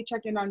definitely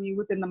check in on you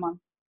within the month.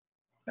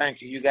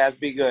 Thank you. You guys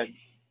be good.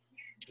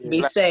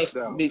 Be safe.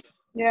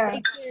 Yeah.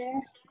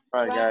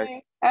 All right, guys.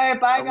 All right,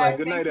 bye, guys.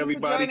 Good night,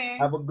 everybody.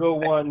 Have a good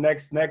one.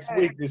 Next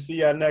week. We'll see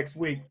y'all next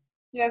week.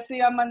 Yeah, see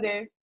you on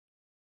Monday.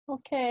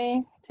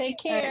 Okay. Take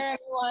care,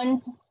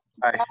 everyone.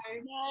 Bye. Bye.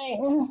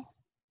 Bye.